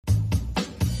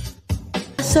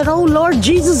said, oh, Lord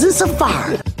Jesus, it's a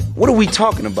fire. What are we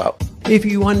talking about? If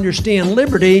you understand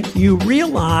liberty, you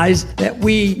realize that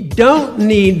we don't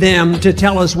need them to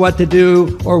tell us what to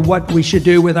do or what we should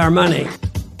do with our money.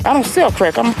 I don't sell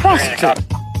crack. I'm a prostitute.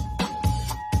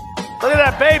 Look at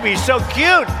that baby. He's so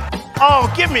cute. Oh,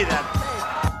 give me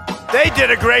that. They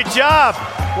did a great job.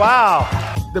 Wow.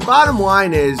 The bottom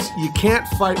line is you can't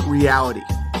fight reality.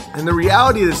 And the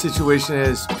reality of the situation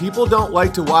is people don't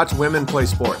like to watch women play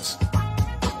sports.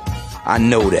 I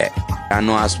know that. I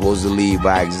know I'm supposed to lead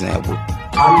by example.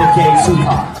 I'm the king,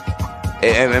 sweetheart.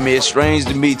 I mean, it's strange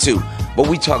to me too. But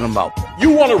we talking about...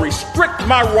 You want to restrict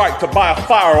my right to buy a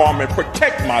firearm and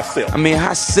protect myself. I mean,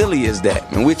 how silly is that?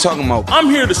 I mean, we're talking about... I'm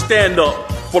here to stand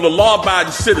up for the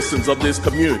law-abiding citizens of this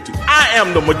community. I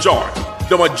am the majority.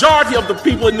 The majority of the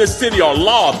people in this city are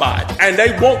law-abiding, and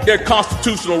they want their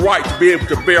constitutional right to be able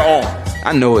to bear arms.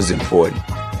 I know it's important.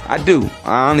 I do.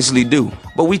 I honestly do.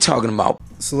 But we talking about...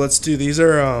 So let's do, these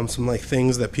are some like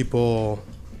things that people,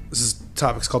 this is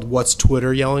topics called What's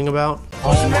Twitter Yelling About?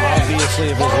 1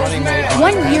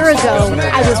 year ago,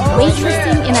 I was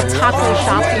waitressing in a taco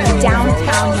shop in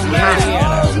downtown Manhattan.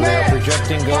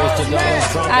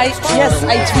 I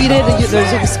tweeted,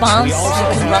 there's a response, you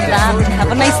can run that,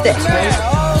 have a nice day.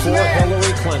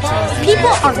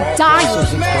 People are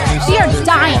dying. They are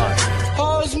dying.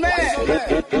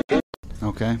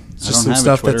 Okay. It's just some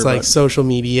stuff that's like social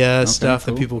media stuff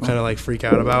that people kind of like freak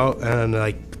out about and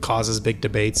like causes big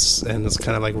debates, and it's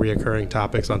kind of like reoccurring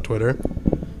topics on Twitter.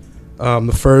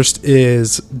 The first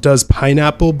is, does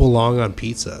pineapple belong on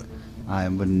pizza? I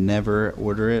would never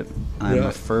order it. I'm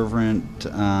a fervent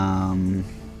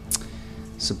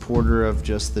supporter of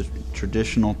just the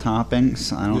traditional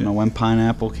toppings. I don't know when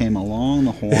pineapple came along,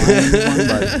 the Hawaiian one,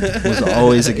 but was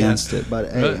always against it.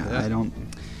 But hey,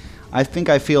 I think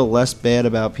I feel less bad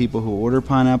about people who order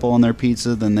pineapple on their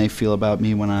pizza than they feel about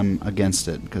me when I'm against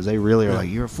it, because they really are like,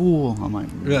 you're a fool. I'm like,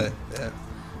 really? Yeah.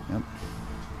 Yep.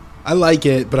 I like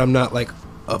it, but I'm not like,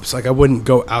 oops, like I wouldn't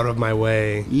go out of my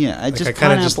way. Yeah, like, I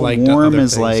kind of just like warm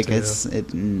is like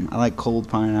too. I like cold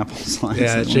pineapple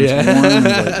slices.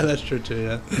 That's true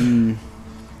too.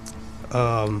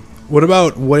 Yeah. What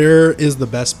about, where is the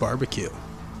best barbecue?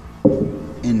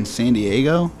 In San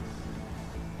Diego?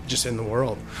 Just in the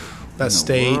world. That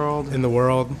state in the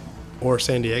world, or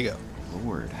San Diego.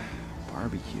 Lord,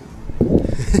 barbecue.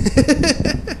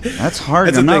 That's hard.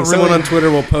 That's the thing. Someone on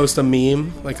Twitter will post a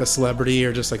meme, like a celebrity,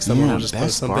 or just like someone will just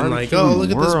post something like, "Oh,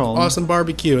 look at this awesome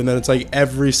barbecue," and then it's like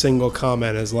every single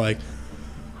comment is like,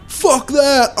 "Fuck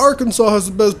that! Arkansas has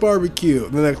the best barbecue."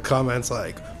 And the next comment's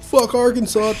like, "Fuck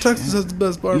Arkansas! Texas has the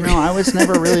best barbecue." You know, I was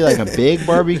never really like a big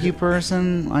barbecue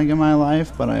person like in my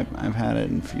life, but I've had it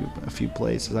in a few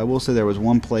places. I will say there was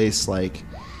one place, like,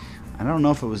 I don't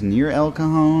know if it was near El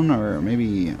Cajon or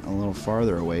maybe a little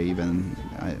farther away even.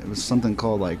 It was something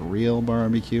called like Real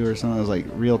Barbecue or something. It was like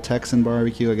Real Texan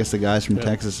Barbecue. I guess the guys from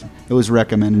Texas. It was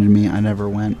recommended to me. I never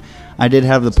went. I did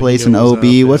have the place in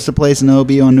OB. What's the place in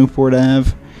OB on Newport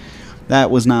Ave?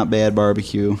 That was not bad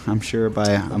barbecue. I'm sure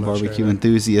by a barbecue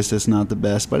enthusiast, it's not the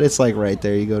best, but it's like right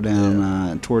there. You go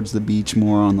down towards the beach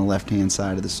more on the left-hand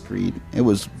side of the street. It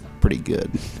was pretty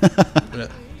good.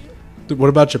 What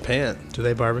about Japan? Do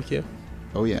they barbecue?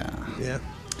 Oh, yeah. Yeah.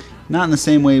 Not in the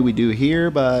same way we do here,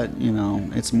 but, you know,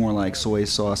 it's more like soy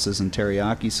sauces and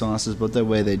teriyaki sauces, but the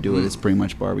way they do it, it's pretty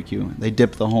much barbecue. They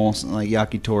dip the whole, like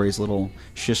yakitori's little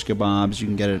shish kebabs. You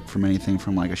can get it from anything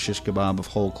from like a shish kebab of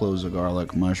whole cloves of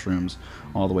garlic, mushrooms,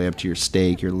 all the way up to your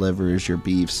steak, your livers, your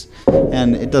beefs.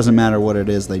 And it doesn't matter what it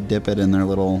is, they dip it in their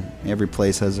little, every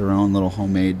place has their own little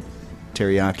homemade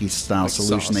teriyaki style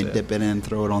solution. They dip it in,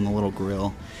 throw it on the little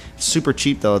grill. It's super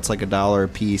cheap though, it's like $1 a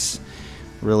piece.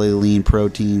 Really lean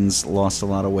proteins, lost a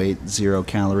lot of weight,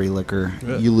 0-calorie liquor.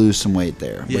 You lose some weight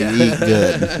there, but you eat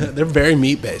good. They're very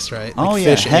meat-based, right? Oh, like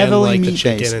yeah, fish heavily and, like,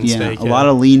 meat-based. And steak, a lot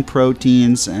of lean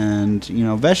proteins and, you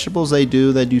know, vegetables they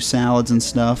do salads and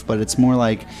stuff, but it's more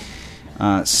like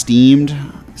steamed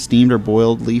or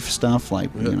boiled leaf stuff, like,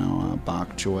 you know,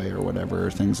 bok choy or whatever,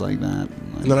 things like that.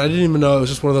 And then I didn't even know, it was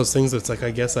just one of those things that's like,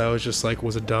 I guess I was just like,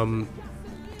 was a dumb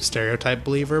stereotype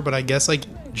believer, but I guess like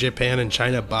Japan and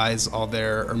China buys all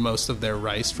their or most of their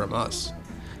rice from us.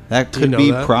 That could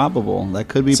be probable. That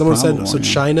could be probable. Someone said, so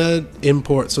China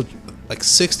imports, so like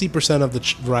 60% of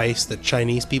the rice that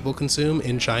Chinese people consume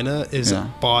in China is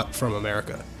bought from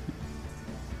America.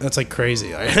 That's like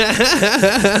crazy.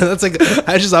 That's like,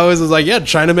 I just always was like, yeah,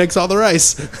 China makes all the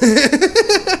rice.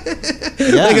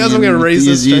 Yeah, like, that's some kind of racist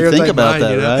you stereotype think about mind,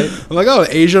 that, you know? right? I'm like, oh,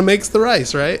 Asia makes the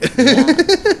rice, right?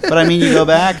 But I mean, you go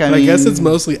back. I guess it's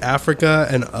mostly Africa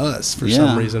and us for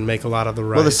some reason make a lot of the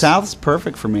rice. Well, the South's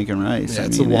perfect for making rice. Yeah, I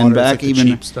it's mean, the water, and back it's like even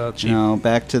the cheap stuff, cheap. you know,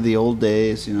 back to the old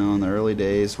days. You know, in the early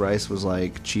days, rice was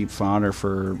like cheap fodder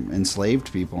for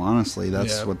enslaved people. Honestly,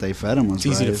 that's what they fed them was it's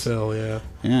rice. easy to fill. Yeah,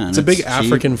 yeah. It's a big cheap.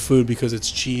 African food because it's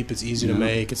cheap, it's easy to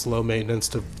make, it's low maintenance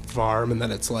to farm, and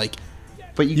then it's like.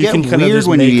 But you can get kind of weird just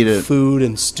when you make eat it. Food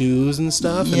and stews and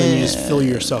stuff, and then you just fill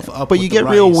yourself up. But with you the get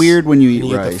real rice, weird when you and eat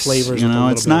get rice. the flavors You with a know, little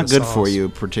it's bit not of the good for sauce. you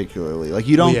particularly. Like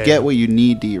you don't get what you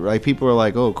need to eat. Like people are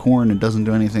like, "Oh, corn, it doesn't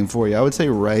do anything for you." I would say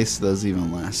rice does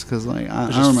even less because like I It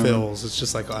don't just remember. fills. It's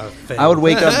just like a thing. I would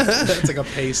wake up. It's like a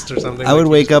paste or something. I would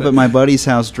wake up at my buddy's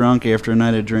house drunk after a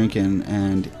night of drinking,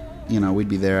 and you know we'd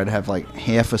be there. I'd have like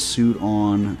half a suit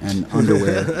on and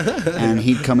underwear, and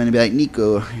he'd come in and be like,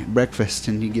 "Nico, breakfast,"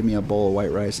 and he'd give me a bowl of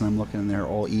white rice, and I'm looking in there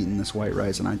all eating this white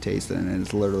rice, and I taste it, and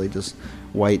it's literally just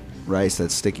white rice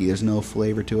that's sticky. There's no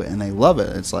flavor to it, and they love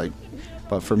it. It's like.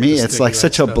 But for me, it's like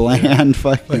such a bland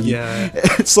fucking.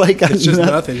 It's like it's just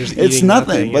nothing. Just it's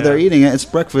nothing. But they're eating it. It's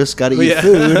breakfast. Got to eat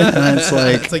food, and it's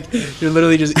like. It's like you're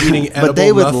literally just eating edible But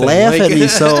they would nothing. laugh like, at me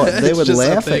so. They would just a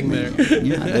laugh at thing me. there.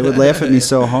 Yeah, they would laugh at me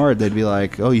so hard. They'd be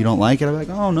like, "Oh, you don't like it?" I'd be like,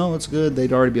 "Oh no, it's good."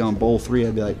 They'd already be on bowl 3.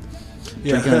 I'd be like.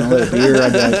 Drinking another beer,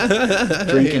 I'd be like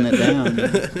drinking it down.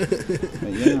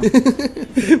 But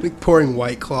yeah. Like pouring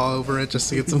White Claw over it just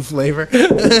to get some flavor.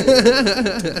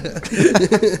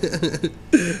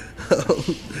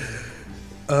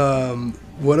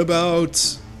 What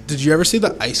about? Did you ever see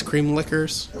the ice cream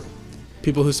lickers?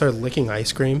 People who started licking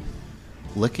ice cream.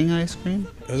 Licking ice cream?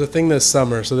 It was a thing this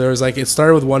summer. So there was like, it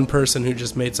started with one person who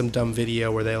just made some dumb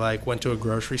video where they like went to a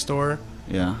grocery store,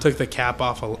 took the cap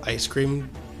off an ice cream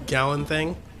gallon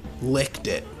thing, licked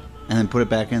it, and then put it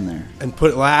back in there, and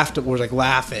laughed. It was like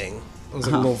laughing. It was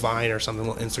like a little Vine or something, a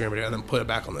little Instagram video, and then put it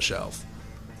back on the shelf.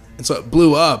 And so it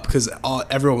blew up because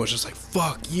everyone was just like,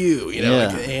 "Fuck you," you know. Yeah.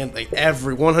 Like, and like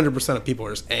 100% of people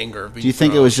were just anger. Do you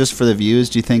think it was just for the views?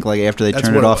 Do you think like after they That's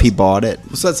turned what it it off, was. he bought it?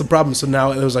 So that's the problem. So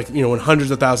now it was like, you know, when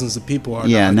hundreds of thousands of people are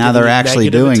now giving they're it actually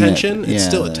negative doing attention, it. It's Yeah,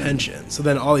 still they're- attention. So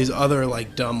then all these other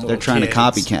like dumb little They're trying to kids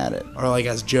copycat it. Or like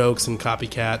as jokes and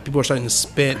copycat. People are starting to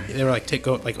spit. They were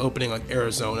like opening like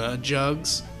Arizona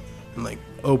jugs and like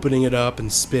opening it up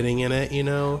and spitting in it, you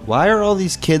know. Why are all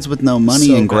these kids with no money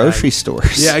So in bad. grocery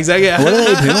stores? Yeah, exactly. What are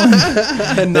they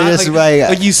doing? And They're not just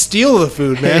like you steal the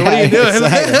food, man. What are you doing?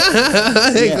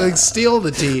 Exactly. Like steal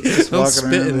the tea. Don't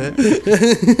spit in it.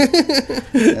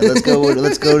 Yeah, let's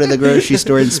go to the grocery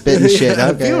store and spit and shit. Yeah,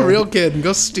 Okay. be a real kid and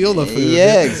go steal the food.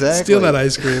 Yeah, exactly. Steal that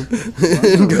ice cream.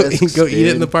 Go eat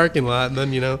it in the parking lot, and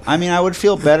then, you know. I mean, I would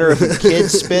feel better if a kid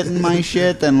spit in my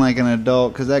shit than like an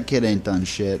adult, because that kid ain't done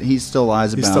shit. He still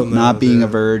lies about still not knows, being a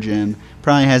virgin.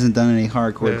 Probably hasn't done any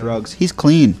hardcore Yeah. drugs. He's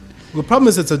clean. Well, the problem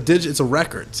is it's a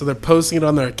record, so they're posting it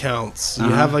on their accounts. So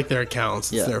you have like their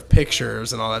accounts, it's their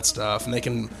pictures and all that stuff,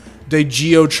 and they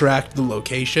geo-tracked the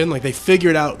location. Like they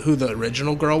figured out who the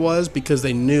original girl was because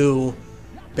they knew.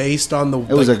 Based on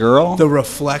It was a girl? The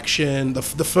reflection. The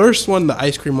first one, the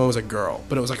ice cream one, was a girl,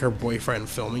 but it was like her boyfriend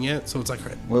filming it. So it's like her.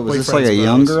 What, was this like a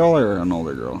young girl or an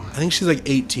older girl? I think she's like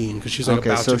 18 because she's like Okay,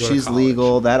 about so to go she's to college.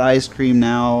 legal. That ice cream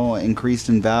now increased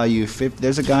in value.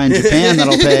 There's a guy in Japan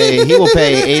that'll pay. He will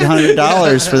pay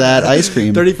 $800 for that ice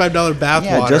cream. $35 bath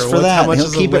Yeah, water. just for that. How much He'll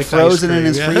is a keep it lick ice frozen in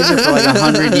his cream? freezer for like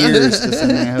 100 years. Just in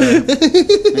there.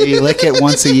 Maybe lick it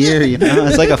once a year. You know,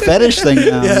 it's like a fetish thing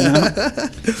now. Yeah. You know?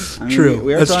 I mean, True.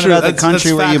 We were That's talking true. about the That's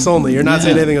country where facts you only. You're not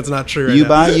saying anything that's not true. Right you now.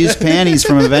 buy used panties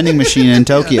from a vending machine in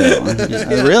Tokyo.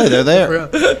 Yeah, really, they're there.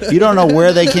 You don't know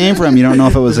where they came from. You don't know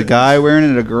if it was a guy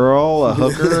wearing it, a girl, a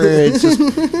hooker. It's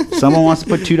just someone wants to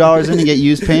put $2 in and get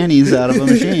used panties out of a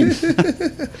machine.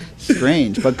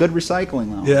 Strange, but good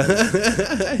recycling though. Yeah.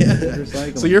 Good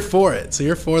recycling. So you're for it. So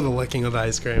you're for the licking of the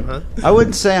ice cream, huh? I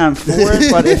wouldn't say I'm for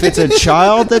it, but if it's a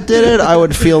child that did it, I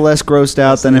would feel less grossed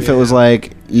out than if it was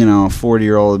like, you know, a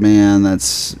 40-year-old man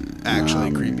that's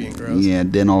actually creepy and gross. Yeah,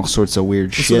 did all sorts of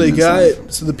weird shit. So they in his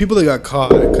life. so the people that got caught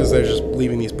because they're just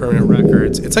leaving these permanent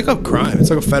records. It's like a crime. It's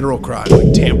like a federal crime,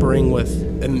 like tampering with.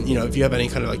 And you know, if you have any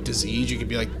kind of like disease, you could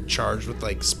be like charged with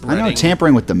like spreading. I know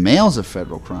tampering with the mail's a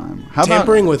federal crime. How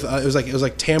tampering about with it was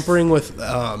like tampering with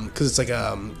because it's like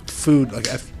food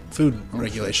food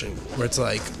regulation where it's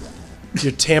like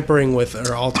you're tampering with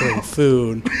or altering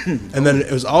food, and then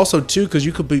it was also too because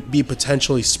you could be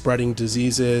potentially spreading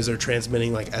diseases or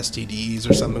transmitting like STDs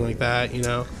or something like that. You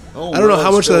know, I don't know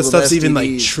how much of that stuff's even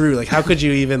like true. Like, how could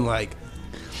you even like?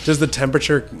 Does the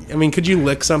temperature? I mean, could you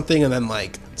lick something and then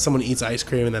like someone eats ice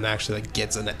cream and then actually like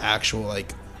gets an actual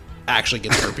like actually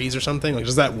gets herpes or something? Like,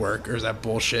 does that work, or is that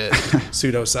bullshit,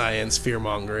 pseudoscience, fear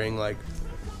mongering? Like,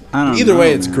 either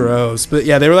way, it's gross. But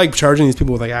yeah, they were like charging these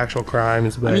people with like actual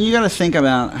crimes. But I mean, you got to think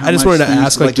about how I just much wanted to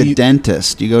ask, like the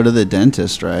dentist. You go to the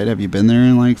dentist, right? Have you been there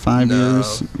in like 5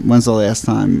 years? When's the last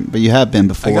time? But you have been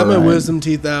before. I got my right? wisdom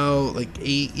teeth out like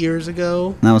 8 years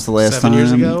ago. That was the last 7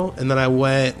 years time? ago, and then I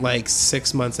went like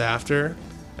 6 months after,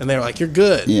 and they were like, "You're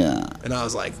good." Yeah. And I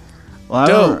was like, well,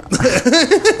 dope.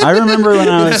 I remember when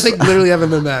I was... I like literally haven't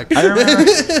been back. I remember...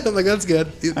 I'm like, that's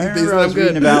good. I remember I was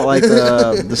reading about like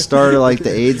the start of like the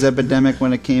AIDS epidemic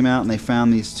when it came out, and they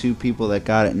found these 2 people that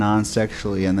got it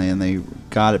non-sexually, and they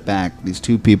got it back. These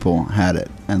 2 people had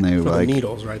it, and they were like... the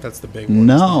needles, right? That's the big one.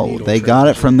 No, they got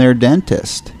it from their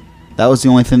dentist. That was the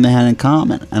only thing they had in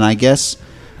common. And I guess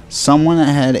someone that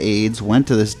had AIDS went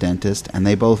to this dentist, and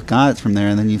they both got it from there.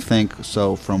 And then you think,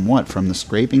 so from what? From the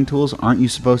scraping tools? Aren't you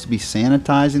supposed to be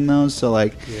sanitizing those? So,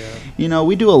 like, you know,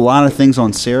 we do a lot of things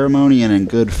on ceremony and in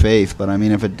good faith. But, I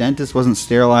mean, if a dentist wasn't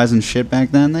sterilizing shit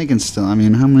back then, they can still... I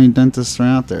mean, how many dentists are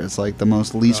out there? It's like the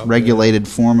most least regulated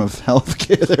form of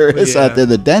healthcare there is out there.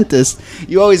 The dentist,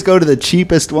 you always go to the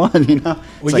cheapest one, you know?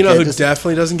 Well, you know who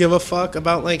definitely doesn't give a fuck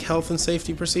about, like, health and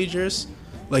safety procedures?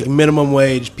 Like minimum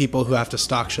wage people who have to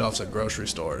stock shelves at grocery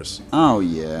stores. Oh,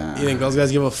 yeah. You think those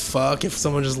guys give a fuck if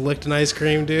someone just licked an ice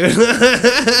cream, dude?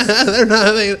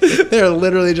 They're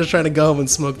literally just trying to go home and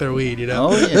smoke their weed, you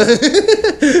know? Oh, yeah.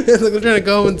 They're trying to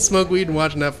go home and smoke weed and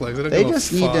watch Netflix. They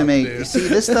just need to make... Dude. See,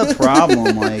 this is the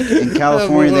problem. Like, in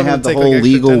California, they have the whole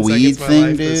legal weed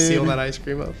thing, dude. Seal that ice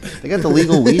cream up. They got the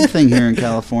legal weed thing here in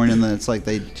California, and then it's like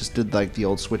they just did like the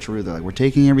old switcheroo. They're like, we're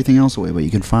taking everything else away, but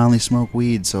you can finally smoke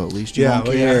weed, so at least you won't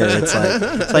care.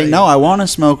 It's like, no, I want to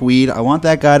smoke weed. I want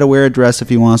that guy to wear a dress if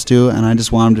he wants to, and I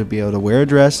just want him to be able to wear a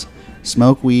dress,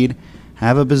 smoke weed,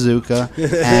 have a bazooka,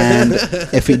 and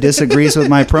if he disagrees with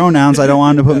my pronouns, I don't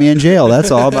want him to put me in jail. That's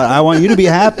all. But I want you to be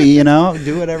happy, you know?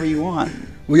 Do whatever you want.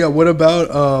 Well, yeah, what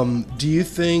about, do you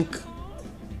think,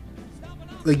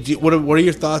 like, what are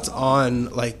your thoughts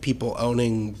on, like, people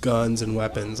owning guns and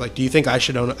weapons? Like, do you think I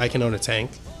can own a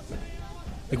tank?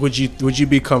 Like, would you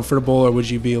be comfortable, or would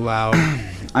you be allowed?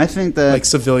 I think that like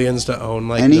civilians to own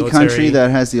like any military... country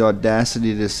that has the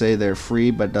audacity to say they're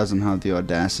free but doesn't have the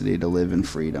audacity to live in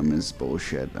freedom is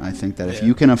bullshit. I think that if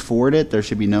you can afford it, there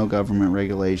should be no government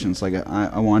regulations. Like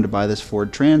I wanted to buy this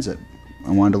Ford Transit.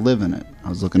 I wanted to live in it. I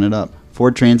was looking it up.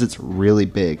 Ford Transit's really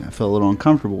big. I felt a little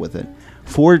uncomfortable with it.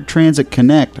 Ford Transit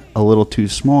Connect, a little too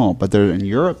small, but they're in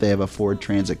Europe. They have a Ford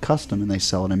Transit Custom, and they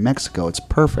sell it in Mexico. It's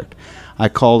perfect. I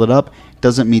called it up. It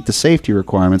doesn't meet the safety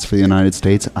requirements for the United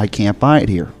States. I can't buy it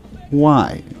here.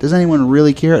 Why? Does anyone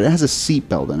really care? It has a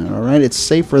seatbelt in it, all right? It's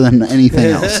safer than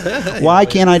anything else. Why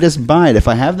can't I just buy it? If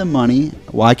I have the money,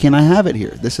 why can't I have it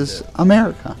here? This is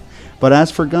America. But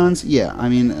as for guns, yeah, I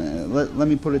mean, let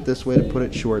me put it this way to put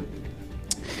it short.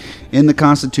 In the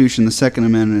Constitution, the Second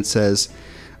Amendment, it says,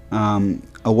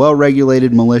 a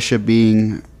well-regulated militia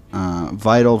being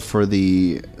vital for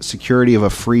the security of a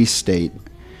free state,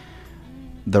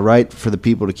 the right for the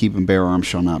people to keep and bear arms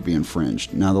shall not be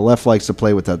infringed. Now, the left likes to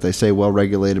play with that. They say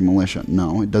well-regulated militia.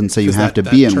 No, it doesn't say you have to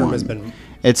be in one.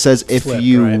 It says if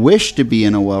you wish to be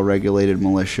in a well-regulated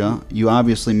militia, you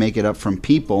obviously make it up from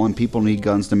people, and people need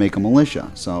guns to make a militia.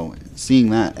 So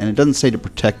seeing that, and it doesn't say to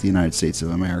protect the United States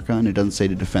of America, and it doesn't say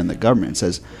to defend the government. It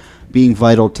says being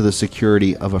vital to the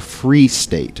security of a free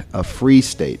state. A free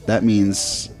state. That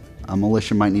means a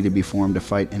militia might need to be formed to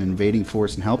fight an invading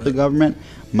force and help the government,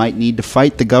 might need to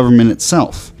fight the government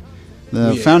itself.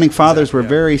 The founding fathers were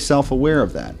very self-aware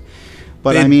of that.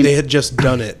 But they had just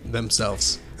done it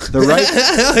themselves. The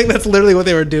right, like that's literally what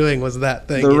they were doing was that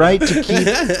thing. The right to keep,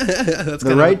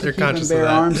 the right to keep and bear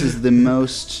arms is the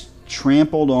most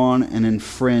trampled on and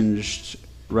infringed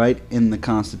right in the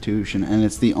Constitution, and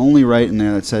it's the only right in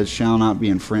there that says shall not be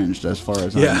infringed, as far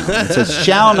as I know. It says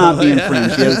shall not be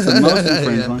infringed. Yet it's the most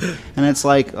infringed one, and it's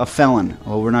like a felon.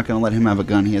 Oh, we're not going to let him have a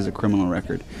gun. He has a criminal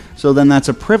record. So then that's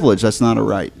a privilege. That's not a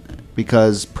right.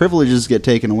 Because privileges get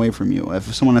taken away from you.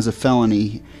 If someone has a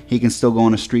felony, he can still go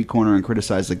on a street corner and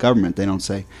criticize the government. They don't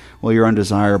say, well, you're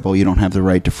undesirable, you don't have the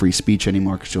right to free speech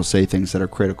anymore because you'll say things that are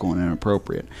critical and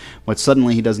inappropriate. But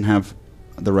suddenly he doesn't have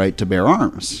the right to bear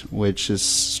arms, which is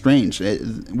strange.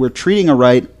 We're treating a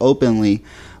right openly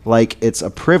like it's a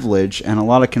privilege, and a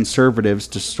lot of conservatives,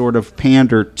 to sort of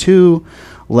pander to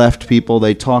left people,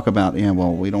 they talk about,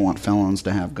 well, we don't want felons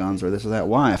to have guns or this or that.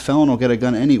 Why? A felon will get a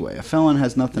gun anyway. A felon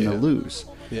has nothing to lose.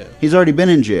 Yeah. He's already been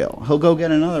in jail. He'll go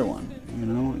get another one. You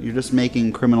know, you're just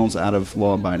making criminals out of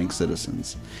law-abiding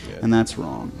citizens, and that's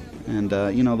wrong. And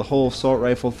the whole assault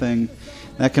rifle thing,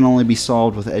 That can only be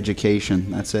solved with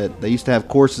education. That's it. They used to have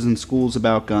courses in schools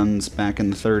about guns back in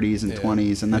the 30s and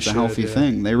 20s, and that's a healthy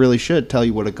thing. They really should tell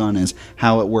you what a gun is,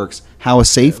 how it works, how a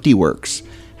safety works,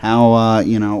 how,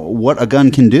 what a gun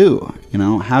can do,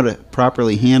 how to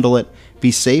properly handle it,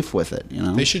 be safe with it,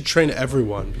 They should train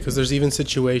everyone, because there's even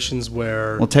situations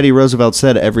where... Well, Teddy Roosevelt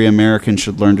said every American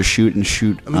should learn to shoot and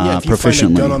shoot if you proficiently.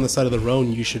 find a gun on the side of the road,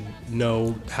 you should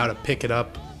know how to pick it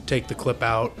up, take the clip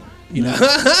out,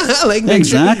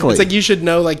 Exactly. It's like you should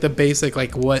know the basic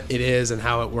what it is and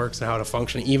how it works and how to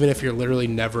function, even if you're literally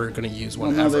never going to use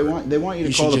one. They want you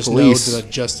to call the just police. Know the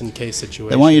just in case situation.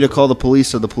 They want you to call the police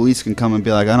so the police can come and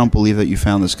be like, I don't believe that you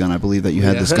found this gun. I believe that you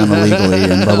had this gun illegally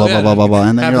and blah blah blah blah blah blah.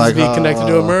 And then Happens you're like, to be connected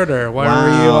to a murder. Why wow,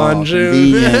 were you on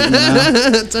June?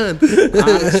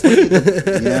 Honestly,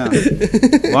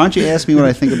 why don't you ask me what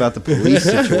I think about the police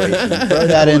situation? Throw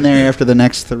that in there after the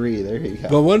next 3. There you go.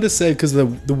 But I wanted to say, because the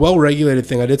well-regulated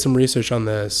thing, I did some research on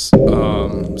this.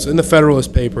 So in the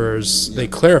Federalist Papers, they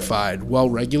clarified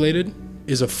well-regulated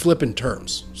is a flip in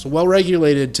terms. So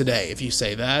well-regulated today, if you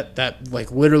say that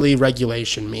literally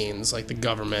regulation means the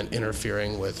government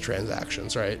interfering with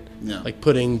transactions, right? Yeah.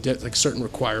 Putting certain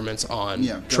requirements on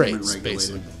trades,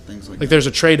 basically. Things like there's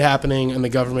a trade happening and the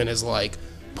government is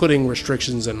putting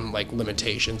restrictions and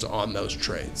limitations on those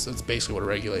trades. That's basically what a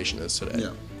regulation is today.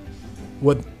 Yeah.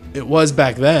 What it was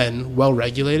back then,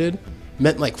 well-regulated,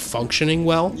 meant functioning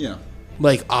well,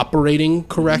 operating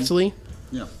correctly.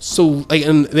 Yeah. So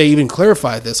and they even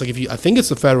clarified this. I think it's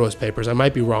the Federalist Papers. I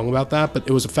might be wrong about that, but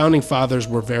it was the founding fathers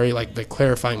were very they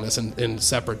clarifying this in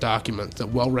separate documents that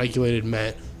well-regulated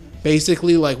meant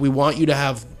basically we want you to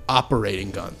have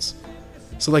operating guns.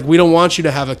 So we don't want you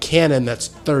to have a cannon that's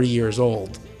 30 years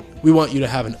old. We want you to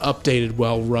have an updated,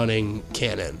 well-running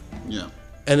cannon. Yeah.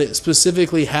 And it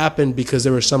specifically happened because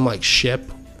there was some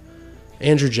ship.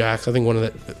 Andrew Jackson, I think one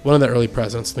of the early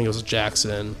presidents, I think it was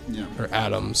Jackson or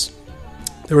Adams.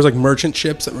 There was merchant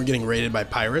ships that were getting raided by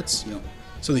pirates. Yeah.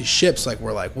 So these ships we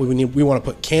want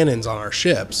to put cannons on our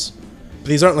ships. But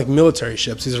these aren't military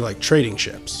ships. These are trading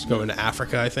ships going to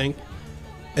Africa, I think.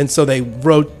 And so they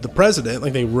wrote the president,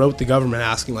 they wrote the government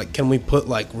asking can we put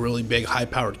really big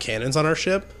high-powered cannons on our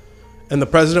ship? And the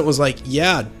president was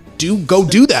yeah, go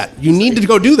do that. You need to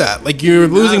go do that. You're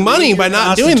losing money by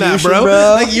not doing that,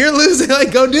 bro. You're losing.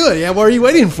 Go do it. Yeah, what are you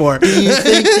waiting for? Do you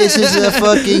think this is a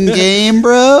fucking game,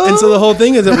 bro? And so the whole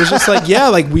thing is, it was just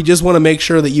we just want to make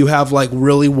sure that you have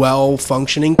really well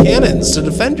functioning cannons to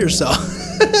defend yourself.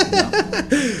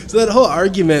 So that whole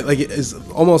argument is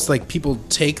almost people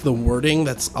take the wording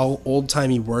that's old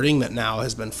timey wording that now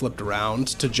has been flipped around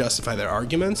to justify their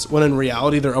arguments, when in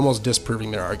reality they're almost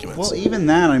disproving their arguments. Well, even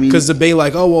that, because debate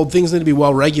things need to be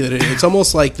well regulated. It's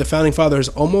almost the founding fathers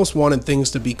almost wanted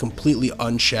things to be completely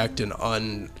unchecked and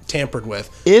untampered with,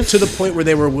 to the point where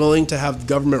they were willing to have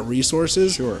government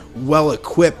resources well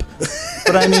equip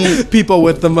people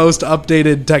with the most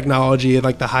updated technology,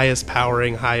 the highest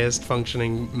powering, highest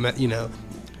functioning, but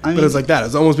it's that.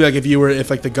 It's almost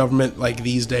if the government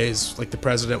these days, the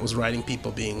president was writing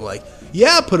people being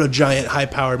put a giant high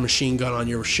powered machine gun on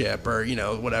your ship, or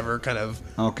whatever kind of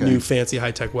new fancy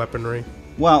high tech weaponry.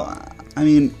 Well,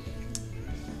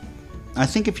 I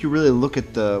think if you really look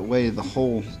at the way the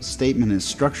whole statement is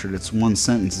structured, it's one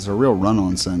sentence. It's a real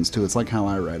run-on sentence, too. It's like how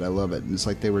I write. I love it. And it's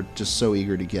they were just so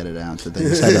eager to get it out that they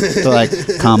just had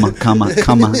to, comma, comma,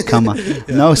 comma, comma.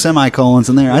 No semicolons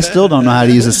in there. I still don't know how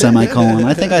to use a semicolon.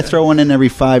 I think I throw one in every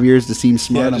 5 years to seem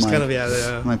smart. I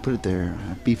might put it there.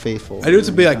 Be faithful. I do it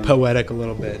to be poetic a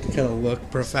little bit, to kind of look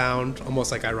profound,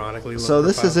 almost ironically. So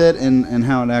this is it, and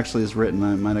how it actually is written.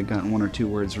 I might have gotten 1 or 2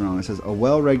 words wrong. It says, a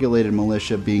well-regulated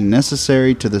militia being necessary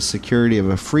to the security of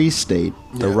a free state,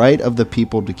 the right of the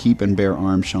people to keep and bear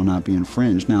arms shall not be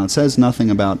infringed. Now, it says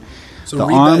nothing about the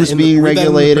arms being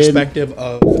regulated. Read that in the perspective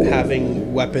of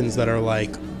having weapons that are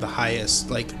the highest,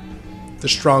 the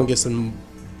strongest and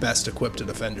best equipped to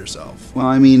defend yourself.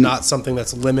 Well, not something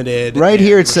that's limited. Right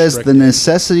here it says the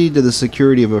necessity to the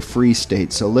security of a free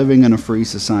state, so living in a free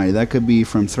society. That could be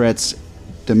from threats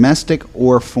domestic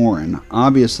or foreign.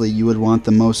 Obviously, you would want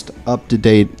the most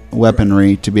up-to-date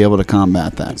weaponry to be able to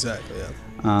combat that. Exactly,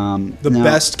 yeah. The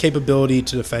best capability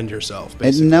to defend yourself,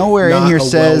 basically. And nowhere in here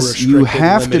says you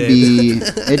have to be...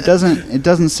 It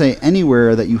doesn't say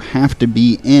anywhere that you have to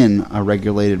be in a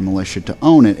regulated militia to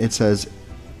own it. It says,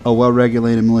 a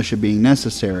well-regulated militia being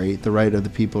necessary, the right of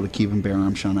the people to keep and bear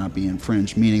arms shall not be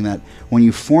infringed, meaning that when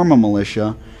you form a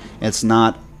militia, it's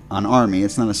not an army.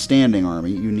 It's not a standing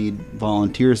army. You need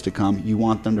volunteers to come. You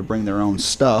want them to bring their own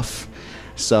stuff.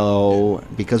 So,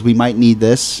 because we might need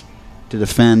this to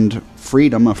defend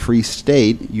freedom, a free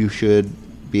state, you should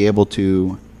be able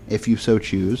to if you so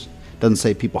choose. Doesn't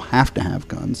say people have to have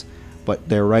guns, but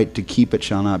their right to keep it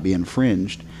shall not be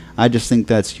infringed. I just think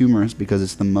that's humorous because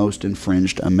it's the most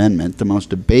infringed amendment, the most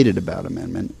debated about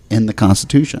amendment in the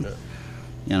Constitution.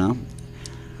 You know?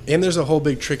 And there's a whole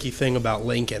big tricky thing about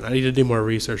Lincoln. I need to do more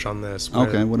research on this.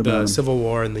 Okay, what about the him? Civil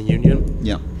War and the Union?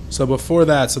 Yeah. So before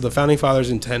that, the Founding Fathers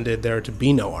intended there to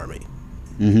be no army.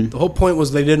 Mm-hmm. The whole point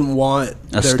was they didn't want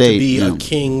there state, to be yeah. a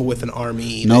king with an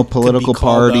army. No that political could be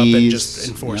called up and parties. just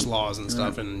enforce laws and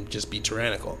stuff and just be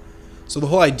tyrannical. So the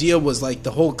whole idea was like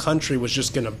the whole country was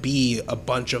just going to be a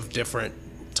bunch of different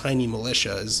tiny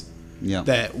militias. Yeah.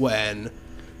 That when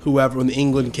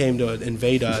England came to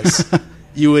invade us,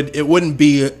 it wouldn't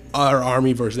be our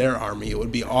army versus their army. It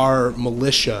would be our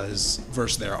militias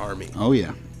versus their army. Oh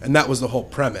yeah. And that was the whole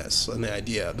premise and the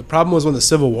idea. The problem was when the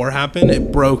Civil War happened,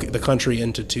 it broke the country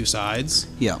into two sides.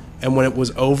 Yeah. And when it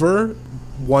was over,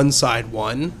 one side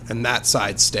won, and that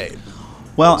side stayed.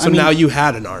 Well, so now you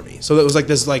had an army. So it was like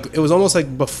this, like it was almost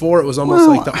like before. It was almost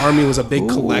like the army was a big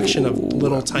collection of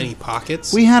little tiny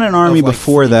pockets. We had an army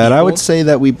before that. People. I would say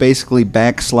that we basically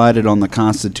backslided on the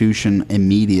Constitution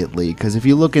immediately. Because if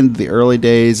you look into the early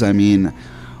days, I mean,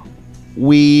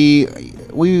 we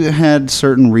had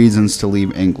certain reasons to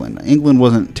leave England. England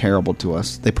wasn't terrible to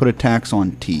us. They put a tax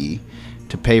on tea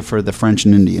to pay for the French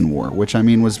and Indian War, which I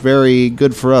mean was very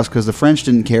good for us because the French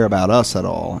didn't care about us at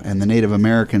all, and the Native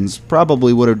Americans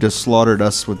probably would have just slaughtered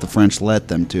us what the French let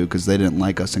them to because they didn't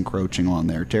like us encroaching on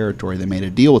their territory. They made a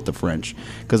deal with the French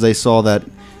because they saw that,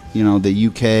 you know, the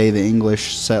UK, the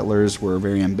English settlers were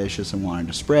very ambitious and wanted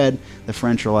to spread. The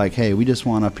French are like, hey, we just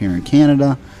want up here in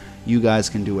Canada. You guys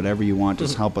can do whatever you want.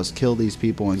 Just help us kill these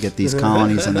people and get these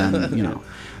colonies, and then, you know.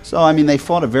 So, I mean, they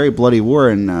fought a very bloody war,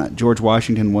 and George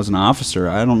Washington was an officer.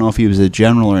 I don't know if he was a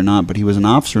general or not, but he was an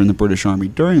officer in the British Army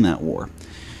during that war.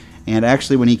 And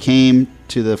actually, when he came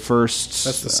to the first...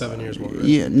 That's the 7 Years' War, right?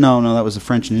 Yeah, no, that was the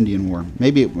French and Indian War.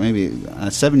 Maybe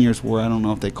 7 Years' War, I don't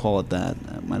know if they call it that.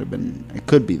 It might have been... It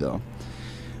could be, though.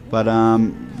 But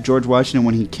George Washington,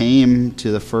 when he came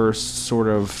to the first sort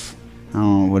of...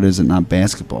 Oh, what is it? Not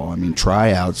basketball. I mean,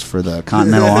 tryouts for the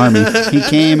Continental Army. He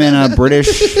came in a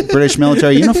British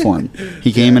military uniform.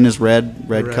 He came in his red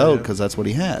coat because that's what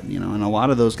he had, you know. And a lot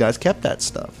of those guys kept that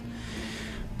stuff.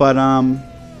 But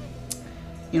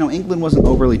you know, England wasn't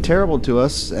overly terrible to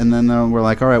us. And then we're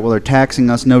like, all right, well, they're taxing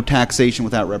us. No taxation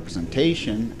without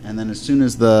representation. And then as soon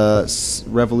as the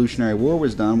Revolutionary War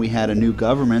was done, we had a new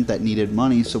government that needed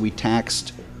money, so we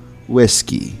taxed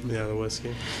whiskey. Yeah, the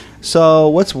whiskey. So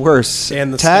what's worse,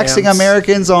 and the taxing stamps.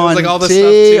 Americans on like all this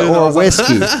tea stuff too, or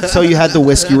whiskey? So you had the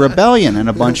Whiskey Rebellion, and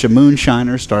a bunch of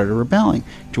moonshiners started rebelling.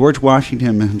 George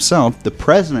Washington himself, the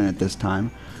president at this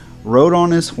time, rode on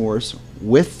his horse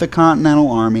with the Continental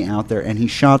Army out there, and he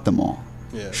shot them all.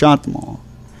 Yeah. Shot them all.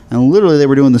 And literally they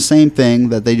were doing the same thing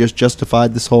that they just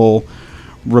justified this whole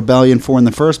rebellion for in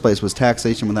the first place, was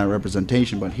taxation without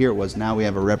representation. But here it was, now we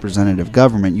have a representative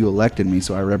government. You elected me,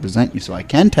 so I represent you, so I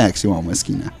can tax you on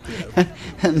whiskey now. Yeah.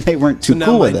 And they weren't too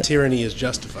cool with it. So now my tyranny is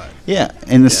justified. Yeah,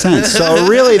 in a sense. So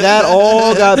really that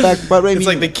all got back. But I mean, it's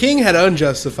like the king had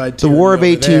unjustified tyranny. The War of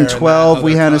 1812,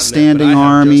 we had a standing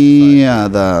army.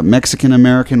 The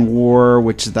Mexican-American War,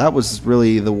 which that was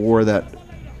really the war that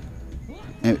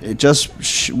it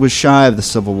just was shy of the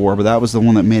Civil War, but that was the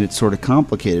one that made it sort of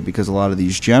complicated because a lot of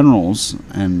these generals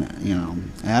and, you know,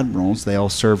 admirals, they all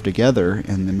served together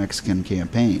in the Mexican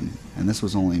campaign. And this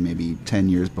was only maybe 10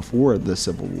 years before the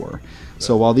Civil War.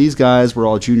 So while these guys were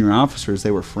all junior officers,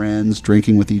 they were friends,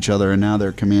 drinking with each other, and now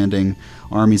they're commanding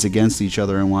armies against each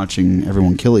other and watching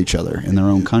everyone kill each other in their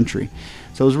own country.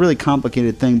 So it was a really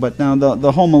complicated thing. But now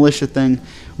the whole militia thing,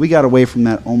 we got away from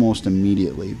that almost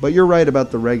immediately. But you're right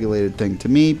about the regulated thing. To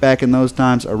me, back in those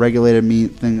times, a regulated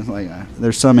thing, like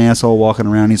there's some asshole walking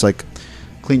around, he's like,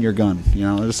 clean your gun, you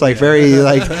know, just like very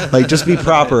like just be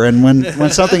proper, and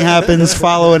when something happens,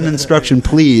 follow an instruction,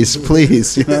 please,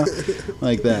 you know,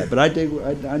 like that. But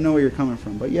I know where you're coming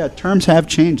from. But yeah, terms have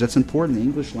changed. That's important. The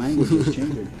English language is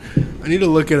changing. I need to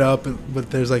look it up, but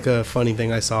there's like a funny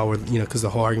thing I saw where, you know, because the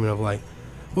whole argument of like,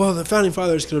 well, the founding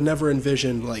fathers could have never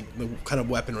envisioned like the kind of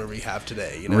weaponry we have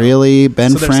today. You know? Really,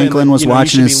 Ben Franklin was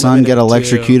watching his son get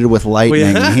electrocuted with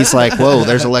lightning, and he's like, "Whoa,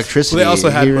 there's electricity." Well, they also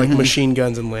had like machine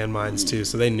guns and landmines too,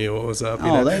 so they knew what was up.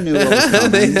 They knew what was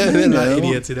coming. They're not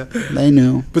idiots, you know. They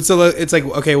knew. But so it's like,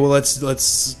 okay, well,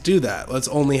 let's do that. Let's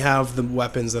only have the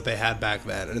weapons that they had back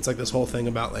then, and it's like this whole thing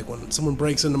about like when someone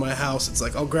breaks into my house, it's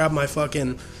like I'll grab my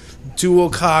fucking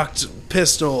dual-cocked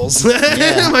pistols.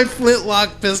 My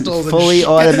flintlock pistols. Fully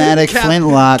automatic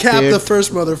flintlock, Cap dude. the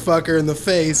first motherfucker in the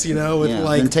face, with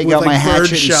and take out my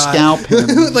hatchet and scalp him.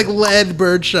 With like lead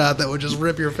birdshot that would just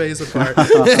rip your face apart. And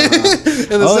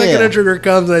the second intruder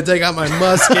comes and I take out my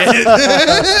musket.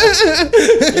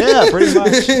 Yeah, pretty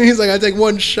much. He's like, I take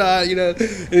one shot, and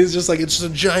he's just like, it's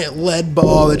just a giant lead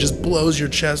ball that just blows your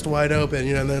chest wide open,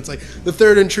 and then it's like the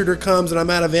third intruder comes and I'm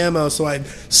out of ammo, so I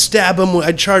stab him,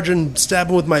 I charge and stab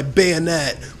him with my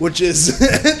bayonet, which is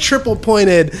triple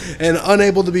pointed and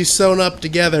unable to be sewn up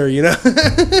together,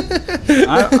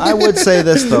 I would say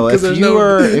this though, if there's you no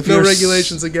are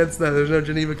regulations against that, there's no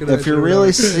Geneva Convention. If you're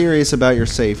really serious about your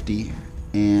safety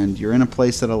and you're in a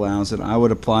place that allows it, I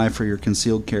would apply for your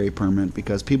concealed carry permit,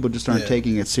 because people just aren't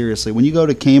taking it seriously. When you go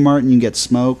to Kmart and you get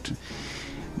smoked,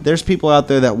 there's people out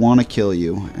there that want to kill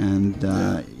you,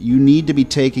 and you need to be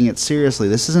taking it seriously.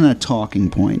 This isn't a talking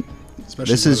point.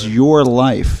 Especially this women. Is your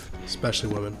life.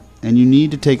 Especially women. And you need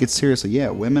to take it seriously.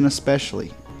 Yeah, women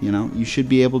especially. You should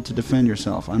be able to defend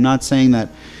yourself. I'm not saying that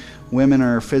women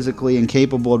are physically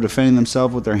incapable of defending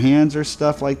themselves with their hands or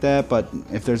stuff like that, but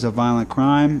if there's a violent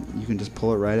crime, you can just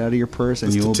pull it right out of your purse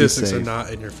and you will be safe. Statistics are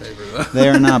not in your favor, though. They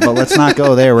are not, but let's not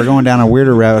go there. We're going down a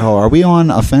weirder rabbit hole. Are we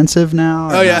on offensive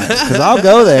now? Oh, yeah. Because I'll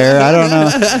go there. I don't know.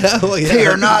 Well, yeah. They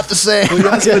are not the same. Well,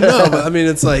 yes, but no,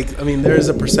 but there's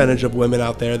a percentage of women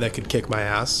out there that could kick my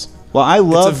ass. Well, I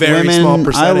love women.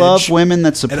 I love women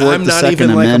that support the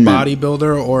Second Amendment. I'm not even like a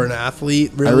bodybuilder or an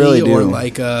athlete, really, I really do. Or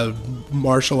like a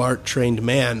martial art trained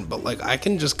man, but like I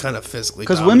can just kind of physically.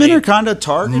 Because women are kind of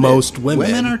targeted. Most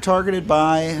women are targeted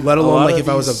by. Let alone like if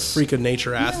I was a freak of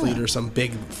nature athlete or some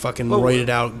big fucking roided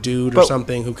out dude or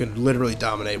something who could literally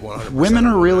dominate 100%. Women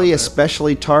are really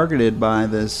especially targeted by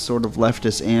this sort of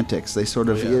leftist antics. They sort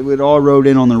of it all rode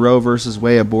in on the Roe versus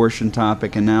Wade abortion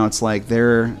topic, and now it's like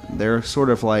they're sort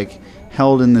of like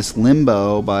held in this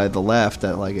limbo by the left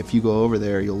that like if you go over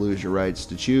there you'll lose your rights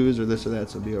to choose or this or that,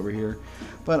 so be over here.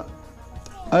 But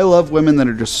I love women that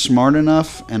are just smart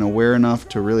enough and aware enough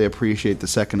to really appreciate the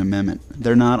Second Amendment.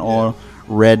 They're not all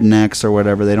rednecks or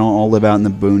whatever. They don't all live out in the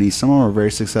boonies. Some of them are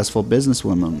very successful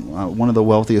businesswomen. One of the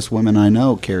wealthiest women I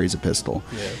know carries a pistol.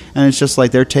 And it's just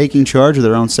like they're taking charge of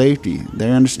their own safety. They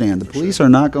understand the police are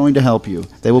not going to help you.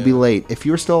 They will be late. If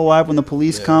you're still alive when the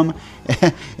police come,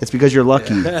 it's because you're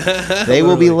lucky. They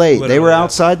will be late. They were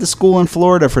outside the school in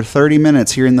Florida for 30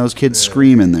 minutes hearing those kids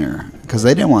scream in there because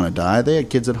they didn't want to die. They had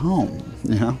kids at home,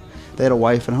 They had a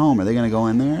wife at home. Are they going to go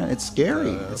in there? It's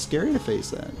scary. It's scary to face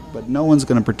that. But no one's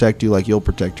going to protect you like you'll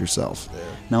protect yourself.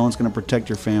 No one's going to protect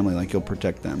your family like you'll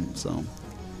protect them. So,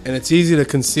 and it's easy to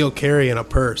conceal carry in a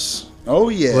purse. Oh,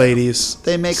 yeah. Ladies.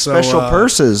 They make special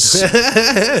purses.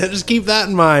 Just keep that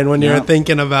in mind when you're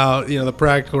thinking about the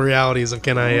practical realities of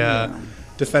can I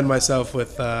defend myself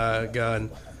with a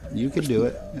gun. You can do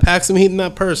it. Pack some heat in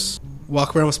that purse.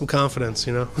 Walk around with some confidence,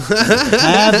 Have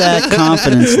that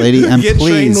confidence, lady, and get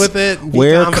please trained with it,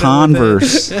 wear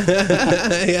Converse.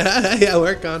 yeah,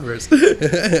 wear Converse.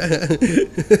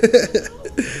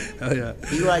 Oh yeah.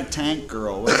 Be like Tank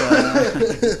Girl.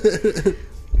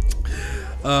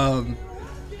 Well,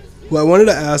 I wanted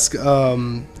to ask,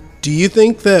 do you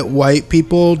think that white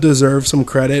people deserve some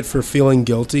credit for feeling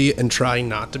guilty and trying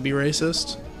not to be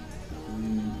racist?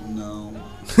 No.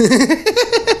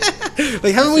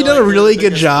 Like, haven't we done a really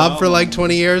good job for like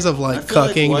 20 years of like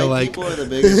cucking white to like? People are the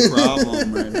biggest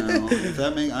problem right now. If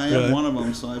that I am one of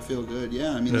them, so I feel good.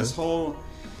 Yeah, I mean this whole.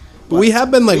 But we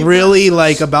have been like really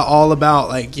like all about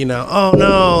like oh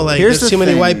no, like there's too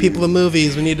many white people in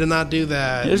movies. We need to not do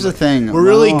that. Here's the thing. We're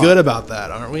really good about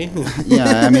that, aren't we?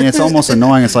 Yeah, I mean it's almost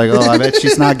annoying. It's like, oh, I bet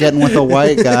she's not getting with a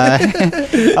white guy.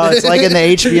 It's like in the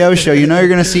HBO show. You're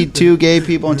going to see two gay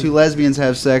people and two lesbians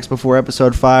have sex before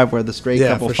episode 5, where the straight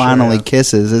couple finally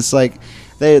kisses. It's like.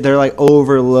 They're like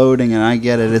overloading, and I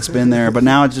get it. It's been there. But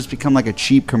now it's just become like a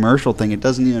cheap commercial thing. It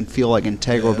doesn't even feel like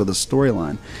integral to the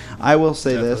storyline. I will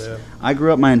say this. Yeah. I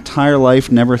grew up my entire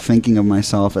life never thinking of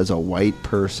myself as a white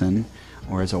person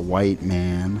or as a white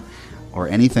man or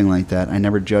anything like that. I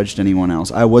never judged anyone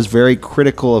else. I was very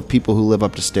critical of people who live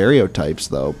up to stereotypes,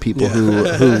 though. People who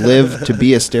live to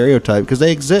be a stereotype, because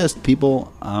they exist.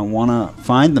 People want to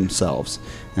find themselves.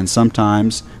 And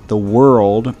sometimes the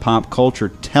world, pop culture,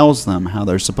 tells them how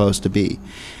they're supposed to be.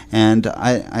 And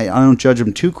I don't judge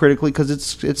them too critically because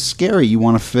it's scary. You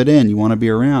want to fit in. You want to be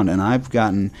around. And I've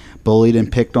gotten bullied and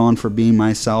picked on for being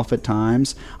myself at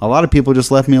times. A lot of people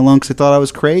just left me alone because they thought I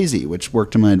was crazy, which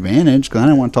worked to my advantage because I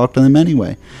didn't want to talk to them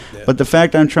anyway. Yeah. But the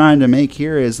fact I'm trying to make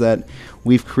here is that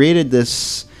we've created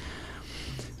this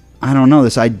I don't know,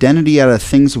 this identity out of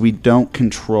things we don't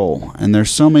control. And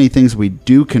there's so many things we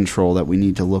do control that we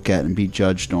need to look at and be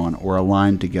judged on or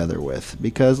aligned together with.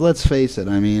 Because let's face it,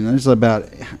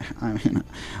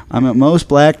 most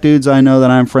black dudes I know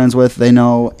that I'm friends with, they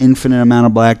know infinite amount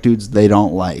of black dudes they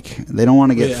don't like. They don't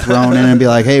want to get thrown in and be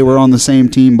like, hey, we're on the same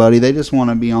team, buddy. They just want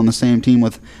to be on the same team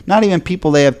with not even people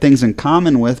they have things in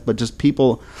common with, but just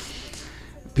people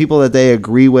that they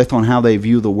agree with on how they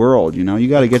view the world. You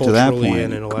got to get to that point.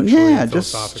 And intellectually and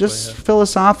just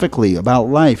philosophically about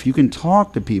life. You can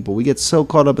talk to people. We get so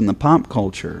caught up in the pop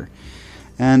culture.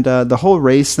 And the whole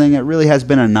race thing, it really has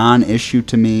been a non-issue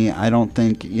to me. I don't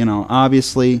think,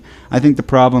 obviously, I think the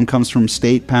problem comes from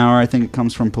state power. I think it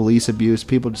comes from police abuse.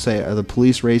 People just say, are the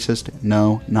police racist?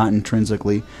 No, not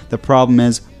intrinsically. The problem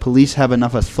is police have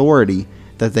enough authority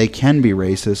that they can be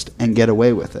racist and get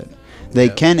away with it. They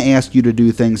can ask you to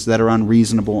do things that are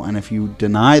unreasonable, and if you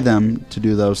deny them to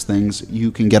do those things,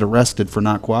 you can get arrested for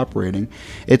not cooperating.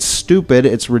 It's stupid.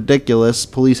 It's ridiculous.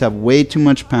 Police have way too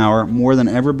much power, more than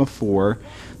ever before.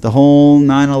 The whole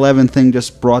 9/11 thing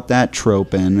just brought that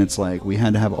trope in. It's like we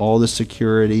had to have all this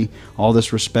security, all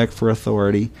this respect for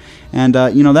authority. And,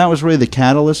 that was really the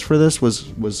catalyst for this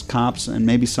was cops, and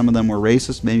maybe some of them were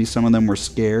racist, maybe some of them were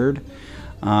scared,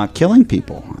 killing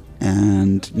people.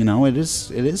 And, it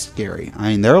is scary. I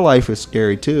mean, their life is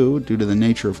scary, too, due to the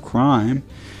nature of crime.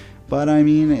 But,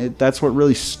 that's what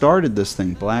really started this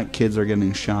thing. Black kids are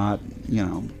getting shot,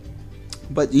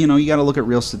 But, you got to look at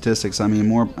real statistics.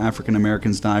 More African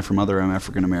Americans die from other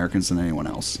African Americans than anyone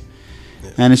else.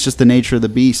 Yeah. And it's just the nature of the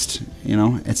beast,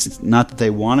 It's not that they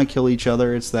want to kill each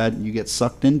other. It's that you get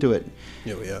sucked into it.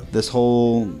 Yeah. This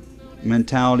whole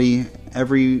mentality...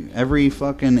 Every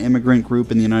fucking immigrant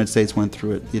group in the United States went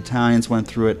through it. The Italians went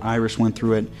through it. Irish went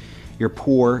through it. You're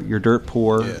poor. You're dirt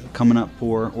poor. Yeah. Coming up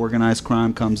poor. Organized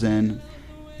crime comes in.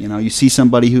 You see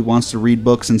somebody who wants to read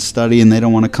books and study and they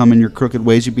don't want to come in your crooked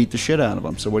ways, you beat the shit out of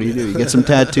them. So what do? You get some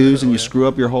tattoos and you screw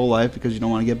up your whole life because you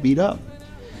don't want to get beat up.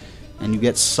 And you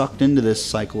get sucked into this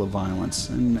cycle of violence.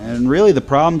 And really the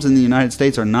problems in the United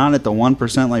States are not at the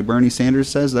 1% like Bernie Sanders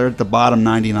says. They're at the bottom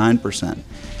 99%.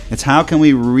 It's how can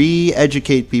we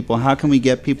re-educate people? How can we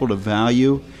get people to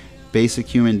value basic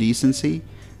human decency,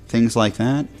 things like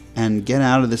that, and get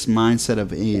out of this mindset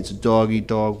of, hey, it's a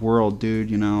dog-eat-dog world, dude,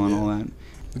 and all that.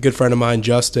 A good friend of mine,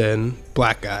 Justin,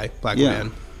 black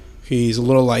man. He's a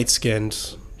little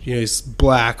light-skinned. He's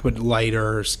black but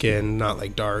lighter skin, not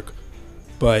like dark.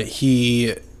 But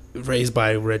he raised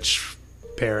by rich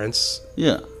parents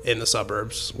in the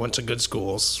suburbs, went to good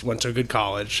schools, went to a good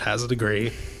college, has a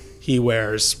degree. He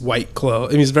wears white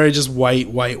clothes. He's very just white.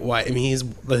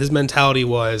 His mentality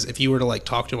was if you were to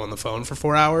talk to him on the phone for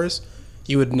 4 hours,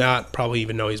 you would not probably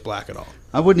even know he's black at all.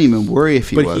 I wouldn't even worry if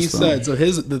he was. But he said, so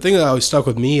the thing that always stuck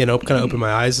with me and kind of opened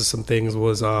my eyes to some things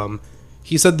was,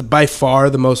 he said that by far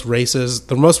the most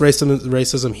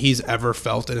racism he's ever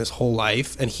felt in his whole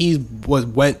life, and he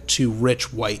went to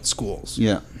rich white schools,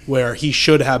 where he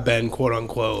should have been quote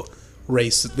unquote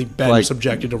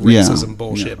subjected to racism,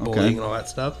 bullying, and all that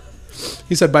stuff.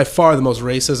 He said by far the most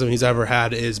racism he's ever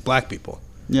had is black people.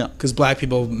 Yeah. Because black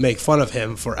people make fun of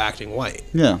him for acting white.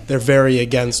 Yeah. They're very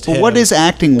against him. But what is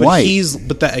acting white?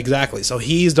 Exactly. So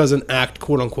he doesn't act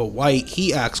quote unquote white.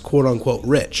 He acts quote unquote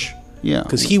rich. Yeah.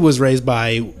 Because he was raised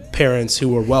by parents who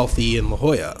were wealthy in La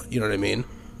Jolla. You know what I mean?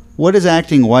 What is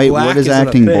acting white? What is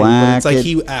acting black? It's like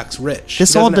he acts rich.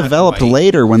 This all developed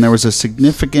later when there was a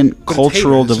significant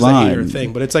cultural divide. It's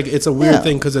thing, but it's a weird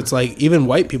thing because it's like even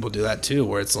white people do that too,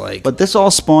 where it's like. But this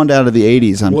all spawned out of the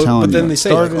 80s. I'm telling you. But then they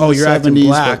say, you're acting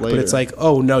black, but it's like,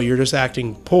 oh no, you're just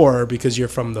acting poor because you're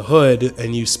from the hood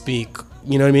and you speak.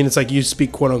 You know what I mean? It's like you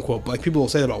speak quote unquote. Like people will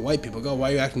say that about white people. Go, why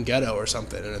are you acting ghetto or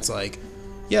something? And it's like.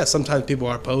 Yeah, sometimes people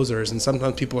are posers, and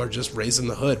sometimes people are just raised in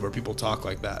the hood where people talk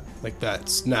like that. Like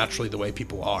that's naturally the way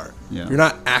people are. Yeah. You're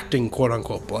not acting quote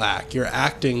unquote black. You're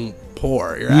acting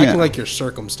poor. You're acting like your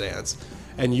circumstance,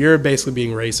 and you're basically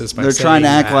being racist by. They're trying to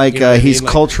act like he's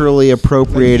culturally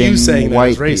appropriating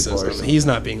white people. He's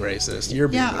not being racist. You're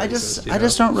being racist. I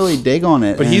just don't really dig on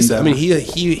it. But he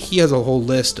has a whole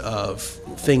list of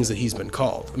things that he's been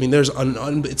called. I mean, there's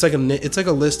it's like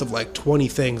a list of like 20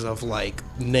 things of like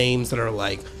names that are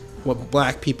like what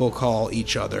black people call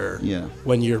each other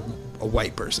when you're a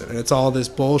white person, and it's all this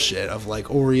bullshit of like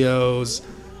Oreos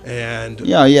and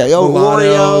Oreos.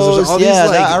 All these,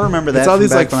 like, I remember that. It's all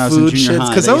these like food shits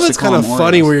because some of it's kind of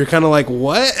funny where you're kind of like,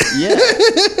 what? Yeah.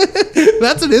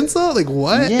 That's an insult? Like,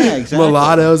 what? Yeah, exactly.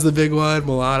 Mulatto's the big one.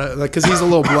 Mulatto. Like, because he's a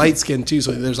little light-skinned, too,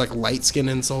 so there's, like, light-skin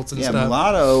insults and stuff. Yeah,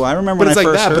 mulatto. I remember when I like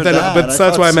first heard that. But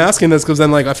that's why I'm asking this, because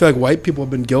then, like, I feel like white people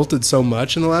have been guilted so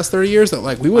much in the last 30 years that,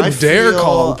 like, we wouldn't dare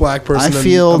call a black person I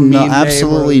feel a mean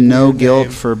absolutely name or a no weird guilt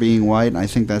name. for being white, and I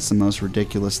think that's the most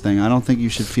ridiculous thing. I don't think you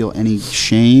should feel any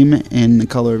shame in the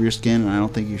color of your skin, and I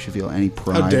don't think you should feel any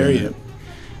pride. How dare in you? it.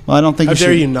 Well, I don't think How you should.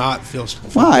 dare you not feel?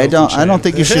 Well, I don't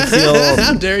think you should feel.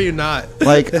 How dare you not?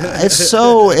 Like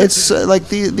it's like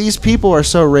these people are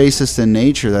so racist in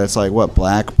nature that it's like what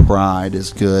black pride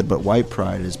is good, but white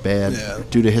pride is bad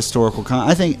due to historical.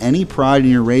 I think any pride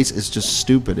in your race is just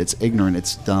stupid. It's ignorant.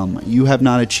 It's dumb. You have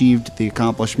not achieved the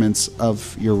accomplishments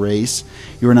of your race.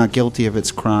 You are not guilty of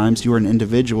its crimes. You are an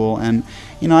individual, and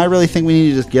I really think we need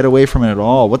to just get away from it at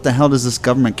all. What the hell does this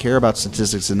government care about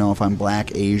statistics to know if I'm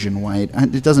black, Asian, white?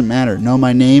 It doesn't matter. Know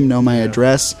my name, know my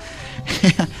address.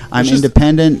 I'm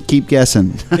independent. Keep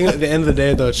guessing. I think at the end of the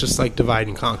day, though, it's just like divide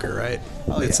and conquer, right?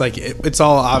 It's like it's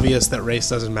all obvious that race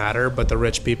doesn't matter, but the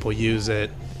rich people use it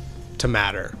to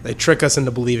matter. They trick us into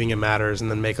believing it matters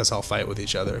and then make us all fight with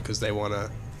each other because they want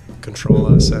to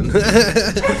control us and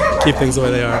keep things the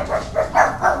way they are.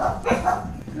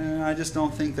 I just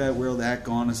don't think that we're that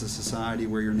gone as a society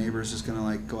where your neighbor's just gonna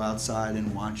like go outside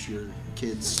and watch your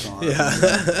kids starve.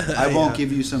 Yeah. I won't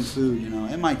give you some food.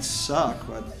 It might suck,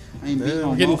 but I mean, being on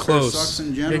we're getting welfare close. sucks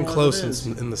in general. Getting close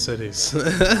in the cities.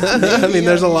 I mean,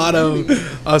 there's a lot of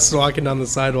us walking down the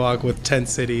sidewalk with tent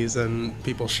cities and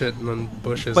people shitting on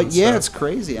bushes. But and yeah, stuff. it's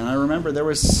crazy. And I remember there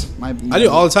was I do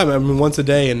all the time. I mean, once a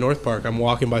day in North Park, I'm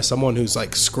walking by someone who's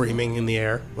like screaming in the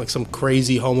air, like some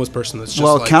crazy homeless person that's just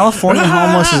like, California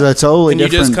homeless is a totally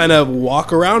different. And you just kind of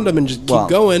walk around them and just keep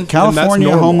going.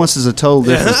 California homeless is a total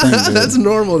different thing. Dude. That's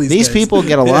normal these days. People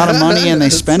get a lot of money and they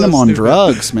spend them on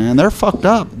drugs, man. They're fucked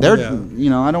up. They're, I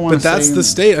don't want to. But that's the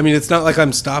state. I mean, it's not like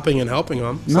I'm stopping and helping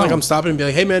them. It's not like I'm stopping and be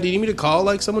like, "Hey, man, do you need me to call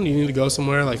like someone? Do you need to go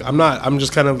somewhere?" Like, I'm not. I'm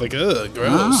just kind of like, "Ugh,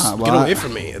 gross. Get away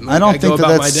from me." And, like, I don't think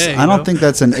I don't think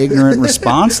that's an ignorant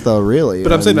response, though. Really.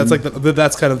 But I'm saying that's like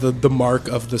that's kind of the mark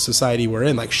of the society we're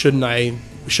in. Like, shouldn't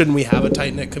we have a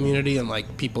tight knit community and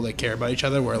like people that care about each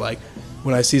other? Where like,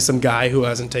 when I see some guy who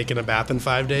hasn't taken a bath in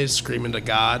 5 days screaming to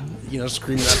God,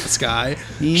 screaming at the sky,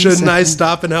 shouldn't I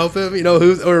stop and help him?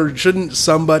 Or shouldn't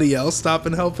somebody else stop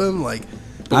and help him? Like,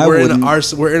 we're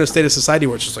in a state of society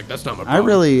where it's just like that's not my problem. I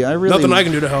really nothing I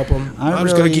can do to help him.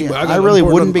 I really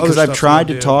wouldn't because I've tried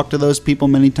to talk to those people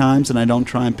many times, and I don't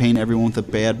try and paint everyone with a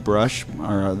bad brush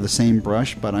or the same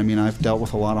brush. But I mean, I've dealt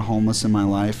with a lot of homeless in my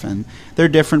life, and they're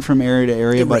different from area to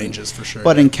area. It ranges for sure.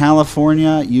 But in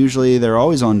California, usually they're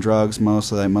always on drugs.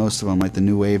 Most of them, like the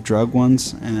new wave drug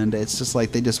ones, and it's just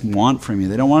like they just want from you.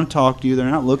 They don't want to talk to you.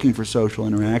 They're not looking for social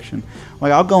interaction.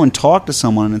 Like I'll go and talk to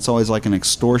someone, and it's always like an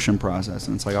extortion process.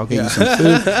 And it's like I'll get you some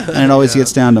food, and it always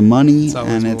gets down to money,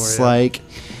 and it's like,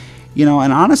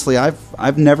 and honestly,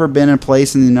 I've never been in a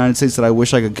place in the United States that I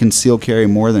wish I could conceal carry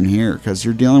more than here, because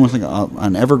you're dealing with like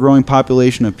an ever growing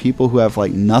population of people who have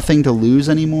like nothing to lose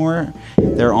anymore.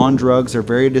 They're on drugs. They're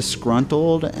very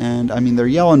disgruntled, and I mean they're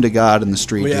yelling to God in the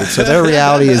street, dude. So their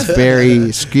reality is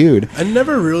very skewed. I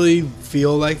never really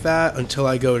feel like that until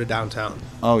I go to downtown.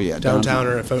 Oh yeah, downtown,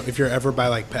 or if you're ever by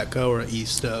like Petco or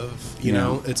east of,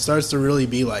 know, it starts to really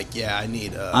be like, I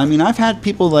need. I mean, I've had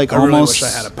people like I almost.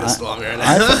 Really wish I had a pistol on right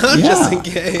now, just in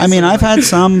case. I mean, I've had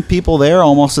some people there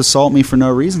almost assault me for no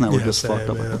reason that were just fucked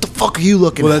up. Like, what the fuck are you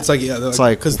looking at? Well, that's like it's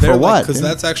like because for what? Because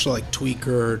that's actually like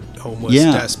tweaker, homeless,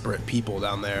 desperate people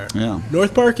down there. Yeah.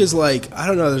 North Park is like, I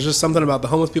don't know. There's just something about the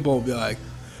homeless people will be like,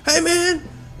 "Hey man,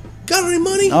 got any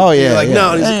money?" Oh yeah, you're like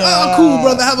no. And he's like, "Oh, cool,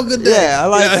 brother. Have a good day." Yeah, I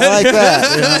like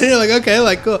that. You're like, okay,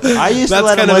 like cool. I used that's to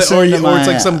let kind him of listen to or it's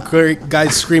like some guy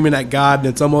screaming at God, and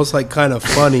it's almost like kind of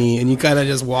funny, and you kind of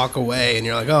just walk away, and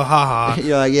you're like, oh, haha.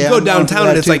 You're like, you go downtown,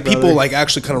 and it's like people like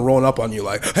actually kind of rolling up on you,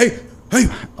 like, hey.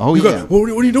 Oh yeah. What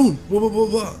are you doing? Blah, blah, blah,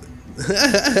 blah.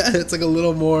 It's like a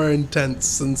little more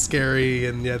intense and scary,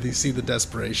 and you see the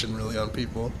desperation really on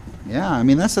people. Yeah, I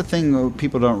mean that's the thing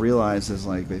people don't realize is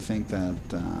like they think that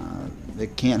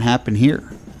it can't happen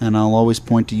here. And I'll always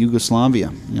point to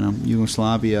Yugoslavia.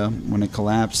 Yugoslavia when it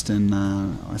collapsed in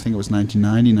I think it was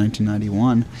 1990,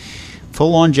 1991.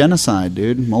 Full-on genocide,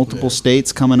 dude. Multiple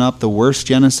states coming up. The worst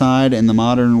genocide in the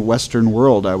modern Western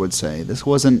world, I would say. This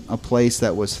wasn't a place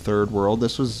that was third world.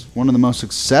 This was one of the most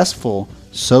successful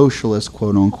socialist,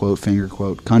 quote-unquote, finger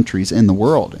quote, countries in the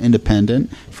world.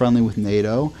 Independent, friendly with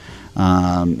NATO,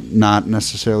 not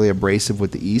necessarily abrasive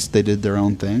with the East. They did their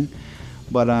own thing.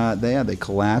 But they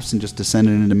collapsed and just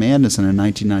descended into madness. And in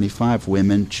 1995,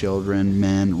 women, children,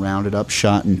 men rounded up,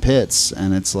 shot in pits.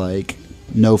 And it's like,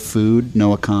 no food,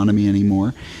 no economy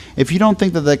anymore. If you don't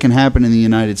think that can happen in the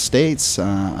United States,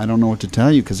 I don't know what to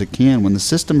tell you, because it can. When the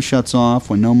system shuts off,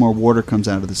 when no more water comes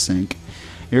out of the sink,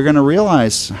 you're going to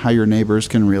realize how your neighbors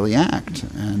can really act.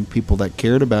 And people that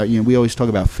cared about you, we always talk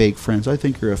about fake friends. I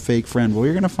think you're a fake friend. Well,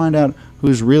 you're going to find out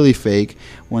who's really fake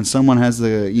when someone has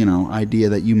the idea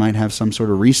that you might have some sort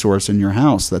of resource in your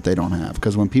house that they don't have.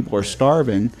 Because when people are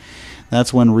starving,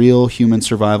 that's when real human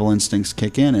survival instincts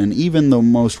kick in. And even the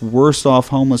most worst off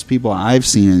homeless people I've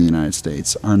seen in the United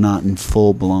States are not in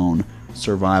full-blown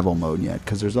survival mode yet,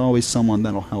 because there's always someone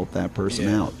that'll help that person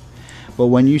out. But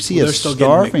when you see a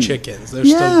starving, chickens, they're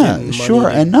still getting sure,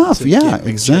 enough,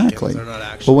 exactly.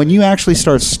 But when you actually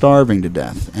start starving to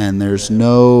death, and there's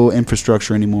no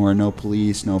infrastructure anymore, no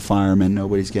police, no firemen,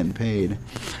 nobody's getting paid,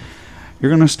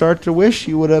 you're going to start to wish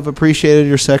you would have appreciated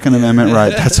your Second Amendment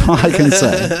right. That's all I can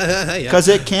say, because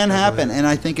it can happen, and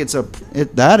I think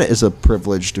that is a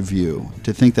privileged view,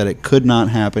 to think that it could not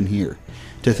happen here,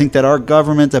 to think that our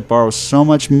government that borrows so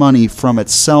much money from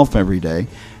itself every day,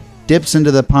 dips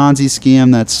into the Ponzi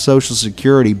scheme that's Social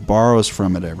Security, borrows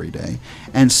from it every day,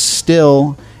 and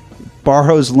still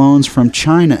borrows loans from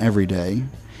China every day.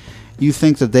 You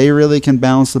think that they really can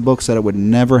balance the books, that it would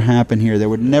never happen here. There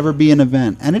would never be an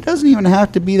event. And it doesn't even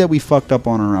have to be that we fucked up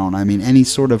on our own. I mean, any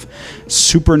sort of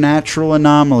supernatural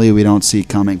anomaly we don't see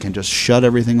coming can just shut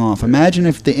everything off. Imagine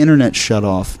if the internet shut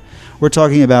off. We're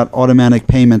talking about automatic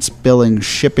payments, billing,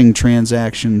 shipping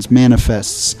transactions,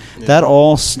 manifests. That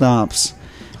all stops.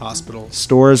 Hospitals.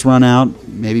 Stores run out.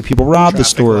 Maybe people rob the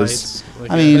stores.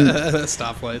 Lights, I mean,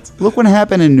 stoplights. Look what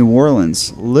happened in New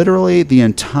Orleans. Literally, the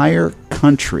entire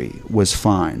country was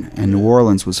fine, and New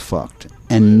Orleans was fucked.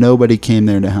 And nobody came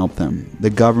there to help them. The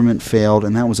government failed,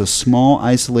 and that was a small,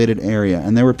 isolated area.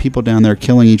 And there were people down there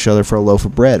killing each other for a loaf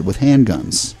of bread with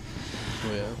handguns.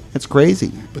 It's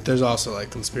crazy. But there's also like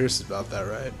conspiracies about that,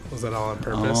 right? Was that all on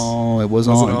purpose? Oh, it was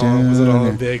all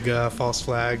a big false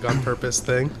flag on purpose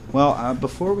thing? Well,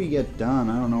 before we get done,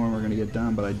 I don't know when we're going to get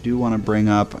done, but I do want to bring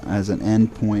up as an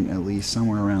end point, at least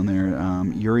somewhere around there,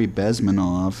 Yuri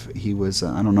Bezmenov. He was,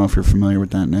 I don't know if you're familiar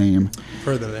with that name.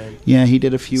 Heard the name. Yeah, he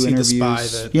did a few interviews.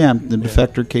 The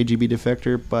defector, KGB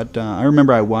defector. But I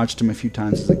remember I watched him a few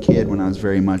times as a kid when I was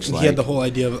very much He had the whole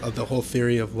idea of the whole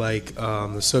theory of like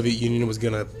the Soviet Union was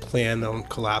going to plan on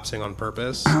collapsing on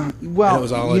purpose. Well, and it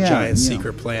was all a giant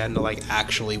secret plan to like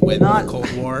actually win the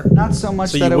Cold War. Not so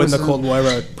much. So you win the Cold War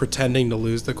by pretending to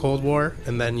lose the Cold War,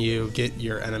 and then you get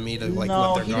your enemy to like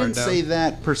let their guard down. No, he didn't say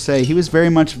that per se. He was very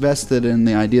much vested in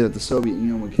the idea that the Soviet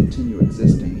Union would continue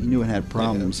existing. He knew it had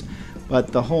problems.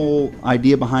 But the whole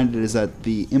idea behind it is that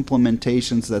the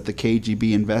implementations that the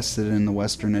KGB invested in the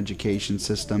Western education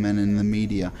system and in the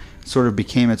media sort of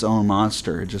became its own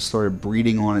monster. It just started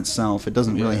breeding on itself. It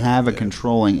doesn't really have a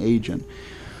controlling agent.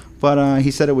 But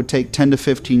he said it would take 10 to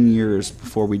 15 years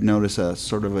before we'd notice a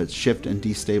sort of a shift in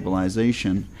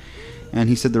destabilization. And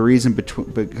he said the reason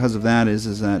because of that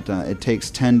is that it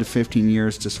takes 10 to 15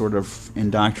 years to sort of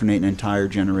indoctrinate an entire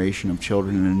generation of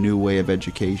children in a new way of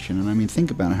education. And I mean,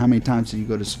 think about it. How many times did you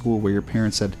go to school where your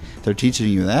parents said, they're teaching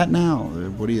you that now?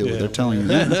 What are you? They're telling you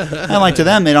that. And like to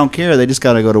them, they don't care. They just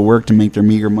got to go to work to make their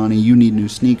meager money. You need new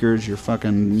sneakers. You're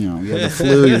fucking, you have the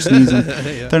flu. You're sneezing.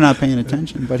 They're not paying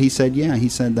attention. But he said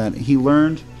that he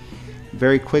learned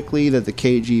very quickly that the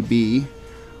KGB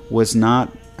was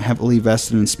not heavily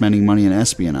vested in spending money in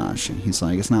espionage. He's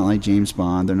like, it's not like James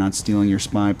Bond. They're not stealing your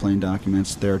spy plane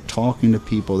documents. They're talking to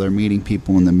people. They're meeting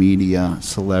people in the media,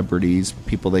 celebrities,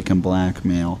 people they can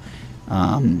blackmail,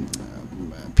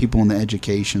 people in the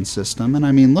education system. And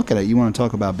I mean, look at it. You want to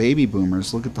talk about baby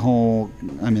boomers. Look at the whole,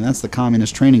 that's the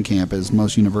communist training camp as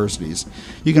most universities.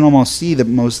 You can almost see that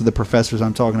most of the professors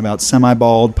I'm talking about,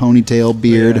 semi-bald, ponytail,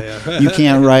 beard. You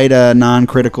can't write a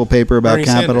non-critical paper about Bernie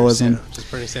capitalism. Sanders,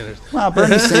 just Bernie Sanders. Well,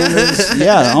 Bernie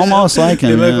Sanders, almost like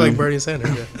him. They look like Bernie Sanders,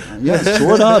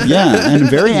 sort of, and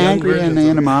very angry and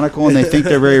animatical, and they think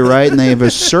they're very right, and they've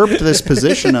usurped this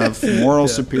position of moral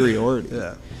superiority.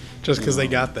 Yeah. Just because they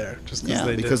got there. Because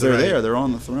they're there. They're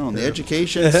on the throne. The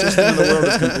education system in the world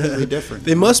is completely different.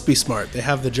 They must be smart. They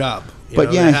have the job. He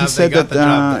said that the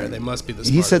job there. They must be the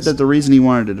smartest. He said that the reason he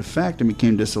wanted to defect and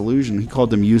became disillusioned, he called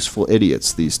them useful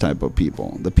idiots, these type of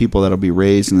people. The people that will be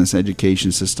raised in this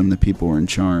education system, the people who are in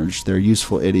charge. They're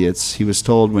useful idiots. He was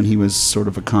told when he was sort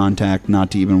of a contact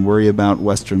not to even worry about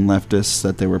Western leftists,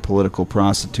 that they were political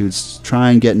prostitutes.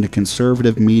 Try and get into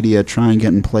conservative media, try and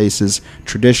get in places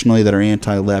traditionally that are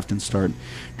anti-left and start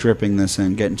dripping this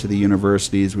in, getting to the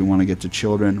universities. We want to get to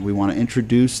children. We want to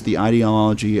introduce the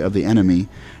ideology of the enemy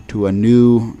to a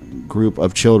new group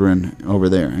of children over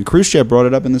there. And Khrushchev brought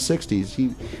it up in the 60s.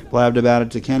 He blabbed about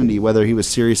it to Kennedy, whether he was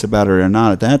serious about it or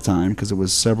not at that time, because it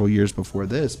was several years before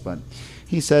this. But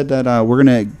he said that we're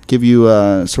going to give you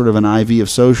sort of an IV of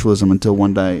socialism until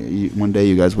one day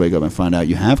you guys wake up and find out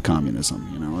you have communism.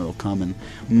 You know, it'll come in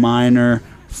minor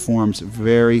forms,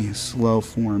 very slow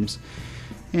forms.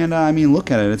 And, I mean,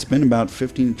 look at it. It's been about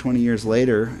 15 to 20 years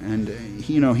later, and,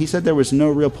 he said there was no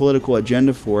real political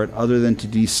agenda for it other than to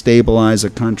destabilize a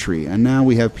country. And now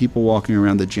we have people walking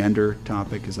around. The gender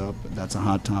topic is up. That's a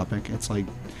hot topic. It's like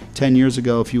 10 years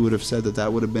ago, if you would have said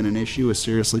that would have been an issue, a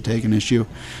seriously taken issue,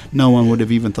 no one would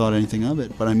have even thought anything of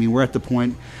it. But, I mean, we're at the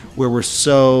point where we're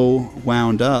so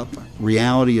wound up.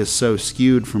 Reality is so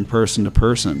skewed from person to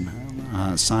person.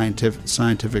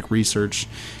 Scientific research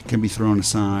can be thrown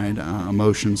aside.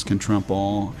 Emotions can trump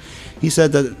all. He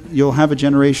said that you'll have a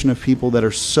generation of people that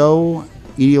are so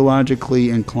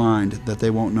ideologically inclined that they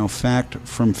won't know fact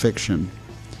from fiction.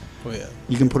 Oh, yeah.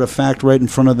 You can put a fact right in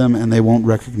front of them and they won't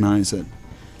recognize it.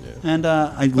 Yeah. And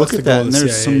I look at that, and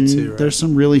there's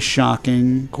some really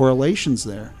shocking correlations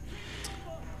there.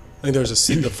 I think there was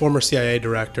the former CIA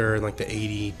director in like the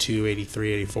 82,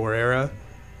 83, 84 era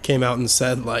came out and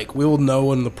said, like, we will know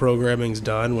when the programming's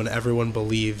done when everyone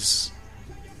believes,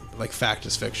 like, fact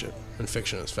is fiction and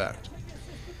fiction is fact.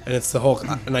 And it's the whole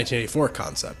 1984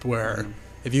 concept where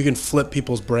if you can flip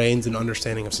people's brains and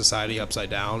understanding of society upside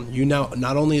down, you now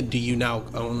not only do you now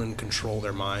own and control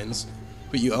their minds,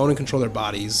 but you own and control their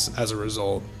bodies as a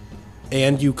result,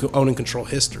 and you own and control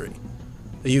history.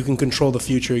 You can control the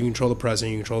future, you can control the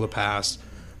present, you can control the past.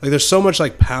 Like, there's so much,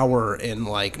 like, power in,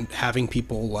 like, having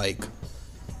people, like,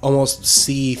 almost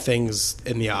see things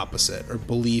in the opposite or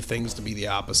believe things to be the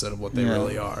opposite of what they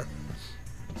really are.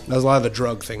 That's a lot of the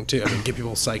drug thing too. I mean, get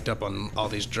people psyched up on all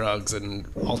these drugs and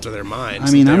alter their minds.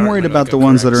 I mean, I'm worried about the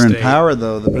ones that are in power,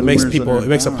 though. But it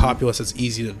makes a populace that's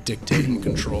easy to dictate and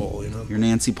control. You know, your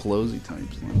Nancy Pelosi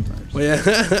types. Well,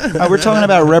 yeah. We're talking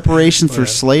about reparations for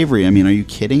slavery. I mean, are you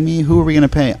kidding me? Who are we going to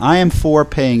pay? I am for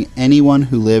paying anyone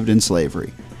who lived in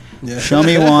slavery. Yeah. Show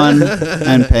me one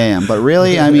and pay him. But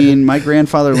really, I mean, my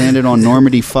grandfather landed on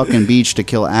Normandy fucking beach to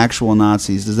kill actual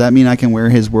Nazis. Does that mean I can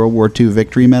wear his World War II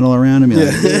victory medal around him?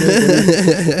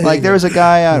 Like, there was a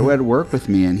guy who had worked with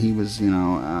me, and he was,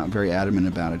 very adamant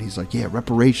about it. He's like, yeah,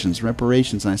 reparations.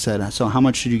 And I said, so how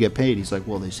much should you get paid? He's like,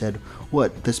 well, they said,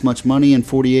 what, this much money and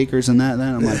 40 acres and that?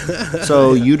 I'm like,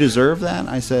 so you deserve that?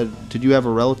 I said, did you have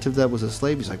a relative that was a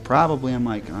slave? He's like, probably. I'm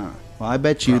like, well, I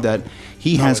bet you that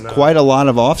he has quite a lot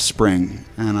of offspring.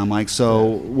 And I'm like, so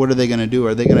what are they going to do?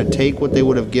 Are they going to take what they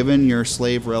would have given your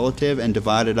slave relative and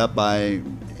divide it up by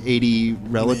 80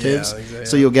 relatives? Yeah, exactly.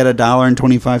 So you'll get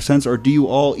 $1.25? Or do you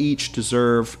all each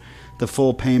deserve the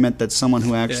full payment that someone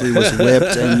who actually was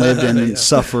whipped and lived in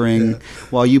suffering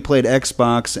while you played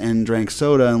Xbox and drank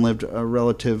soda and lived a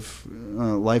relative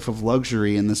life of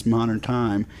luxury in this modern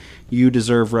time? You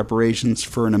deserve reparations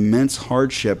for an immense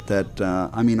hardship that,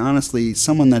 I mean, honestly,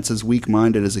 someone that's as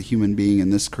weak-minded as a human being in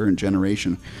this current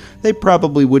generation, they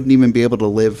probably wouldn't even be able to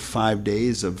live 5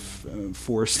 days of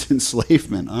forced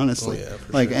enslavement, honestly.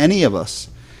 Any of us.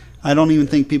 I don't even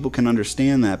think people can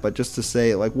understand that, but just to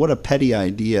say, like, what a petty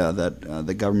idea that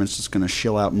the government's just going to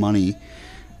shill out money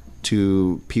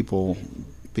to people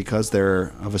because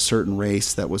they're of a certain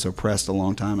race that was oppressed a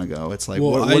long time ago. It's like,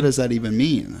 what does that even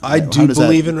mean? I do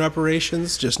believe in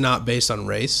reparations, just not based on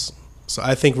race. So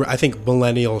I think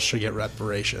millennials should get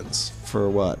reparations. For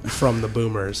what? From the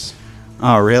boomers.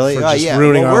 Oh, really? For just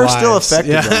ruining our lives. We're still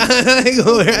affected.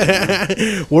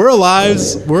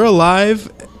 We're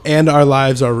alive, and our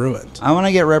lives are ruined. I want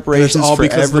to get reparations for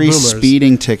every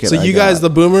speeding ticket. So you guys, the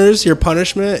boomers, your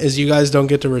punishment is you guys don't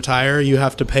get to retire. You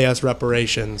have to pay us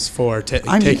reparations for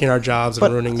taking our jobs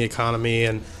and ruining the economy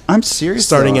and I'm serious.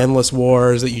 Starting endless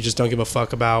wars that you just don't give a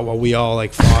fuck about while we all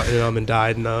like fought in them and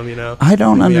died in them. You know. I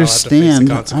don't understand.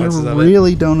 I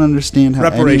really don't understand how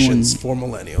reparations for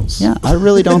millennials. Yeah, I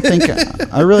really don't think.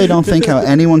 I really don't think how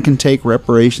anyone can take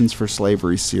reparations for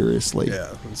slavery seriously.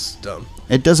 Yeah, it's dumb.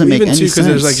 It doesn't make any sense. Because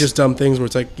there's like just dumb things where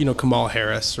it's like, you know, Kamala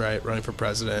Harris, right, running for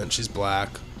president. She's black.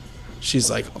 She's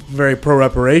like very pro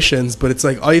reparations, but it's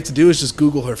like all you have to do is just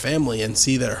Google her family and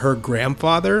see that her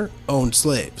grandfather owned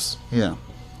slaves. Yeah.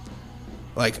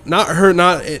 Like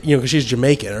because she's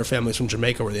Jamaican. Her family's from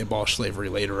Jamaica where they abolished slavery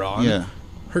later on. Yeah.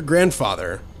 Her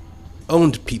grandfather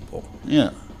owned people.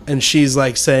 Yeah. And she's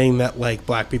like saying that like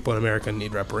black people in America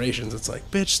need reparations. It's like,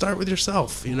 bitch, start with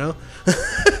yourself, you know?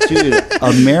 Dude,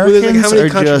 Americans how many are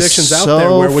contradictions just out there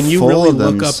so where when you really full of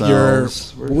look up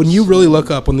themselves.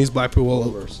 when these black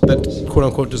people that quote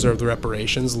unquote deserve the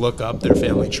reparations look up their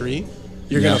family tree,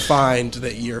 you're gonna find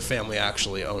that your family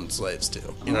actually owned slaves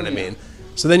too. You know what I mean?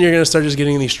 So then you're gonna start just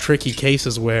getting these tricky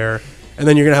cases where. And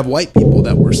then you're going to have white people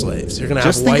that were slaves. You're going to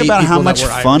have white people Just think about how much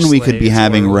fun we could be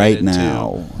having right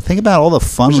now. Think about all the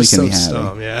fun we can be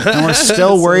having. And we're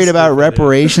still worried about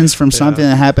reparations from something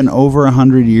that happened over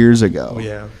 100 years ago. Oh,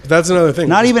 yeah. That's another thing.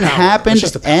 Not even happened,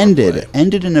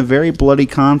 ended in a very bloody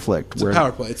conflict. It's a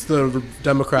power play. It's the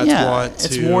Democrats want to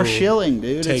it's more shilling,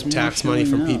 dude. Take tax money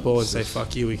from people and say,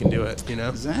 fuck you, we can do it. You know?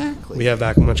 Exactly. We have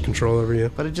that much control over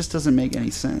you. But it just doesn't make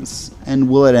any sense. And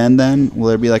will it end then? Will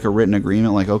there be like a written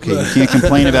agreement like, okay, you can't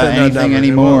complain about anything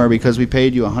anymore because we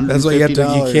paid you $150? That's what you have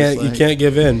to. You can't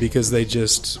give in because they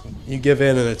just you give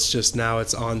in and it's just now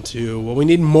it's on to we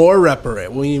need more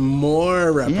reparations. We need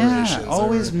more reparations. Yeah,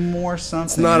 always more something.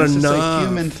 It's not enough. It's just a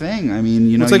human thing. I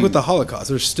mean, it's like with the Holocaust.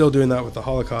 They're still doing that with the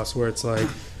Holocaust, where it's like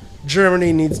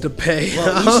Germany needs to pay.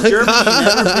 Well, East Germany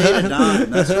never paid a dime.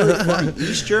 That's really funny.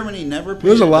 East Germany never paid.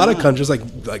 There's a lot of countries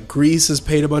like Greece has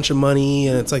paid a bunch of money,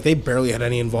 and it's like they barely had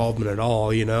any involvement at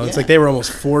all. You know, it's like they were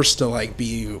almost forced to like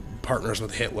be partners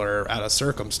with Hitler out of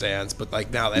circumstance, but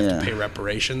like now they have to pay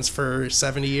reparations for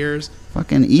 70 years.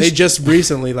 Fucking East. They just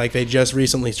recently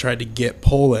tried to get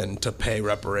Poland to pay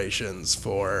reparations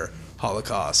for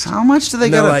Holocaust. How much do they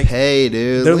gotta pay,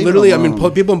 dude? They're literally. I mean,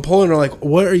 people in Poland are like,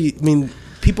 "What are you?" I mean.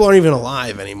 People aren't even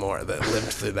alive anymore that lived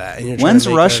through that. And when's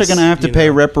Russia going to have to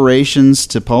pay reparations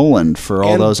to Poland for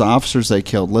all those officers they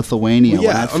killed? Lithuania,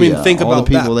 Latvia, I mean, think about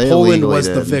the people that. Poland was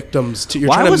the victims. You're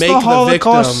Why trying was to make the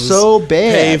Holocaust victims so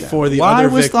bad? Pay for the Why other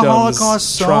was victims' the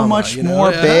Holocaust so trauma, much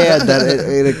more bad that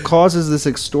it causes this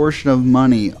extortion of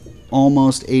money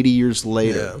almost 80 years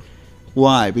later? Yeah.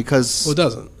 Why? Because it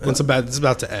doesn't. It's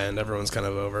about to end. Everyone's kind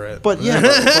of over it. But yeah,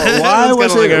 but why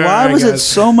was it? Why was it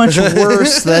so much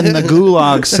worse than the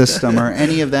Gulag system or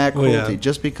any of that cruelty?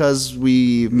 Just because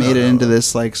we made it into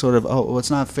this like sort of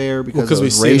it's not fair because it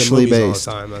was racially based.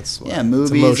 All the time. That's why.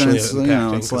 Movies and it's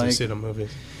it's like we see it in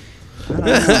movies. I don't know,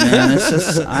 man. It's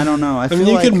just I don't know. I mean,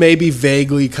 you could maybe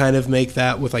vaguely kind of make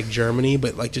that with like Germany,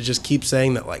 but like to just keep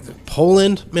saying that like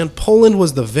Poland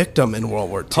was the victim in World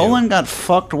War II. Poland got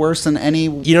fucked worse than any.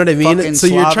 You know what I mean? So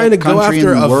you're trying to go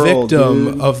after a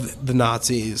victim of the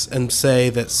Nazis and say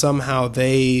that somehow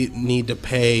they need to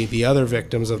pay the other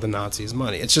victims of the Nazis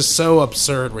money. It's just so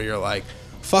absurd. Where you're like,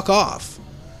 fuck off.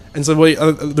 And so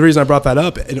the reason I brought that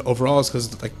up overall is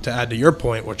because like to add to your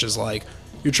point, which is like.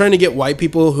 You're trying to get white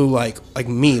people who like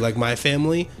me, like my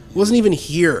family, wasn't even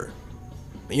here.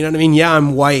 You know what I mean? Yeah,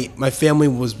 I'm white. My family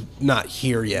was not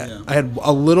here yet. Yeah. I had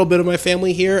a little bit of my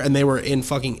family here, and they were in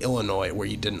fucking Illinois, where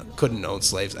you couldn't own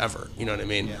slaves ever. You know what I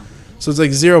mean? Yeah. So it's like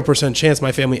 0% chance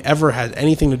my family ever had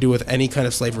anything to do with any kind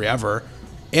of slavery ever.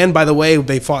 And by the way,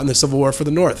 they fought in the Civil War for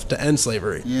the North to end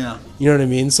slavery. Yeah. You know what I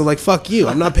mean? So like, fuck you.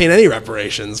 I'm not paying any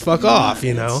reparations. Fuck off,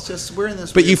 you know? It's just, we're in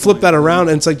this but you flip that around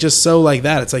and it's like just so like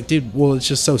that. It's like, dude, well, it's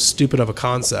just so stupid of a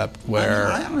concept where...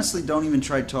 I honestly don't even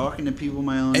try talking to people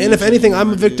my own age. And if anything,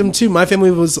 I'm a victim too. My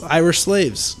family was Irish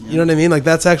slaves. Yeah. You know what I mean? Like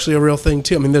that's actually a real thing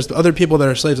too. I mean, there's other people that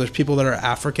are slaves. There's people that are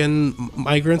African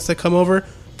migrants that come over.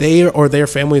 They or their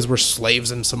families were slaves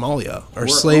in Somalia or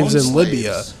slaves in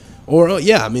Libya. Or,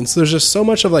 I mean, so there's just so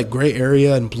much of, like, gray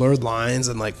area and blurred lines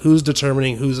and, like, who's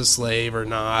determining who's a slave or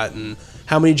not and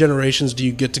how many generations do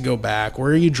you get to go back?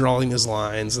 Where are you drawing these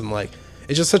lines? And, like,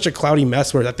 it's just such a cloudy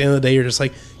mess where at the end of the day you're just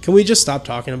like, can we just stop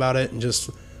talking about it and just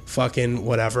fucking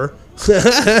whatever?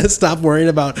 Stop worrying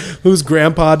about whose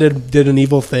grandpa did an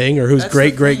evil thing or whose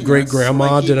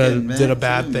great-great-great-grandma like did a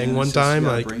bad thing one time.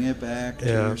 Like, bring it back to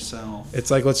yourself. It's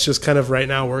like, let's just kind of right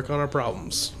now work on our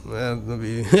problems. Like,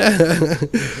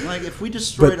 if we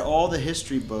destroyed all the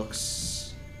history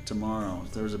books tomorrow,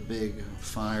 if there was a big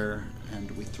fire and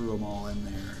we threw them all in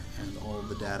there and all of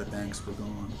the data banks were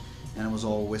gone and it was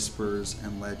all whispers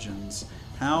and legends,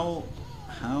 how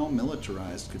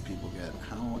militarized could people get?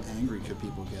 How angry could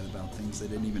people get about things they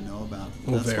didn't even know about?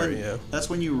 That's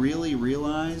when you really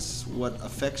realize what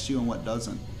affects you and what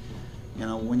doesn't. You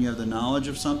know, when you have the knowledge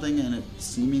of something and it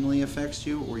seemingly affects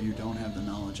you, or you don't have the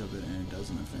knowledge of it and it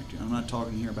doesn't affect you. I'm not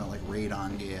talking here about like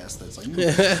radon gas that's like,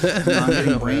 I'm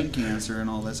getting brain cancer and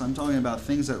all this. I'm talking about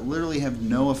things that literally have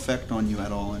no effect on you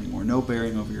at all anymore, no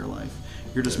bearing over your life.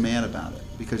 You're just mad about it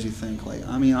because you think, like,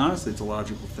 I mean, honestly, it's a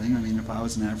logical thing. I mean, if I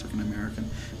was an African American,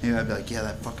 maybe I'd be like, yeah,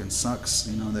 that fucking sucks.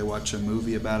 You know, they watch a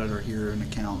movie about it or hear a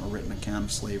written account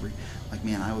of slavery. Like,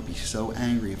 man, I would be so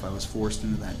angry if I was forced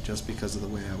into that just because of the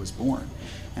way I was born.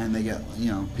 And they get,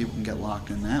 you know, people can get locked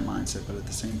in that mindset, but at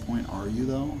the same point, are you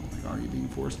though? Like, are you being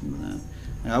forced into that?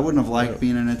 Like, I wouldn't have liked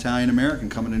being an Italian American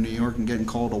coming to New York and getting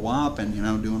called a wop and, you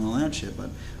know, doing all that shit, but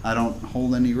I don't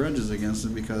hold any grudges against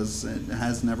it because it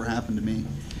has never happened to me.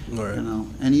 Right. You know,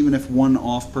 and even if one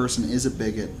off person is a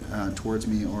bigot towards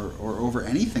me or over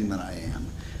anything that I am,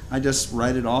 I just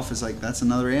write it off as like, that's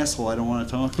another asshole I don't want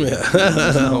to talk to. Yeah.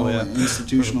 There's no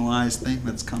institutionalized thing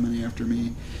that's coming after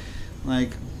me. Like,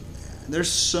 there's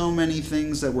so many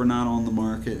things that were not on the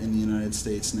market in the United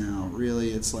States now.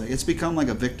 Really, it's like, it's become like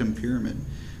a victim pyramid.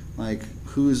 Like,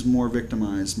 who's more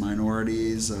victimized?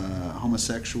 Minorities,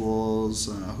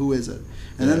 homosexuals, who is it?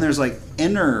 And then there's like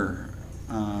inner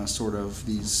sort of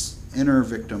these inner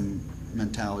victim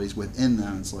mentalities within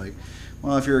them. It's like,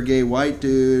 well, if you're a gay white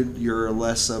dude, you're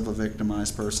less of a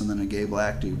victimized person than a gay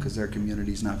black dude because their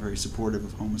community's not very supportive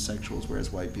of homosexuals,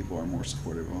 whereas white people are more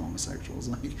supportive of homosexuals.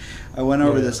 Like, I went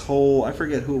over this whole, I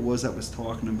forget who it was that was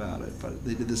talking about it, but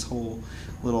they did this whole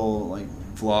little like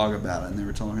vlog about it, and they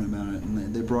were talking about it,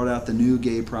 and they brought out the new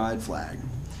gay pride flag,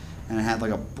 and it had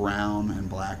like a brown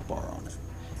and black bar on it,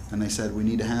 and they said we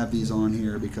need to have these on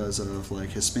here because of like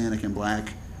Hispanic and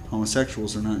black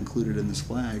homosexuals are not included in this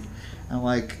flag, and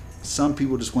like, some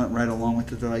people just went right along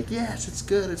with it. They're like, yes, it's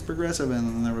good, it's progressive. And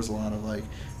then there was a lot of like,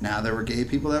 now there were gay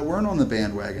people that weren't on the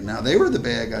bandwagon. Now they were the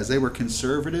bad guys. They were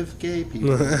conservative gay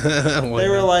people. They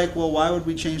were like, well, why would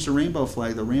we change the rainbow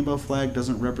flag? The rainbow flag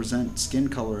doesn't represent skin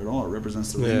color at all. It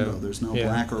represents the rainbow. There's no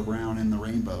black or brown in the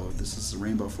rainbow. This is the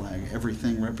rainbow flag.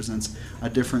 Everything represents a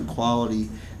different quality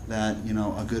that, you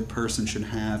know, a good person should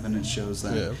have, and it shows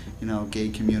that, you know, gay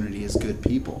community is good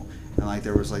people. And like,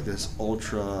 there was like this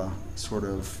ultra sort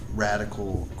of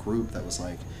radical group that was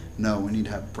like, no, we need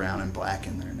to have brown and black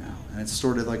in there now. And it's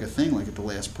sort of like a thing, like at the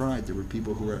last Pride, there were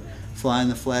people who were flying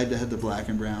the flag that had the black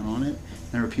and brown on it,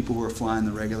 and there were people who were flying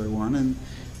the regular one, and,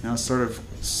 you know, sort of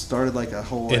started like a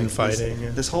whole, like,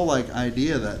 infighting. This whole like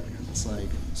idea that it's like,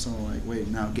 so like, wait,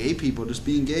 now gay people, just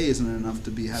being gay isn't enough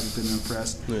to have been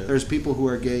oppressed. There's people who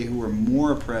are gay who are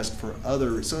more oppressed for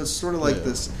other, so it's sort of like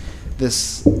this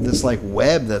like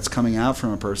web that's coming out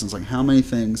from a person. It's like, how many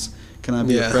things can I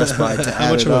be oppressed by to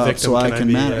add it up so I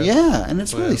can matter? Yeah, and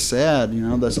it's really sad, you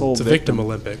know, this whole it's a victim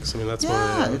Olympics. I mean, that's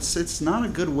what it's not a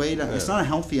good way to, it's not a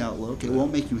healthy outlook. It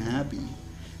won't make you happy.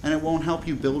 And it won't help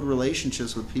you build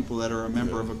relationships with people that are a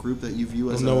member of a group that you view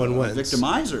as a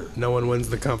victimizer. No one wins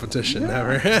the competition,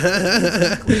 ever.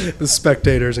 The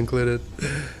spectators included.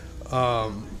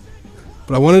 But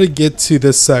I wanted to get to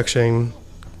this section,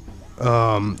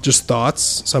 just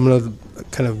thoughts. So I'm going to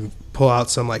kind of pull out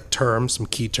some like terms, some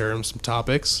key terms, some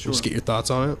topics. Sure. Just get your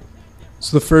thoughts on it.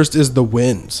 So the first is the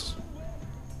wind.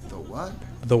 The what?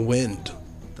 The wind.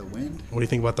 The wind? What do you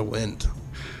think about the wind?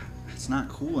 It's not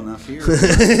cool enough here.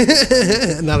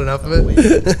 Not enough of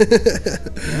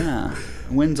it? Yeah.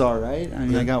 Wind's all right. I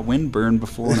mean, I got windburn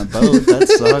before on a boat. That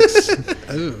sucks.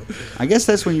 Ooh. I guess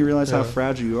that's when you realize how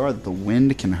fragile you are, that the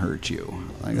wind can hurt you.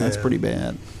 Like, that's pretty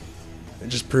bad. It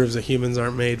just proves that humans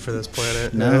aren't made for this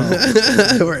planet. No.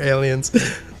 We're aliens.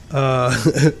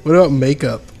 What about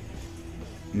makeup?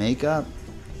 Makeup?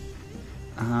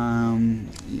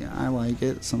 Yeah, I like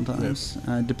it sometimes.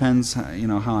 It depends, you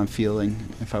know, how I'm feeling,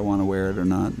 if I want to wear it or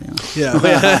not. You know. Yeah.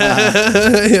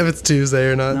 If it's Tuesday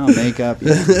or not. No, makeup.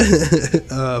 Yeah.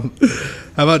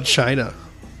 How about China?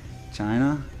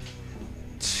 China?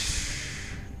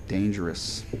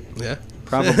 Dangerous. Yeah.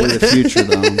 Probably the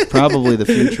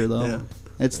future, though. Yeah.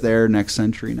 It's there next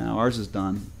century now. Ours is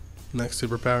done. Next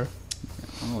superpower?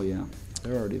 Oh, yeah.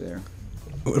 They're already there.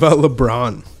 What about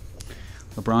LeBron?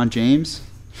 LeBron James?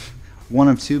 One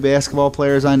of two basketball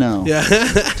players I know. Yeah.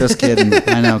 Just kidding.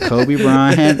 I know Kobe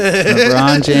Bryant,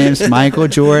 LeBron James, Michael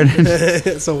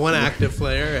Jordan. So one active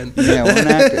player. And yeah, one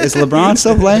active. Is LeBron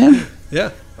still playing?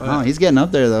 Yeah. Oh, he's getting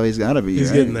up there, though. He's got to be.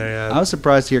 He's getting there, yeah. I was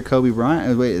surprised to hear Kobe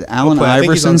Bryant. Wait, is Allen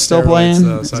Iverson still playing?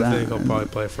 Though, so I think he'll probably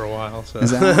play for a while. So.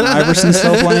 Is Allen Iverson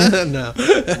still playing? No. All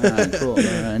right, cool.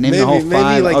 Name the whole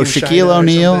five. Like Shaquille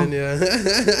O'Neal. Yeah.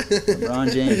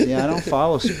 LeBron James. Yeah, I don't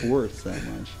follow sports that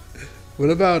much. What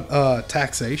about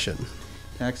taxation?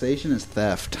 Taxation is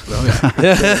theft. Oh,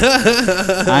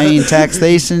 yeah. I mean,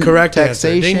 taxation. Correct.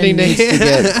 Taxation ding, ding, ding. needs to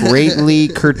get greatly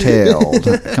curtailed,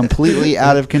 completely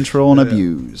out of control and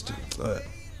abused.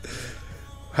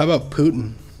 How about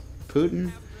Putin?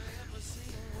 Putin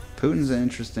Putin's an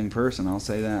interesting person, I'll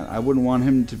say that. I wouldn't want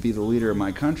him to be the leader of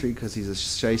my country because he's a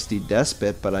shiesty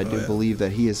despot, but I do believe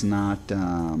that he is not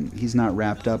he's not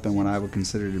wrapped up in what I would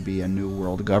consider to be a new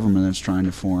world government that's trying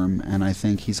to form, and I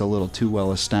think he's a little too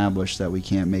well established that we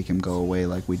can't make him go away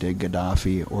like we did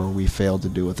Gaddafi or we failed to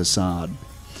do with Assad.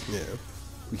 Yeah.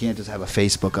 We can't just have a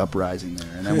Facebook uprising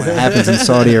there, and then when it happens in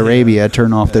Saudi Arabia,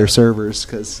 turn off their servers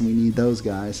because we need those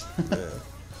guys. Yeah.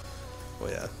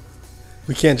 Well, yeah.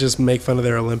 We can't just make fun of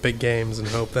their Olympic Games and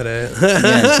hope that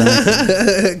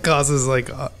it causes like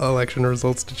election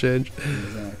results to change.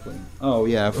 Exactly. Oh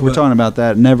yeah, if we're talking about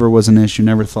that, never was an issue.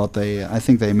 Never thought I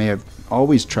think they may have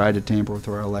always tried to tamper with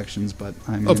our elections, but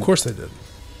I mean, of course they did.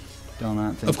 Do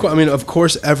not think. Of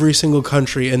course, every single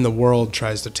country in the world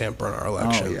tries to tamper in our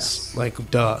elections. Oh, yes. Like,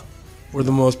 duh. We're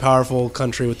the most powerful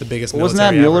country with the biggest military.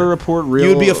 Wasn't that Mueller report real?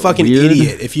 You would be a fucking weird?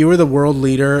 idiot if you were the world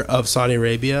leader of Saudi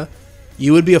Arabia.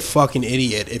 You would be a fucking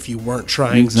idiot if you weren't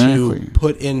trying to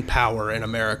put in power in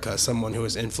America someone who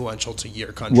is influential to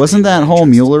your country. Wasn't that whole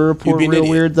Mueller report real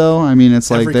weird, though? I mean,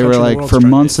 it's like they were like, for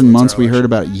months and months, we heard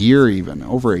about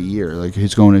over a year, like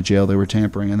he's going to jail, they were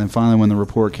tampering. And then finally when the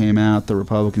report came out, the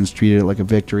Republicans treated it like a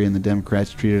victory and the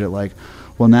Democrats treated it like,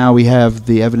 well, now we have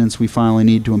the evidence we finally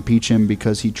need to impeach him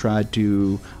because he tried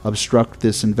to obstruct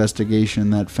this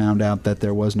investigation that found out that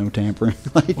there was no tampering.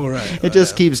 It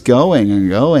just keeps going and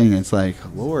going. It's like,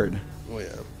 Lord. Well,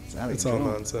 yeah. It's all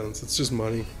nonsense. It's just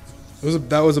money.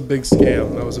 That was a big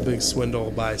scam. That was a big swindle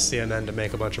by CNN to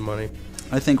make a bunch of money.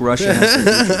 I think Russia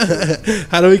has to.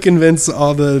 How do we convince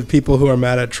all the people who are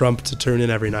mad at Trump to tune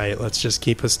in every night? Let's just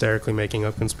keep hysterically making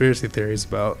up conspiracy theories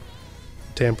about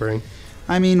tampering.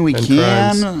 I mean, we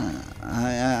can.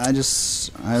 I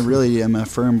really am a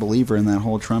firm believer in that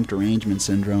whole Trump derangement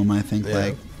syndrome. I think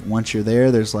like once you're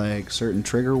there, there's like certain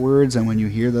trigger words, and when you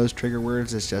hear those trigger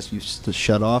words, it's just you to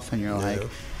shut off, and you're like,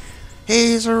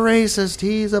 he's a racist,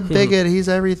 he's a bigot, he's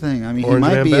everything. I mean, he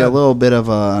might be a little bit of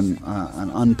an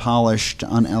unpolished,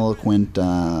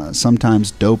 uneloquent,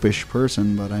 sometimes dopish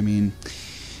person, but I mean,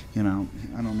 you know,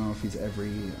 I don't know if he's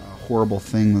every horrible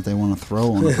thing that they want to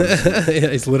throw on him. Yeah,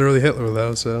 he's literally Hitler,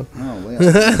 though, so. Oh,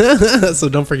 yeah. So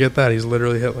don't forget that. He's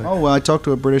literally Hitler. Oh, well, I talked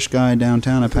to a British guy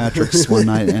downtown at Patrick's one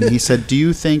night, and he said, do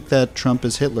you think that Trump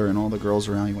is Hitler? And all the girls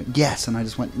around me went, yes. And I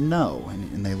just went, no.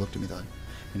 And they looked at me,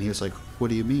 and he was like, what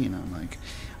do you mean? I'm like,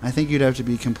 I think you'd have to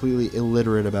be completely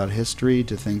illiterate about history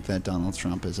to think that Donald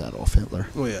Trump is Adolf Hitler.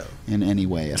 Oh, yeah. In any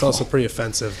way It's also pretty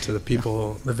offensive to the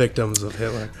people, the victims of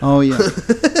Hitler. Oh, yeah.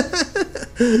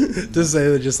 To say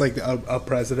that just like a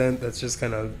president that's just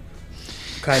kind of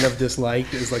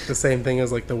disliked is like the same thing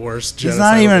as like the worst. He's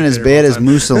not even as bad as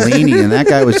Mussolini, and that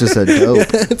guy was just a dope.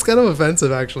 It's kind of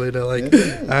offensive, actually, to like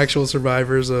actual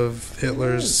survivors of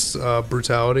Hitler's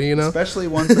brutality, you know, especially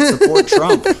ones that support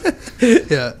Trump.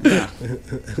 Yeah.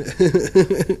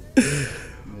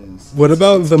 What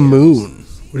about the moon?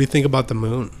 What do you think about the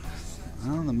moon?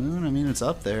 Oh, the moon. I mean, it's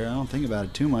up there. I don't think about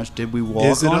it too much. Did we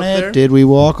walk on it? There? Did we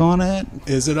walk on it?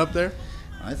 Is it up there?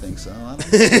 I think so. I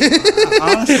don't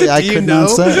honestly, I could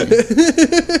not say.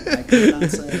 I could not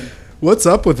say. What's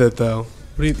up with it, though?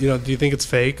 What do you think it's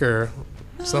fake or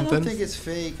something? I don't think it's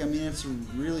fake. I mean, it's a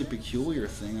really peculiar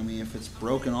thing. I mean, if it's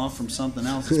broken off from something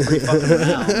else, it's pretty fucking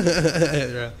round.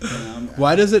 Yeah.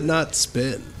 Why does it not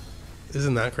spin?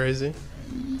 Isn't that crazy?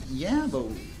 Yeah, but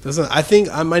I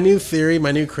think my new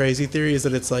crazy theory is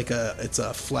that it's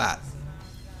a flat.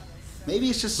 Maybe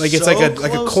it's just like it's like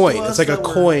a coin. It's like a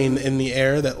coin in the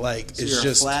air that like so is you're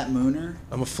just a flat mooner.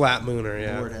 I'm a flat mooner.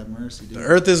 Yeah. Lord have mercy, dude. The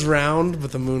Earth is round,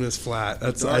 but the moon is flat.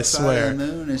 That's I swear. The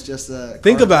moon is just a.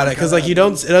 Think about it, because like it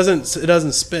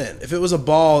doesn't spin. If it was a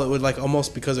ball, it would like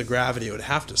almost because of gravity, it would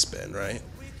have to spin, right?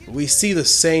 We see the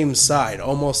same side,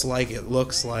 almost like it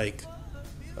looks like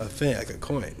a thing, like a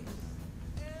coin.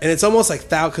 And it's almost like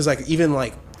because like even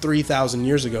like 3,000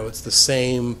 years ago, it's the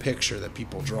same picture that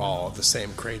people draw of the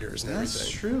same craters and everything.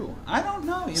 That's true. I don't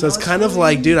know. So it's kind of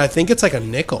like, dude, I think it's like a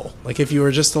nickel. Like if you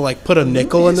were just to like put a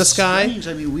nickel in the sky. Strange.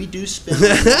 I mean, we do spin on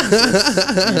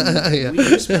axis. We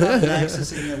do spin on an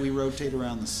axis in that we rotate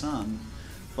around the sun.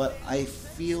 But I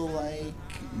feel like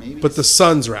maybe. But the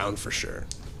sun's round for sure.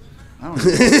 I don't know.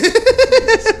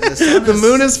 The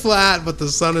moon is flat, but the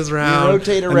sun is round. We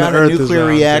rotate around a nuclear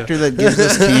reactor that gives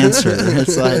us cancer.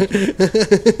 It's like,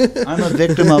 I'm a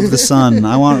victim of the sun.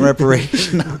 I want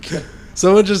reparation. Okay.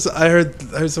 I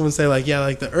heard someone say like, yeah,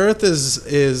 like the Earth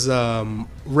is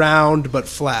round but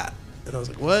flat, and I was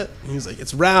like, what? And he was like,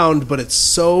 it's round, but it's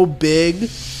so big.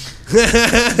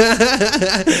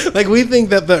 Like we think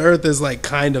that the Earth is like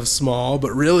kind of small,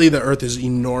 but really the Earth is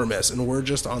enormous, and we're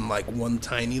just on like one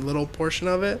tiny little portion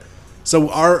of it. So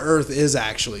our Earth is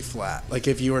actually flat. Like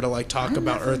if you were to like talk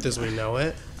about Earth as we know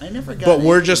it, I never got. But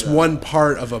we're just one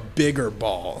part of a bigger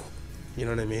ball. You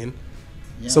know what I mean?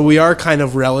 Yeah. So we are kind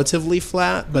of relatively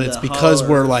flat, but it's because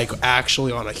we're like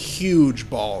actually on a huge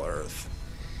ball Earth.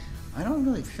 I don't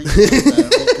really think about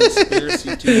that whole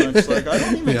conspiracy too much. Like I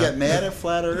don't even get mad at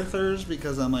flat earthers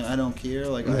because I'm like I don't care.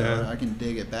 Like I can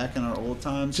dig it back in our old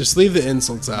times. Just leave the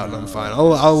insults out, and I'm fine.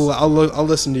 I'll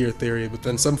listen to your theory, but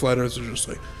then some flat earthers are just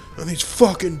like, oh, these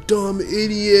fucking dumb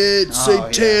idiots,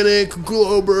 satanic,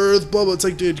 globe Earth, blah blah. It's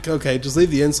like, dude, okay, just leave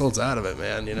the insults out of it,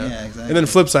 man. You know. Yeah, exactly. And then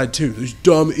flip side too, these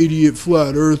dumb idiot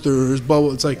flat earthers, blah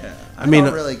blah. It's like, I mean,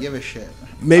 don't really give a shit.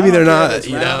 Maybe they're not,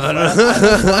 you know.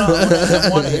 I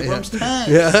want Abrams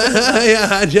tanks.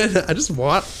 I just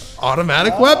want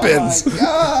automatic weapons. My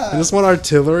God. I just want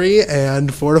artillery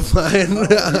and fortifying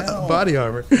body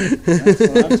armor. That's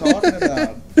what I'm talking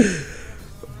about.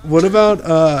 What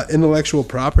about intellectual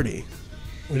property?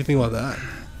 What do you think about that?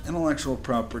 Intellectual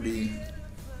property,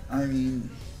 I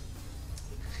mean,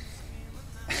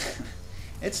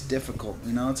 it's difficult,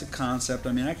 you know, it's a concept.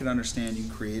 I mean, I can understand you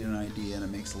create an idea and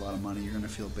it makes a lot of money. You're going to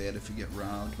feel bad if you get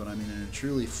robbed. But, I mean, in a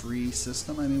truly free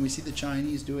system, I mean, we see the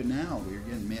Chinese do it now. We're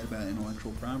getting mad about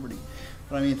intellectual property.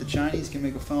 But, I mean, if the Chinese can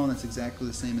make a phone that's exactly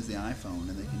the same as the iPhone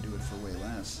and they can do it for way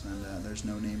less, and there's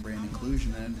no name brand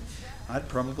inclusion, and I'd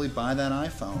probably buy that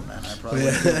iPhone, and I probably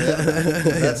wouldn't feel bad about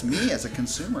it. That's me as a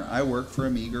consumer. I work for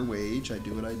a meager wage. I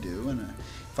do what I do, and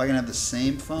if I can have the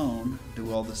same phone,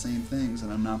 do all the same things,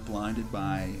 and I'm not blinded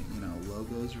by, you know,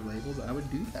 logos or labels, I would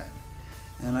do that.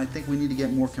 And I think we need to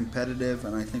get more competitive,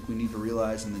 and I think we need to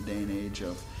realize in the day and age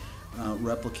of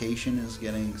replication is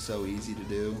getting so easy to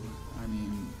do. I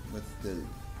mean, with the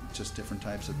just different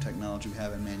types of technology we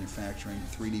have in manufacturing,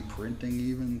 3D printing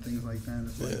even, things like that.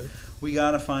 It's like, we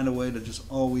got to find a way to just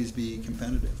always be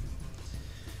competitive.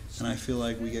 And I feel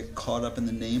like we get caught up in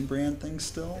the name brand thing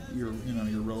still. Your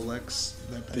Rolex,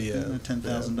 that thing, a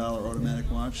 $10,000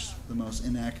 automatic watch, the most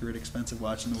inaccurate, expensive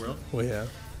watch in the world. Well, yeah.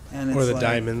 And or the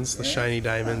diamonds, the shiny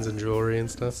diamonds and jewelry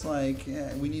and stuff. It's like,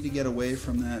 we need to get away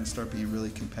from that and start being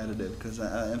really competitive, because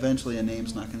eventually a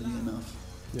name's not going to be enough.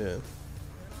 Yeah.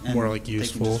 And more like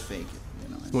useful. They can just fake it, you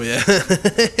know. Well, yeah.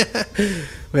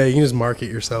 Yeah, you can just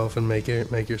market yourself and make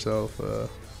yourself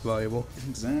valuable.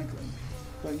 Exactly.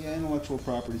 But yeah, intellectual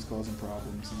property is causing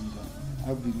problems, and I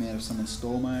would be mad if someone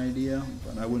stole my idea,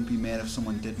 but I wouldn't be mad if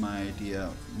someone did my idea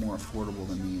more affordable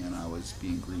than me, and I was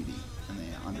being greedy and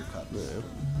they undercut me.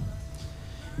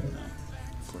 You know,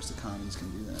 of course, the commies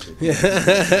can do that.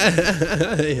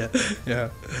 Yeah.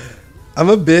 I'm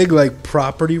a big like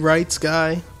property rights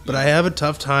guy. But I have a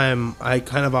tough time. I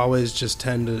kind of always just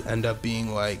tend to end up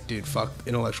being like, dude, fuck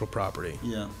intellectual property.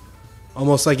 Yeah.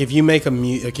 Almost like if you make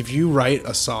if you write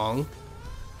a song,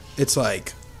 it's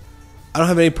like, I don't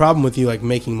have any problem with you like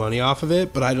making money off of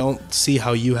it, but I don't see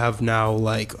how you have now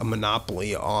like a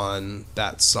monopoly on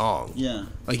that song. Yeah.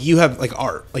 Like you have like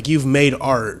art. Like you've made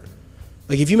art.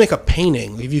 Like if you make a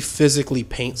painting, like if you physically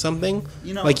paint something,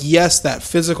 you know, like yes, that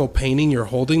physical painting you're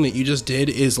holding that you just did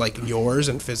is like yours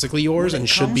and physically yours and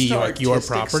should be like your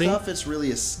property. Stuff, it's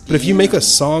really a scam. But if you make a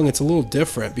song, it's a little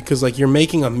different because like you're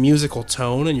making a musical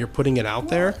tone and you're putting it out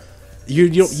there.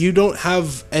 You don't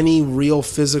have any real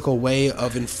physical way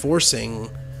of enforcing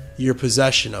your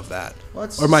possession of that.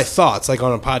 Or my thoughts, like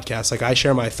on a podcast, like I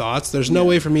share my thoughts. There's no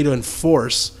way for me to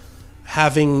enforce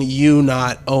having you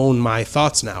not own my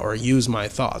thoughts now or use my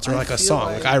thoughts or like a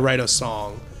song. Like I write a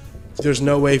song. There's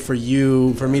no way for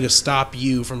me to stop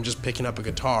you from just picking up a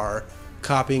guitar,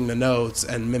 copying the notes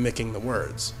and mimicking the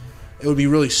words. It would be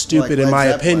really stupid in my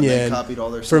opinion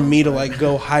for me to like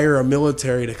go hire a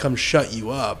military to come shut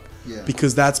you up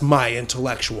because that's my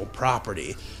intellectual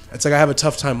property. It's like I have a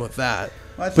tough time with that.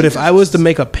 But if I was to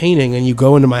make a painting and you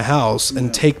go into my house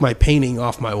and take my painting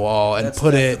off my wall and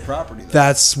put it,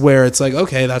 that's where it's like,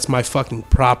 okay, that's my fucking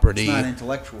property. It's not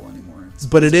intellectual anymore.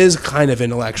 But it is kind of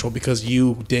intellectual because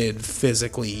you did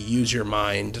physically use your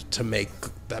mind to make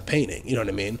that painting. You know what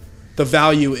I mean? The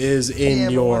value is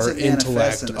in your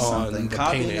intellect on the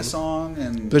copying painting. A song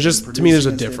and there's just, to me, there's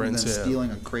a difference. And stealing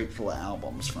a crate full of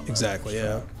albums from exactly,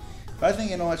 yeah. But I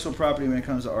think intellectual property, when it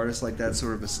comes to artists like that,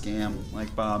 sort of a scam.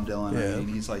 Like Bob Dylan, I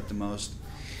mean, he's like the most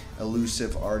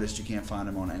elusive artist. You can't find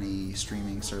him on any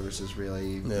streaming services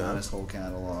really. Not his whole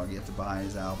catalog. You have to buy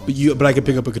his album. But I could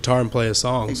pick up a guitar and play his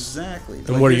songs. Exactly.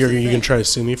 And what are you gonna try to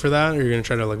sue me for that, or you're gonna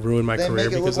try to like ruin my career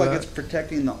because because of that? It's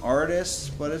protecting the artists,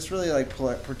 but it's really like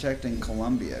protecting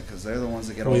Columbia because they're the ones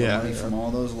that get all the money from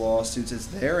all those lawsuits. It's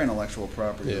their intellectual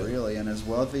property really, and as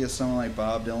wealthy as someone like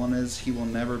Bob Dylan is, he will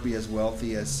never be as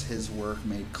wealthy as his work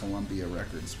made Columbia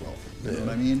Records wealthy. You know what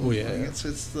I mean?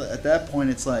 At that point,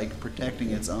 it's like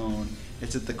protecting its own.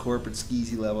 It's at the corporate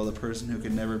skeezy level. The person who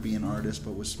could never be an artist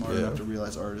but was smart enough to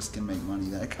realize artists can make money.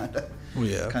 That kind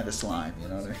of slime. You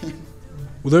know what I mean?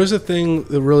 Well, there's a thing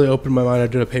that really opened my mind. I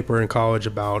did a paper in college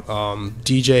about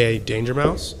DJ Danger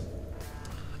Mouse,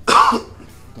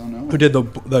 who did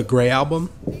the Gray album.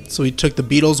 So he took the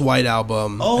Beatles White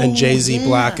album and Jay-Z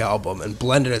Black album and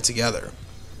blended it together.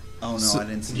 Oh no, I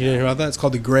didn't see that. You didn't hear about that? It's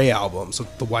called the Gray album. So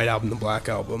the White album, the Black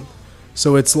album.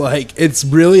 So it's like, it's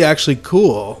really actually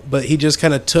cool, but he just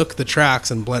kind of took the tracks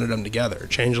and blended them together,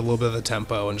 changed a little bit of the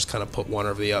tempo, and just kind of put one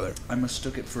over the other. I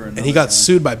mistook it for another. And he got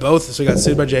sued by both. So he got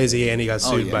sued by Jay-Z and he got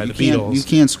sued by the Beatles. You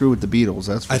can't screw with the Beatles,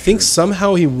 that's for I think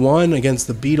somehow he won against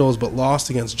the Beatles, but lost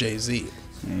against Jay-Z.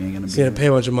 He's going to pay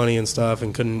a bunch of money and stuff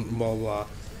and couldn't, blah, blah.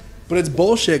 But it's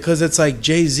bullshit because it's like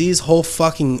Jay-Z's whole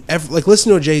fucking, like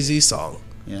listen to a Jay-Z song.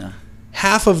 Yeah.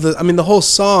 Half of the whole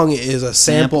song is a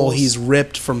sample he's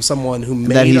ripped from someone who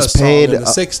made a song paid, in the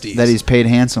 60s. That he's paid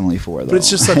handsomely for, though. But it's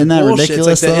just like Isn't that bullshit.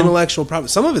 ridiculous, It's like the intellectual property.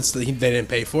 Some of it's they didn't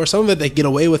pay for. Some of it they get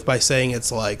away with by saying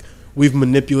it's like, we've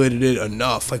manipulated it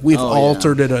enough. Like, we've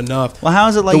altered it enough. Well, how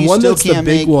is it like the you one still that's can't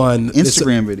the big make one,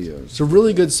 Instagram videos? It's a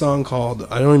really good song called,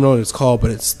 I don't even know what it's called,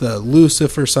 but it's the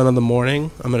Lucifer, Son of the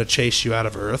Morning. I'm going to chase you out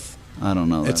of earth. I don't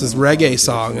know. It's his reggae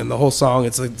song, and the whole song,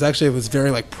 it's actually this very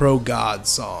like pro-God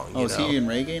song. Is he in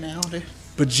reggae now, dude?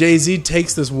 But Jay-Z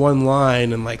takes this one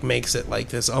line and like makes it like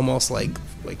this almost like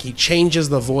he changes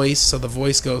the voice, so the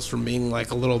voice goes from being like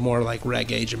a little more like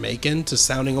reggae Jamaican to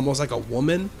sounding almost like a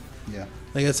woman. Yeah.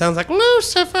 Like it sounds like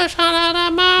Lucifer, son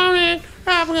of the morning,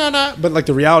 but like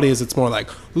the reality is it's more like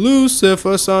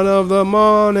Lucifer, son of the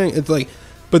morning. It's like,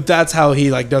 but that's how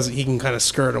he like does it. He can kind of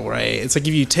skirt away. It's like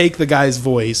if you take the guy's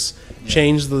voice,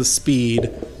 change the speed,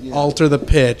 alter the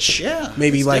pitch,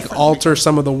 maybe like different. Alter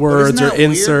some of the words or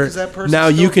insert. Now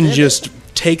you can just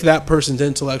take that person's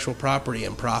intellectual property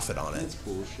and profit on it.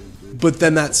 But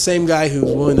then that same guy who's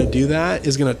willing to do that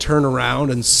is going to turn around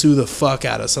and sue the fuck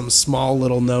out of some small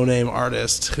little no-name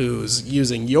artist who's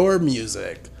using your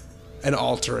music and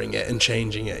altering it and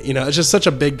changing it. You know, it's just such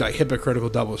a big like hypocritical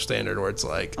double standard where it's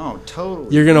like, oh,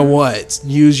 totally. You're gonna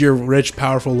use your rich,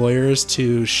 powerful lawyers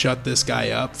to shut this guy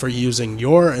up for using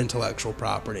your intellectual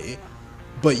property,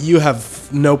 but you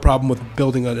have no problem with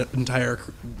building an entire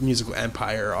musical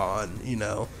empire on, you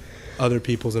know, other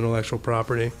people's intellectual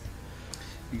property.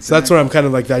 Exactly. So that's what I'm kind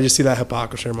of like. I just see that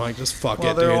hypocrisy. I'm like, just fuck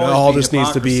it, dude. It all just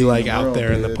needs to be like out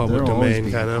there in the public domain,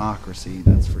 kind of. Hypocrisy,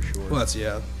 that's for sure. Well, that's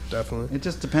definitely. It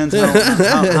just depends how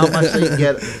much they can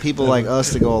get people like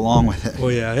us to go along with it. Well,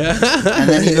 yeah. And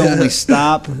then even when we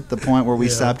stop, the point where we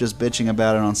stop just bitching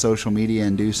about it on social media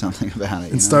and do something about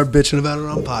it. And start bitching about it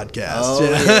on podcasts. Oh,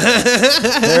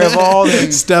 yeah. There have all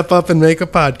these. Step up and make a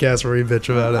podcast where we bitch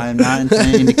about it. I'm not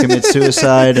intending to commit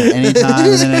suicide anytime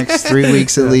in the next 3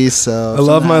 weeks at least. So I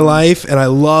love my life, and I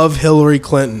love Hillary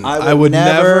Clinton. I would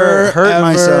never hurt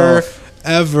myself.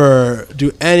 Ever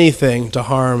do anything to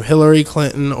harm Hillary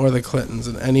Clinton or the Clintons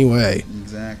in any way.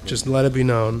 Exactly. Just let it be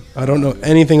known. I don't know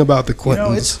anything about the Clintons.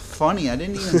 You know, it's funny. I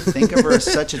didn't even think of her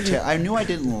as such a I knew I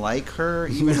didn't like her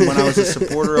even when I was a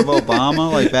supporter of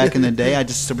Obama, like back in the day.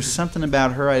 There was something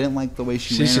about her. I didn't like the way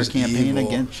she ran her campaign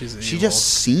against. She just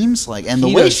seems like, and the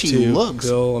way she looks.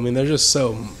 Bill, I mean, they're just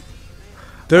so.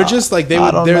 They're just like they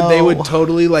would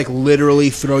totally like literally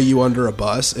throw you under a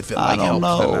bus if it like helped them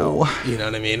out. You know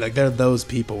what I mean? Like they're those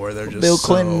people where they're just Bill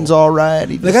Clinton's all right.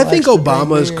 Like I think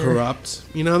Obama is corrupt.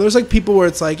 You know, there's like people where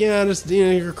it's like, yeah, just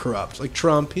you're corrupt. Like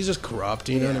Trump, he's just corrupt.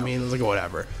 You know what I mean? It's like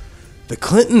whatever. The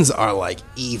Clintons are like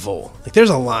evil. Like there's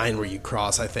a line where you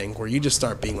cross, I think, where you just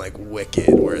start being like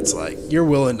wicked, where it's like you're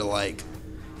willing to like,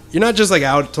 you're not just like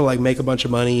out to like make a bunch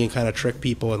of money and kind of trick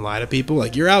people and lie to people.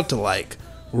 Like you're out to like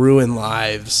ruin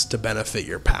lives to benefit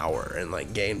your power and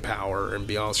like gain power and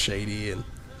be all shady and.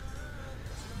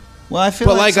 Well, I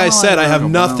feel like I said, I have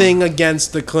nothing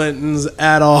against the Clintons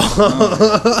at all.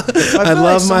 I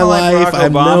love my life. I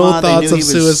have no thoughts of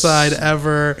suicide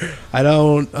ever. I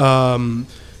don't.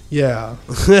 Yeah,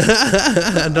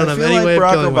 I don't have any way of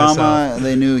killing myself.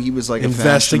 They knew he was like a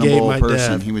fashionable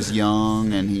person. He was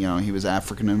young, and he was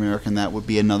African American. That would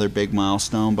be another big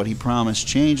milestone. But he promised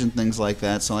change and things like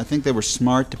that. So I think they were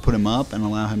smart to put him up and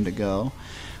allow him to go.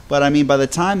 But I mean, by the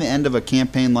time the end of a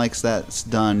campaign like that's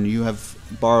done, you have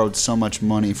borrowed so much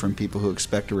money from people who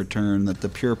expect a return that the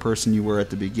pure person you were at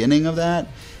the beginning of that,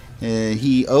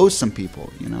 he owes some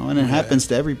people, and it happens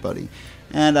to everybody.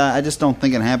 And I just don't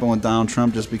think it happened with Donald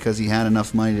Trump just because he had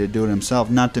enough money to do it himself.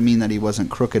 Not to mean that he wasn't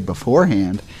crooked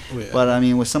beforehand. But, I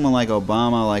mean, with someone like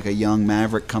Obama, like a young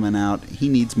maverick coming out, he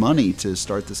needs money to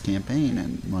start this campaign.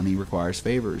 And money requires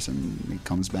favors, and it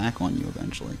comes back on you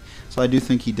eventually. So I do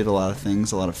think he did a lot of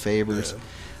things, a lot of favors. Yeah.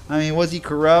 I mean, was he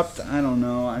corrupt? I don't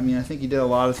know. I mean, I think he did a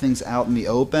lot of things out in the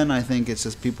open. I think it's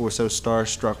just people were so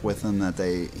starstruck with him that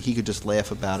he could just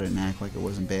laugh about it and act like it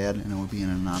wasn't bad, and it would be in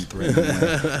a non-threatening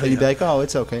way. And he'd be like, "Oh,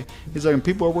 it's okay." He's like,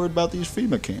 "People are worried about these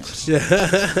FEMA camps.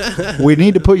 We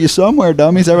need to put you somewhere,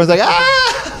 dummies." Everyone's like,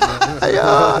 "Ah!"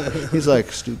 Yeah. He's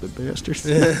like, "Stupid bastards."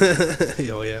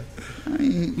 Oh yeah. I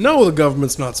mean, no, the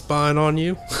government's not spying on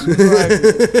you.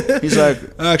 He's like,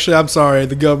 actually, I'm sorry,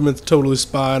 the government's totally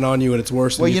spying on you, and it's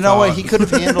worse than you know what? He could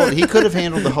have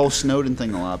handled the whole Snowden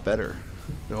thing a lot better.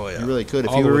 Oh yeah, he really could.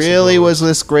 If he really was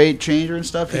this great changer and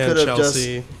stuff, he could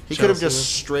have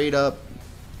just straight up,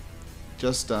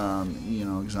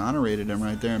 exonerated him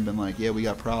right there and been like, "Yeah, we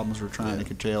got problems. We're trying to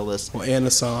curtail this." Well, and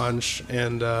Assange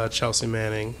and Chelsea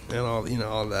Manning and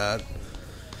all that.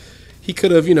 He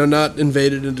could have, not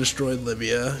invaded and destroyed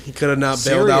Libya. He could have not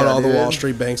bailed out all the Wall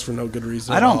Street banks for no good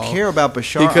reason. I don't care about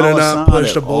Bashar. He could have not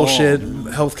pushed a bullshit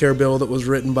healthcare bill that was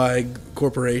written by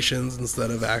corporations instead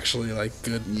of actually like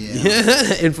good,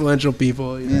 influential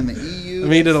people. And the EU. I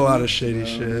mean, he did a lot of shady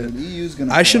shit. The EU's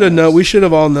gonna. I should have known. We should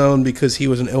have all known because he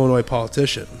was an Illinois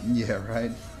politician. Yeah, right.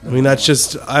 I mean, that's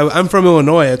just. I'm from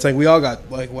Illinois. It's like we all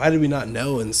got like. Why did we not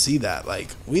know and see that? Like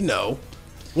we know.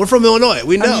 We're from Illinois.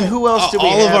 We know. I mean, who else do we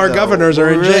all have, of our governors are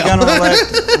in jail.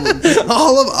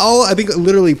 All I think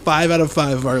literally 5 out of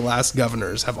 5 of our last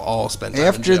governors have all spent time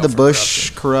after in jail the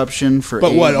Bush corruption for.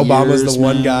 But 8 what? Obama's years, the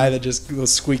one guy that just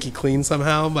was squeaky clean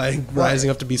somehow by rising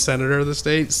up to be senator of the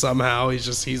state. Somehow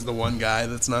he's the one guy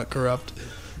that's not corrupt.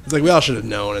 It's like we all should have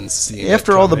known and seen.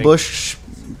 After all the Bush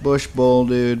bull,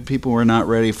 dude, people were not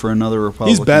ready for another Republican.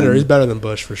 He's better than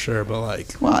Bush for sure, but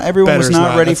everyone was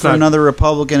not ready for another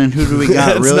Republican, and who do we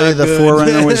got? Really, the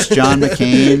forerunner was John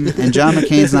McCain, and John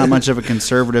McCain's not much of a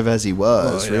conservative as he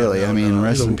was, really. I mean,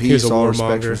 rest in peace, all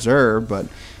respect reserved, but.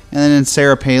 And then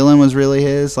Sarah Palin was really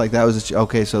his. Like, that was,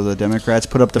 okay, so the Democrats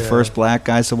put up the first black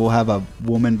guy, so we'll have a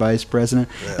woman vice president.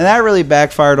 Yeah. And that really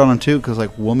backfired on him, too, because,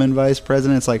 woman vice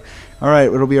president, it's like, all right,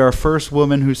 it'll be our first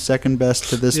woman who's second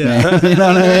best to this man. You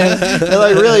know what I mean?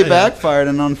 It, really backfired.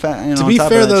 And to be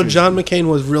fair, though, John McCain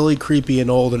was really creepy and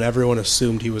old, and everyone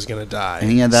assumed he was going to die.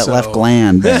 And he had that left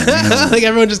gland.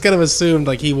 Everyone just kind of assumed,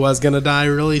 he was going to die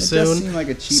really soon. It does seem like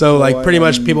a cheap boy. Pretty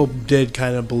much people did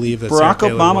kind of believe that Barack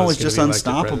Obama was just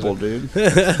unstoppable, dude.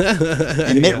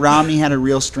 And Mitt Romney had a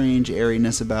real strange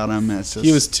airiness about him.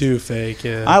 He was too fake,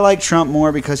 yeah. I like Trump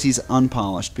more because he's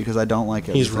unpolished, because I don't like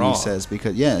everything he says.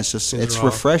 Because, it's just, it's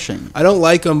refreshing. I don't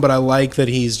like him, but I like that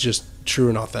he's just true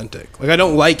and authentic. I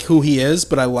don't like who he is,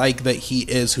 but I like that he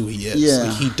is who he is. Yeah.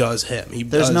 He does him.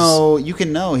 You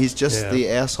can know he's just the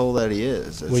asshole that he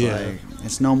is.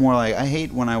 It's no more I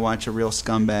hate when I watch a real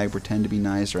scumbag pretend to be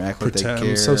nice or act like they care.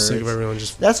 I'm so sick of everyone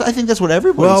just. I think that's what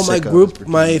everybody's sick of.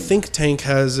 My think tank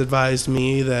has advised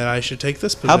me that I should take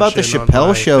this position. How about the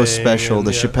Chappelle Show special?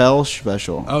 The Chappelle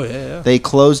special. Oh yeah. They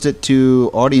closed it to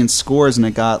audience scores, and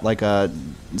it got a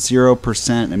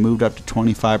 0% and moved up to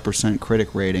 25%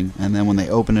 critic rating, and then when they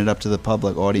opened it up to the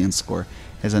public audience score,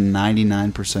 it's a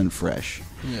 99% fresh.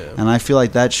 Yeah. And I feel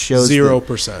like that shows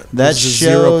 0%. That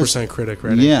shows 0% critic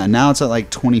rating. Yeah, now it's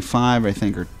at 25, I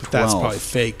think, or 12. But that's probably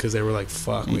fake because they were like,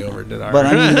 "Fuck, we overdid our." But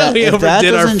I mean, if that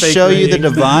doesn't show you the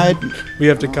divide, we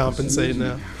have to compensate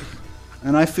now.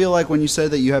 And I feel like when you say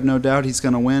that you have no doubt he's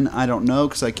going to win, I don't know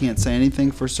because I can't say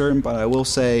anything for certain, but I will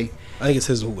say. I think it's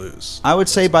his to lose. I would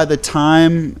say by the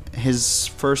time his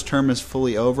first term is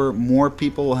fully over, more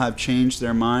people will have changed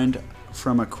their mind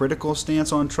from a critical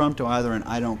stance on Trump to either an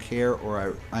I don't care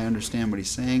or I understand what he's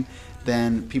saying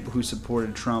than people who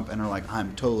supported Trump and are like,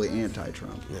 I'm totally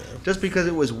anti-Trump. Yeah. Just because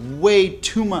it was way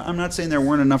too much. I'm not saying there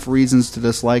weren't enough reasons to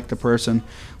dislike the person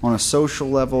on a social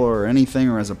level or anything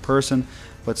or as a person,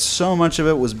 but so much of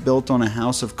it was built on a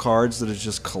house of cards that has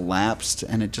just collapsed,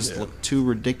 and it just looked too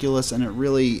ridiculous, and it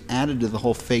really added to the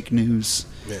whole fake news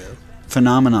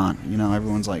phenomenon.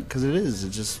 Everyone's like, because it is.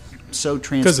 It's just so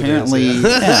transparently.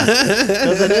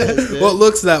 Because it is. Well, it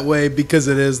looks that way because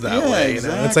it is that way.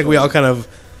 Exactly. It's like we all kind of,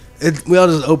 we all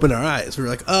just opened our eyes. We were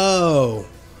like, oh.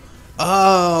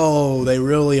 Oh, they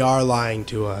really are lying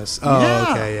to us. Oh,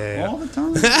 okay, yeah. All the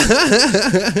time.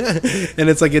 And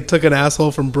it's like it took an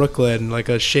asshole from Brooklyn, like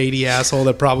a shady asshole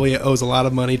that probably owes a lot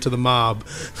of money to the mob.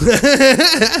 Well,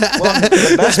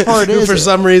 the best part who is, for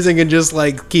some reason can just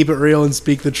like keep it real and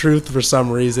speak the truth for some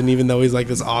reason, even though he's like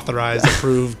this authorized,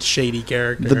 approved, shady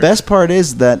character. the best part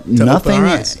is that nothing.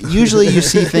 Usually, you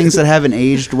see things that haven't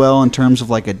aged well in terms of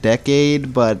like a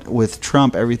decade, but with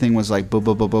Trump, everything was like boom,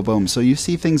 boom, boom, boom, boom. So you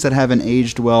see things that haven't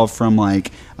aged well from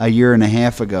like a year and a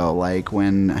half ago, like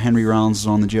when Henry Rollins was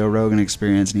on the Joe Rogan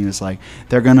Experience, and he was like,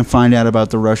 "They're going to find out about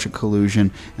the Russia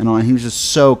collusion," and all. And he was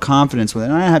just so confident with it.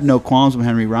 And I have no qualms with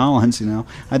Henry Rollins. You know,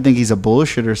 I think he's a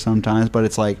bullshitter sometimes, but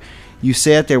it's like you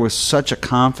sat there with such a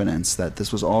confidence that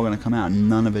this was all going to come out, and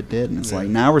none of it did. And it's like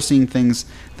now we're seeing things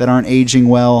that aren't aging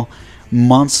well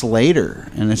months later,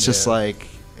 and it's just like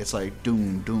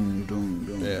doom, doom, doom,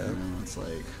 doom. Yeah, you know, it's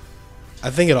like. I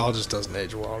think it all just doesn't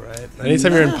age well, right?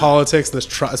 Anytime you're in politics,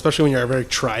 especially when you're very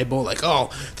tribal, like,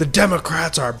 oh, the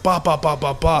Democrats are blah, blah, blah,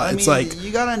 blah, blah. It's like...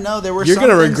 You got to know there were you're some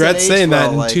going to things regret saying that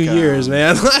in like, 2 years,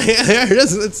 man.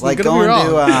 It's like going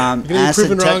to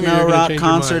acid techno rock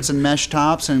concerts and mesh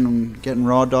tops and getting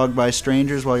raw dogged by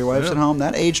strangers while your wife's at home.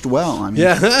 That aged well. I mean,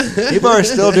 people are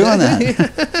still doing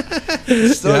that.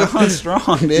 Still going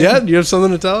strong, dude. Yeah, do you have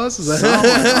something to tell us?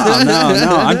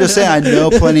 No. I'm just saying I know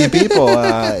plenty of people.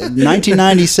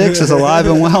 1996 is alive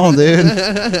and well, dude.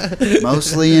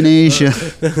 Mostly in Asia.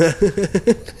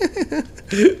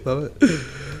 Love it.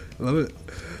 Love it.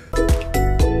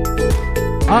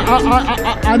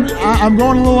 I'm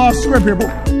going a little off script here, but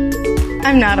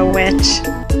I'm not a witch.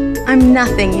 I'm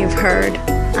nothing you've heard.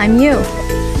 I'm you.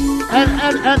 And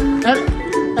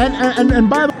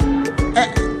by the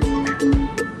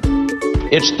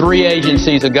It's 3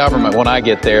 agencies of government when I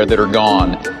get there that are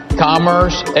gone.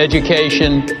 Commerce,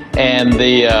 education, and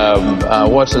the,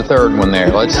 what's the third one there?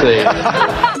 Let's see.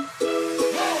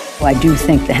 I do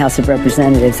think the House of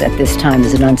Representatives at this time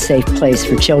is an unsafe place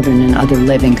for children and other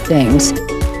living things.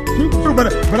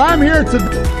 But I'm here to,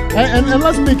 and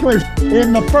let's be clear,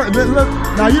 in the first,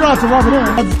 now you don't have to rub it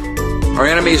in. Our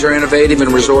enemies are innovative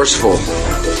and resourceful,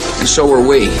 and so are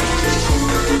we.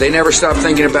 They never stop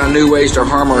thinking about new ways to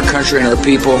harm our country and our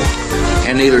people,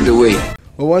 and neither do we. I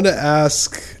wanted to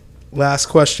ask, last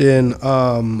question,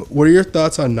 what are your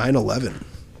thoughts on 9/11?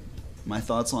 My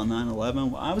thoughts on 9/11?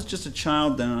 Well, I was just a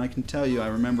child then, and I can tell you I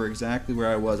remember exactly where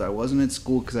I was. I wasn't at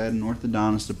school because I had an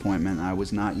orthodontist appointment. I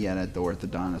was not yet at the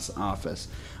orthodontist office.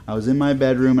 I was in my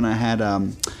bedroom, and I had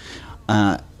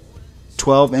a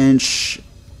 12-inch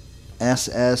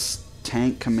SS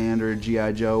Tank Commander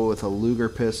G.I. Joe with a Luger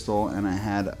pistol, and I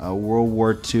had a World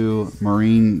War II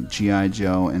Marine G.I.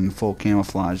 Joe in full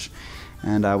camouflage.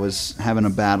 And I was having a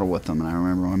battle with them, and I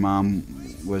remember my mom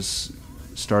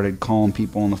started calling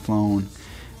people on the phone,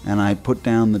 and I put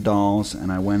down the dolls,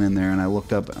 and I went in there, and I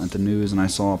looked up at the news, and I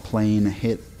saw a plane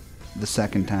hit the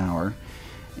second tower,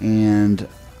 and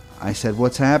I said,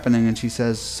 "What's happening?" And she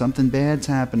says, "Something bad's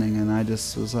happening." And I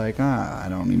just was like, I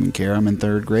don't even care. I'm in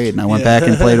 3rd grade. And I went back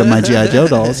and played with my G.I. Joe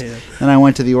dolls. And I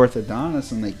went to the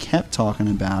orthodontist, and they kept talking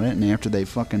about it. And after they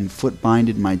fucking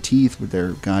foot-binded my teeth with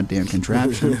their goddamn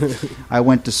contraption, I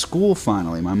went to school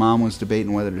finally. My mom was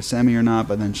debating whether to send me or not,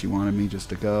 but then she wanted me just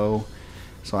to go.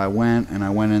 So I went, and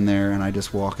I went in there, and I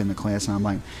just walk into class, and I'm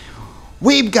like,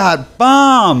 "We've got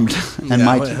bombed!" And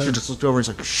my teacher just looked over and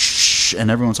was like, "Shh." And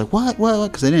everyone's like, what?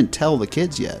 Because they didn't tell the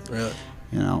kids yet. Really?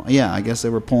 You know, yeah, I guess they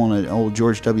were pulling an old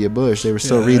George W. Bush. They were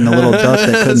still reading the little duck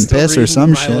that couldn't piss or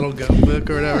some shit. Little gun book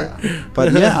or whatever. Yeah.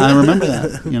 But yeah, I remember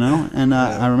that, you know. And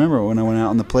I remember when I went out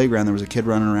on the playground, there was a kid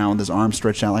running around with his arms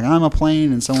stretched out like, "I'm a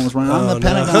plane," and someone was running, "I'm the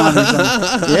Pentagon." Or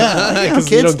something. Yeah, you know,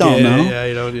 kids don't know. Yeah,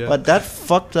 you don't. Yeah. But that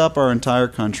fucked up our entire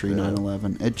country,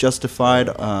 9/11. It justified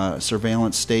a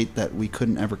surveillance state that we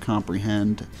couldn't ever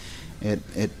comprehend.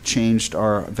 It changed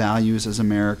our values as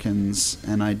Americans,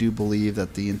 and I do believe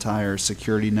that the entire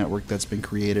security network that's been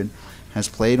created has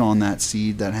played on that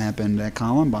seed that happened at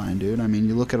Columbine, dude. I mean,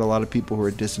 you look at a lot of people who are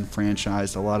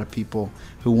disenfranchised, a lot of people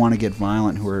who want to get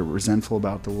violent, who are resentful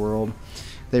about the world.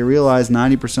 They realize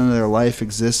 90% of their life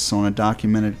exists on a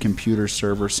documented computer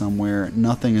server somewhere.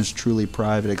 Nothing is truly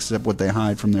private except what they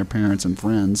hide from their parents and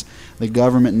friends. The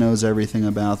government knows everything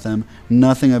about them,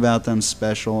 nothing about them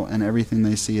special, and everything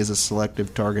they see is a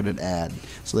selective targeted ad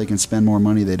so they can spend more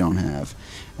money they don't have.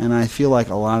 And I feel like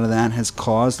a lot of that has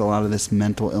caused a lot of this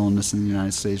mental illness in the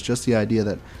United States, just the idea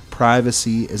that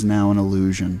privacy is now an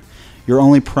illusion. You're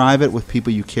only private with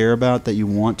people you care about, that you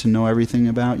want to know everything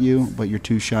about you, but you're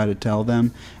too shy to tell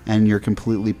them, and you're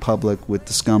completely public with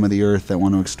the scum of the earth that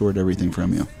want to extort everything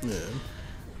from you. Yeah.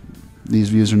 These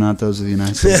views are not those of the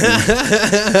United States.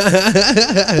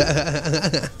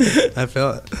 I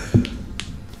feel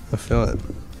it.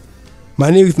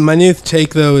 My new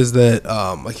take though is that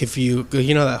like if you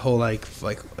know that whole like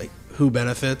who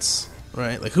benefits,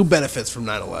 right? Like who benefits from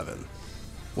 9/11?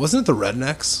 Wasn't it the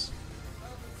rednecks?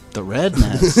 The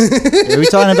rednecks. Are we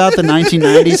talking about the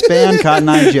 1990s band Cotton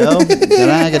Eye Joe?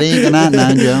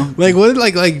 Joe. Like what?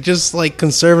 Like just like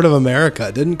conservative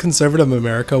America. Didn't conservative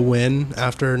America win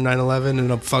after 9/11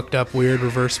 in a fucked up weird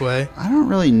reverse way? I don't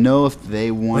really know if they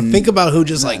won. Like think about who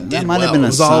just like did well. It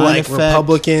was all like effect.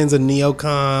 Republicans and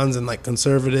neocons and like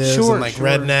conservatives and like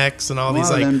rednecks and all these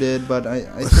like. A lot of them did, but I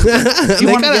if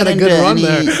you want to get into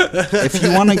if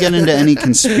you want to get into any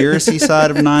conspiracy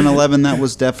side of 9/11, that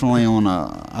was definitely on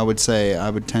I would say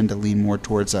I would tend to lean more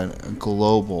towards a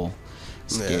global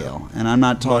scale. And I'm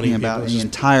not talking about the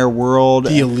entire world.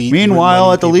 The elite.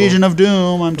 Meanwhile, at the Legion of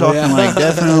Doom, I'm talking like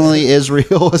definitely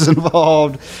Israel was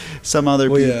involved. Some other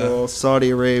people, Saudi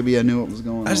Arabia knew what was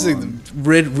going on. I just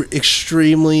think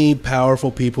extremely powerful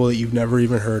people that you've never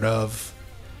even heard of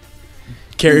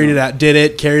carried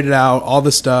it out, all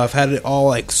the stuff, had it all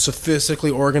like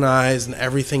sophisticately organized and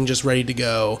everything just ready to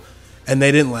go. And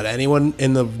they didn't let anyone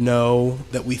in the know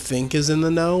that we think is in the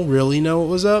know really know what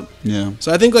was up. Yeah.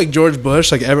 So I think like George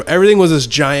Bush, like everything was this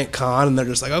giant con, and they're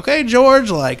just like, okay, George,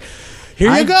 like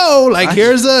here you go, like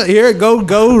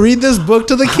go read this book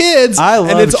to the kids. I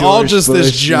love and it's George all just Bush,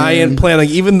 this giant plan.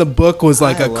 Like even the book was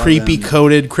like a creepy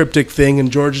coded cryptic thing,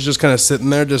 and George is just kind of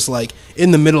sitting there, just like in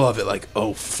the middle of it, like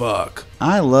oh fuck.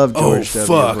 I love George W.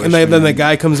 Bush, and then the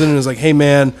guy comes in and is like, hey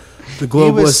man. The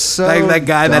globalist, that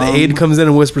guy, dumb. that aide comes in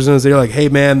and whispers in his ear, like, "Hey,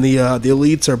 man, the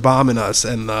elites are bombing us,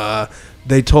 and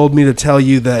they told me to tell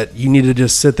you that you need to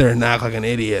just sit there and act like an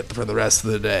idiot for the rest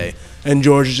of the day." And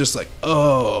George is just like,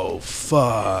 "Oh,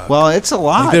 fuck." Well, it's a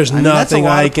lot. Like, there's nothing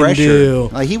I can do.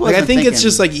 Like he wasn't I think thinking, it's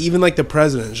just like even like the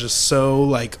president is just so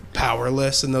like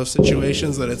powerless in those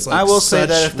situations that it's like. I will say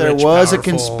that if there was a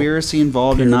conspiracy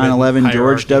involved in 9/11,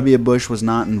 George W. Bush was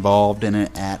not involved in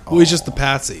it at all. Well, he's just the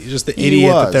patsy. He's just the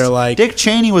idiot that they're like. Dick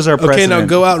Cheney was our president. Okay, now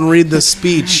go out and read this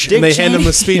speech. And they hand him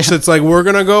a speech that's like, "We're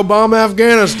gonna go bomb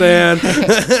Afghanistan,"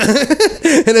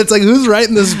 and it's like, who's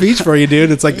writing this speech for you,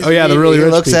 dude? It's like, oh yeah, the really rich people.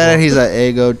 He looks at it. He's like,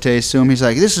 ego te sum. He's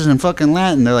like, this is in fucking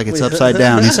Latin. They're like, it's upside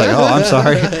down. He's like, oh, I'm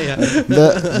sorry.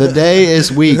 The day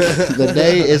is weak. The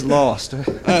day is lost.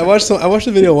 I watched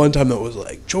a video one time that was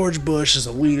like, George Bush is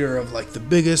a leader of like the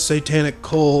biggest satanic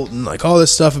cult and like all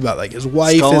this stuff about like his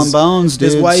wife Skull and Bones,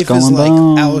 dude. His wife Skull is and like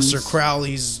Bones. Alistair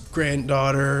Crowley's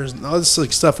granddaughter and all this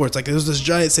like stuff where it's like there's this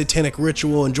giant satanic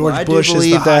ritual and George Bush is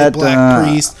the high black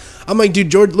priest. I'm like,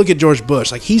 dude, look at George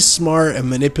Bush. Like he's smart and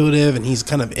manipulative and he's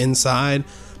kind of inside.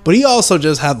 But he also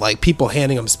just had like people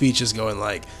handing him speeches going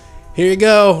like, here you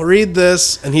go, read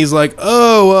this. And he's like,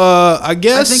 I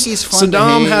guess I think he's fun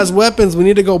Saddam has weapons. We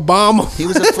need to go bomb him. He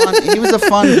was a fun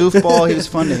goofball. He was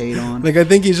fun to hate on. Like I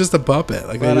think he's just a puppet.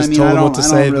 Like they just told him what to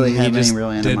say. I don't really have any real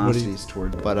animosities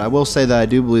toward. But I will say that I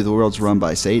do believe the world's run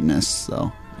by Satanists.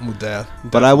 So.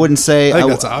 But I wouldn't say. I think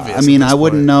that's obvious. I mean, I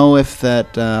wouldn't know if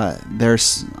that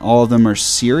there's all of them are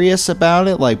serious about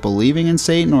it, like believing in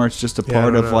Satan, or it's just a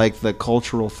part of like the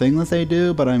cultural thing that they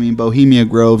do. But I mean, Bohemia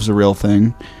Grove's a real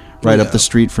thing. Right up the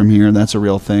street from here, that's a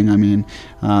real thing. I mean,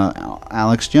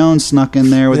 Alex Jones snuck in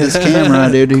there with his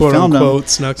camera, dude. He filmed him.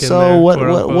 Snuck in so there,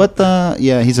 what the?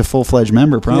 Yeah, he's a full-fledged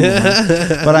member, probably.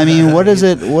 But I mean, what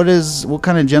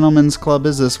kind of gentleman's club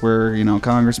is this? Where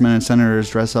congressmen and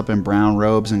senators dress up in brown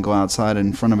robes and go outside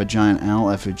in front of a giant owl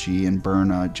effigy and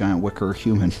burn a giant wicker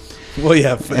human. Well,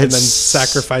 yeah, and then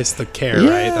sacrifice the care,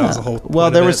 right? That was the whole. Well,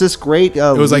 there was this great. It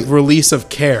was like release of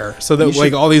care, so that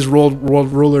like all these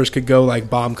world rulers could go like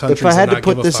bomb countries. If I had to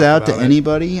put this out to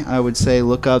anybody, I would say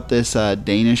look up this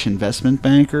Danish investment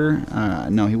banker.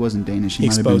 No, he wasn't Danish. He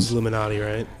exposed Illuminati,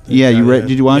 right? Yeah,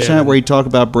 did you watch that? Where he talked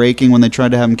about breaking when they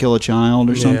tried to have him kill a child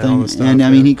or something? And I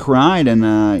mean, he cried, and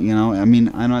I mean,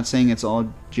 I'm not saying it's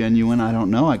all genuine. I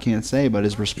don't know. I can't say, but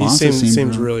his response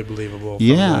seems really believable.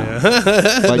 Yeah,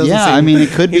 but yeah, I mean, it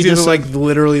could be just like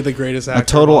literally the greatest actor, a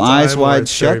total eyes wide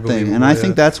shut thing. And I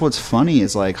think that's what's funny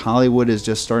is like Hollywood is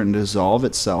just starting to dissolve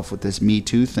itself with this Me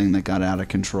Too thing that got out of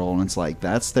control, and it's like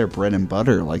that's their bread and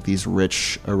butter. Like these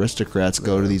rich aristocrats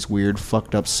go to these weird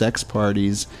fucked up sex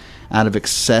parties out of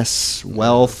excess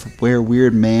wealth, wear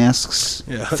weird masks.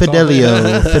 Yeah,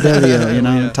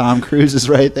 Fidelio, Tom Cruise is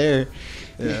right there.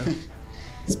 Yeah.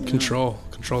 Control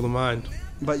the mind.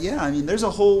 But yeah, I mean, there's a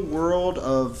whole world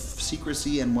of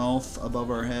secrecy and wealth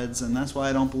above our heads, and that's why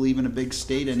I don't believe in a big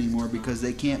state anymore, because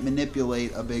they can't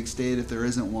manipulate a big state if there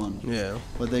isn't one. Yeah.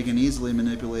 But they can easily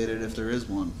manipulate it if there is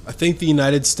one. I think the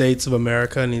United States of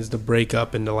America needs to break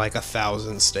up into like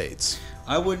 1,000 states.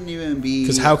 I wouldn't even be...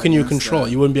 Because how can you control that.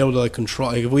 it? You wouldn't be able to like control...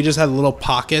 Like, if we just had little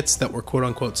pockets that were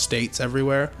quote-unquote states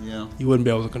everywhere, you wouldn't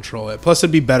be able to control it. Plus,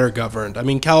 it'd be better governed. I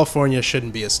mean, California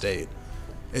shouldn't be a state.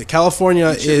 California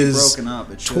is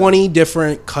 20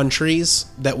 different countries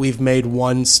that we've made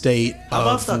one state How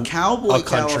of about the cowboy a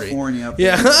country. California up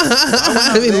Yeah. there?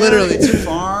 I mean, there, literally. it's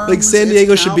farms, Like, San it's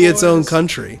Diego should be its own cowboys.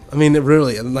 country. I mean,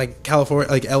 really. And like, California,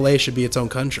 like, LA should be its own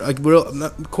country. Like, real,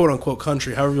 not quote-unquote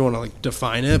country, however you want to, like,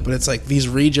 define it. But it's like, these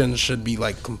regions should be,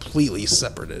 like, completely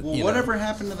separated. Well, you whatever know?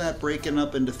 happened to that breaking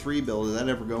up into 3 bill? Did that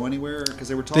ever go anywhere? Because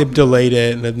they were talking. They've delayed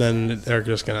it, and then they're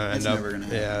just going to end It's up... never gonna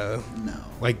happen. Yeah. No.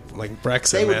 Like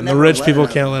Brexit, They would man. The never rich let people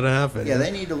it can't let it happen. Yeah, they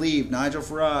need to leave. Nigel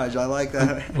Farage, I like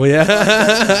that. Well, yeah.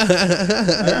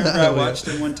 I remember I watched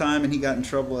him one time, and he got in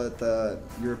trouble at the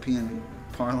European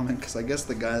Parliament, because I guess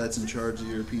the guy that's in charge of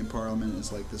the European Parliament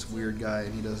is like this weird guy,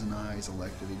 and he doesn't know how he's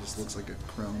elected. He just looks like a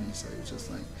crony, so he's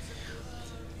just like...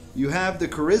 You have the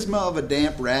charisma of a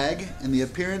damp rag and the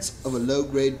appearance of a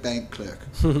low-grade bank clerk.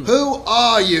 Who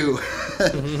are you?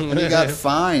 And he got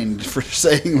fined for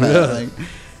saying that. Yeah. Like,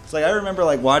 it's like I remember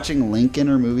like watching Lincoln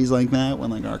or movies like that when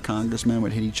like our congressmen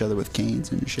would hit each other with canes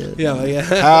and shit. Yeah, yeah.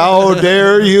 How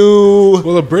dare you?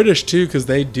 Well, the British too, because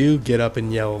they do get up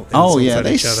and yell. Oh yeah, at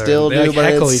they each other. still They do. like But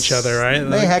heckle it's- each other, right? They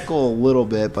Like- heckle a little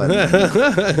bit,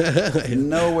 but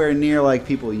nowhere near like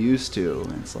people used to.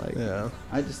 And it's like,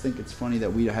 I just think it's funny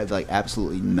that we have like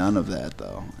absolutely none of that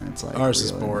though. And it's like Ours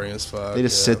is boring as fuck. They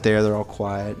just yeah. sit there, they're all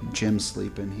quiet. Jim's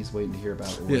sleeping. He's waiting to hear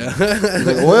about it. Yeah. He's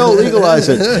like, oil, legalize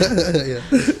it.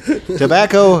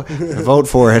 Tobacco, vote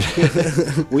for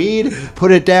it. Weed,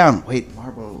 put it down. Wait,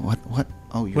 Marlboro, what?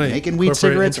 Oh, you're making weed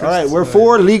cigarettes? All right, we're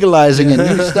for legalizing it.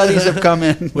 New studies have come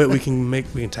in. Wait, we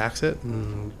can tax it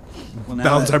and that-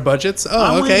 balance our budgets? I'm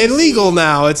Oh, okay, waiting to legal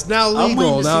now. It's now I'm waiting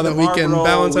legal to now see that the we can Marlboro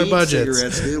balance our weed budgets.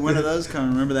 Cigarettes, dude. When are those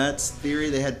coming? Remember that theory?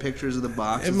 They had pictures of the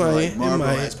boxes. It might, like it Marlboro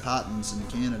might. has patents in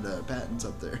Canada, patents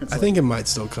up there. It's I think it might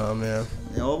still come, yeah.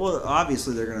 well,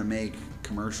 obviously they're gonna make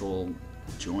commercial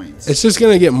joints. It's just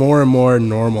going to get more and more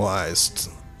normalized.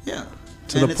 Yeah.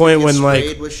 To And the it's point gonna when get like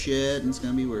sprayed with shit, and it's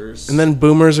gonna be worse. and then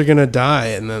boomers are gonna die,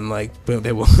 and then like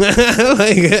they will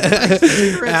like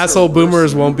asshole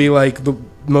boomers won't be like the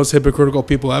most hypocritical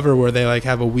people ever, where they like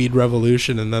have a weed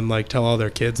revolution and then like tell all their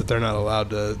kids that they're not allowed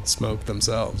to smoke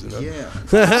themselves. You know?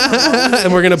 Yeah.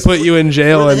 And we're gonna put you in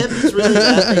jail. Were the And hippies really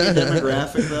that big a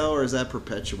demographic though, or is that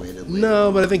perpetuated? Later?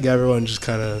 no, but I think everyone just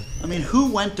kind of. I mean,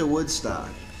 who went to Woodstock?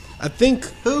 I think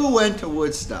who went to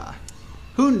Woodstock?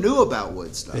 Who knew about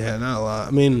Woodstock? Yeah, not a lot.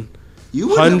 I mean, you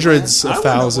wouldn't have hundreds went. of I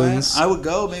wouldn't have thousands. went. I would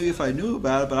go maybe if I knew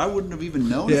about it, but I wouldn't have even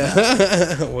known. Yeah. About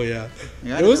it. Well, yeah.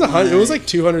 Like, It was like, it was like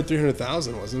 200,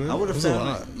 300,000, wasn't it? I would have It was a found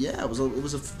lot. Yeah, it was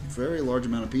a very large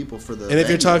amount of people for the. And if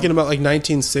you're venue. talking about like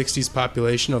 1960s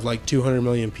population of like 200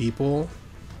 million people,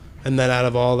 and then out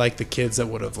of all like the kids that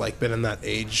would have like been in that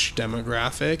age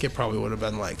demographic, it probably would have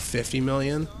been like 50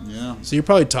 million. Yeah. So you're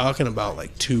probably talking about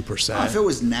like 2%. Oh, if it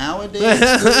was nowadays,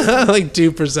 like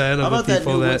 2% How of about the that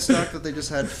people new that. Woodstock that they just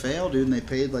had fail, dude, and they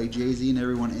paid like Jay-Z and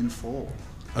everyone in full.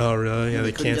 Oh really? Yeah,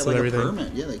 they couldn't canceled get, everything. A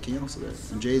permit. Yeah, they canceled it.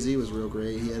 And Jay-Z was real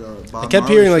great. He had a Bob I kept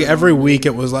Marley hearing like show every on. week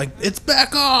it was like it's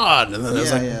back on, and then it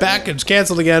was like back, it's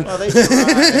canceled again. Well, they tried.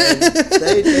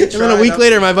 they And then a week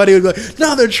later, my buddy would go,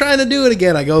 "No, they're trying to do it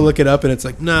again." I go look it up, and it's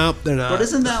like, "No, they're not." But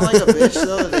isn't that like a bitch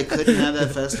though that they couldn't have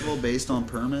that festival based on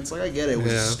permits? Like I get it, it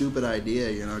was Yeah. a stupid idea.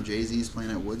 You know, Jay-Z's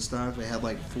playing at Woodstock. They had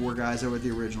like 4 guys over at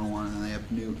the original one, and they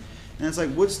have new. And it's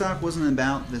like Woodstock wasn't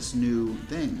about this new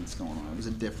thing that's going on. It was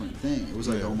a different thing. It was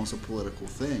like almost a political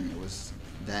thing. It was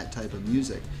that type of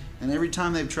music. And every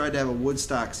time they've tried to have a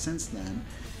Woodstock since then,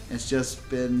 it's just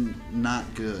been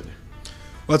not good.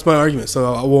 Well, that's my argument.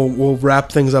 So we'll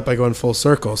wrap things up by going full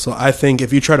circle. So I think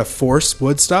if you try to force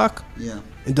Woodstock,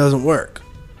 it doesn't work.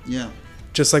 Yeah.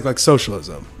 Just like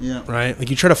socialism, Yeah. right? Like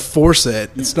you try to force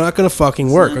it, it's not going to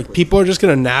fucking work. Like people are just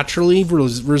going to naturally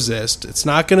resist. It's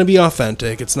not going to be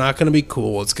authentic. It's not going to be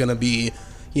cool. It's going to be,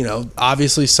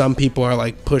 obviously some people are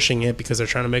like pushing it because they're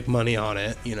trying to make money on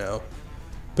it,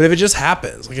 But if it just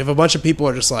happens, like if a bunch of people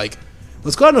are just like,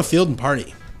 let's go out in a field and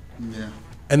party. Yeah.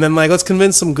 And then like let's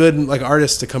convince some good like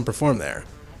artists to come perform there.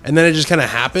 And then it just kind of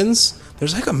happens.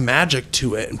 There's like a magic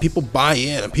to it, and people buy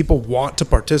in, and people want to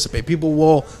participate. People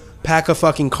will pack a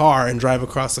fucking car and drive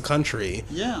across the country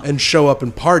and show up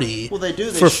and party Well, they do.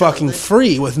 They for show- fucking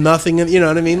free with nothing, you know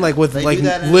what I mean? Like with They like do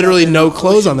that in literally no Ocean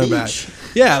clothes on their Beach. back.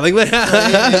 Yeah, like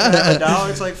 $1,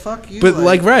 it's like fuck you. But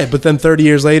right, but then 30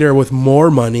 years later, with more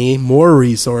money, more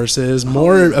resources,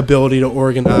 more ability to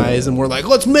organize, and we're like,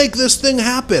 let's make this thing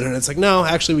happen. And it's like, no,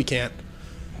 actually, we can't.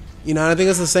 You know, and I think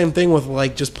it's the same thing with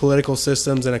like just political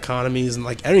systems and economies and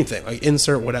like anything. Like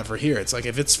insert whatever here. It's like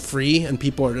if it's free and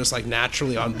people are just like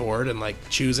naturally on board and like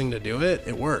choosing to do it,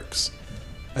 it works.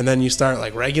 And then you start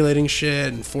like regulating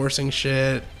shit, enforcing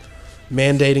shit,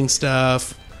 mandating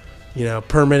stuff. You know,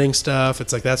 permitting stuff.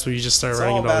 It's like that's where you just start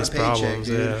running into all these problems.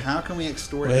 Dude. Yeah. How can we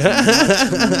extort as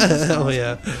much? Hell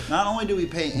yeah. Not only do we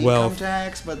pay income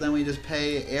tax, but then we just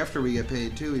pay after we get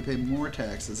paid too. We pay more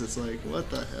taxes. It's like what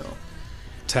the hell?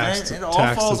 It all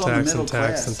falls on the middle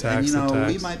class. And you know,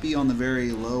 we might be on the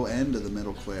very low end of the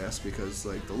middle class because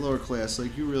like the lower class,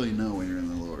 like you really know when you're in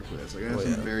the lower class. Like I have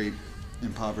some very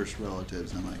impoverished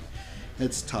relatives, and like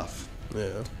it's tough.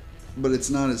 Yeah. But it's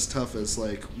not as tough as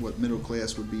like what middle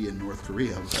class would be in North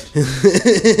Korea. But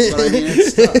I mean,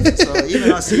 it's tough. So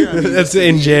even us here, I mean, that's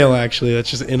in jail. Actually, that's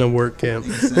just in a work camp.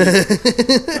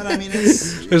 Exactly. But I mean,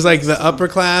 there's like the upper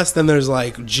class, then there's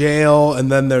like jail,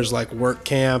 and then there's like work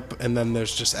camp, and then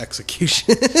there's just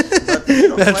execution.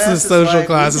 That's the social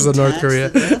classes of North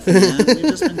Korea. We've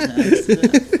just been taxed to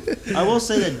death. I will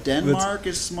say that Denmark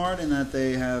is smart in that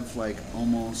they have like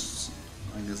almost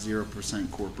like a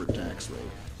 0% corporate tax rate.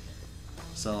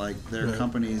 So like their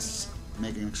companies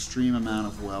make an extreme amount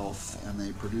of wealth and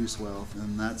they produce wealth,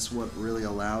 and that's what really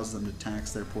allows them to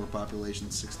tax their poor population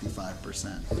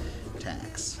 65%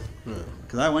 tax.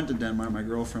 Because I went to Denmark, my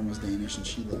girlfriend was Danish and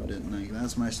she loved it, and like,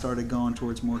 that's when I started going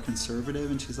towards more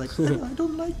conservative, and she's like, oh, I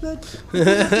don't like that.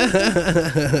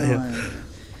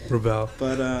 Rebel.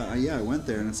 But yeah, I went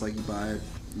there and it's like you buy it.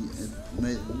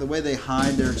 The way they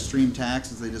hide their extreme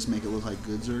taxes, they just make it look like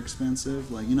goods are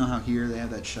expensive. Like, you know how here they have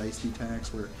that shiesty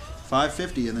tax where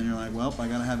 $5.50, and then you're like, well, I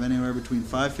gotta have anywhere between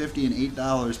 $5.50 and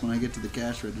 $8 when I get to the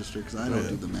cash register because I don't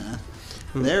do the math.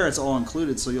 There, it's all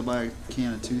included, so you'll buy a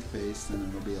can of toothpaste and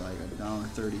it'll be like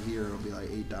 $1.30 here. It'll be like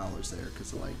 $8 there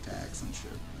because of like tax and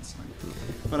shit. It's like,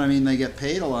 but I mean, they get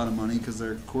paid a lot of money because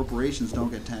their corporations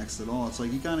don't get taxed at all. It's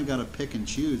like you kind of got to pick and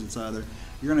choose. It's either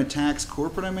you're going to tax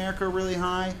corporate America really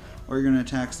high, or you're going to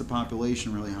tax the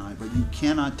population really high. But you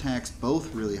cannot tax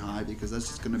both really high because that's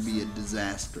just going to be a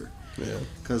disaster.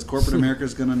 Because corporate America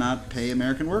is going to not pay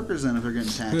American workers then if they're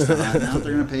getting taxed high. Now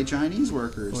they're going to pay Chinese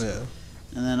workers.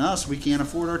 And then us, we can't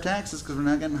afford our taxes because we're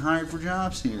not getting hired for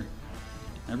jobs here.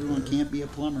 Everyone can't be a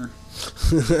plumber.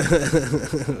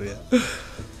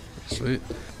 Sweet.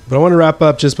 But I want to wrap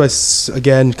up just by,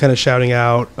 again, kind of shouting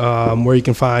out where you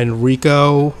can find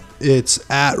Rico. It's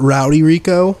at Rowdy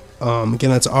Rico. Again,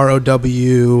 that's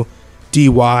ROWDYRICO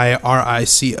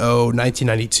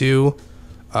 1992.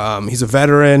 He's a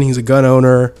veteran. He's a gun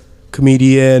owner,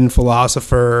 comedian,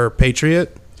 philosopher,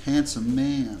 patriot. Handsome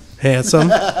man. Handsome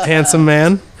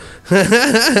man.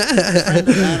 Friend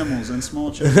of animals and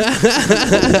small children.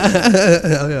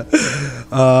 Hell yeah.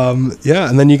 Yeah,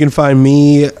 and then you can find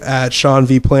me at Sean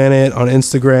V Planet on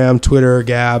Instagram, Twitter,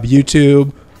 Gab,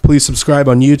 YouTube. Please subscribe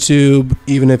on YouTube,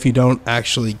 even if you don't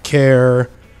actually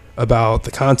care about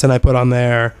the content I put on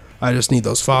there. I just need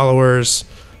those followers.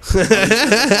 So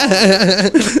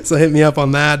hit me up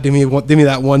on that. Do me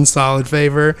that one solid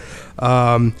favor.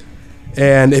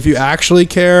 And if you actually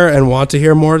care and want to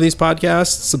hear more of these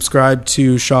podcasts, subscribe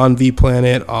to Sean V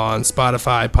Planet on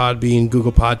Spotify, Podbean,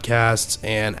 Google Podcasts,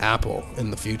 and Apple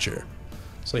in the future.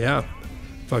 So yeah,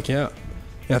 fuck yeah.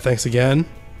 Yeah, thanks again.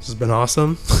 This has been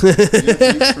awesome. Yeah,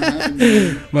 thanks for having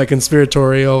me. My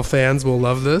conspiratorial fans will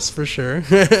love this for sure.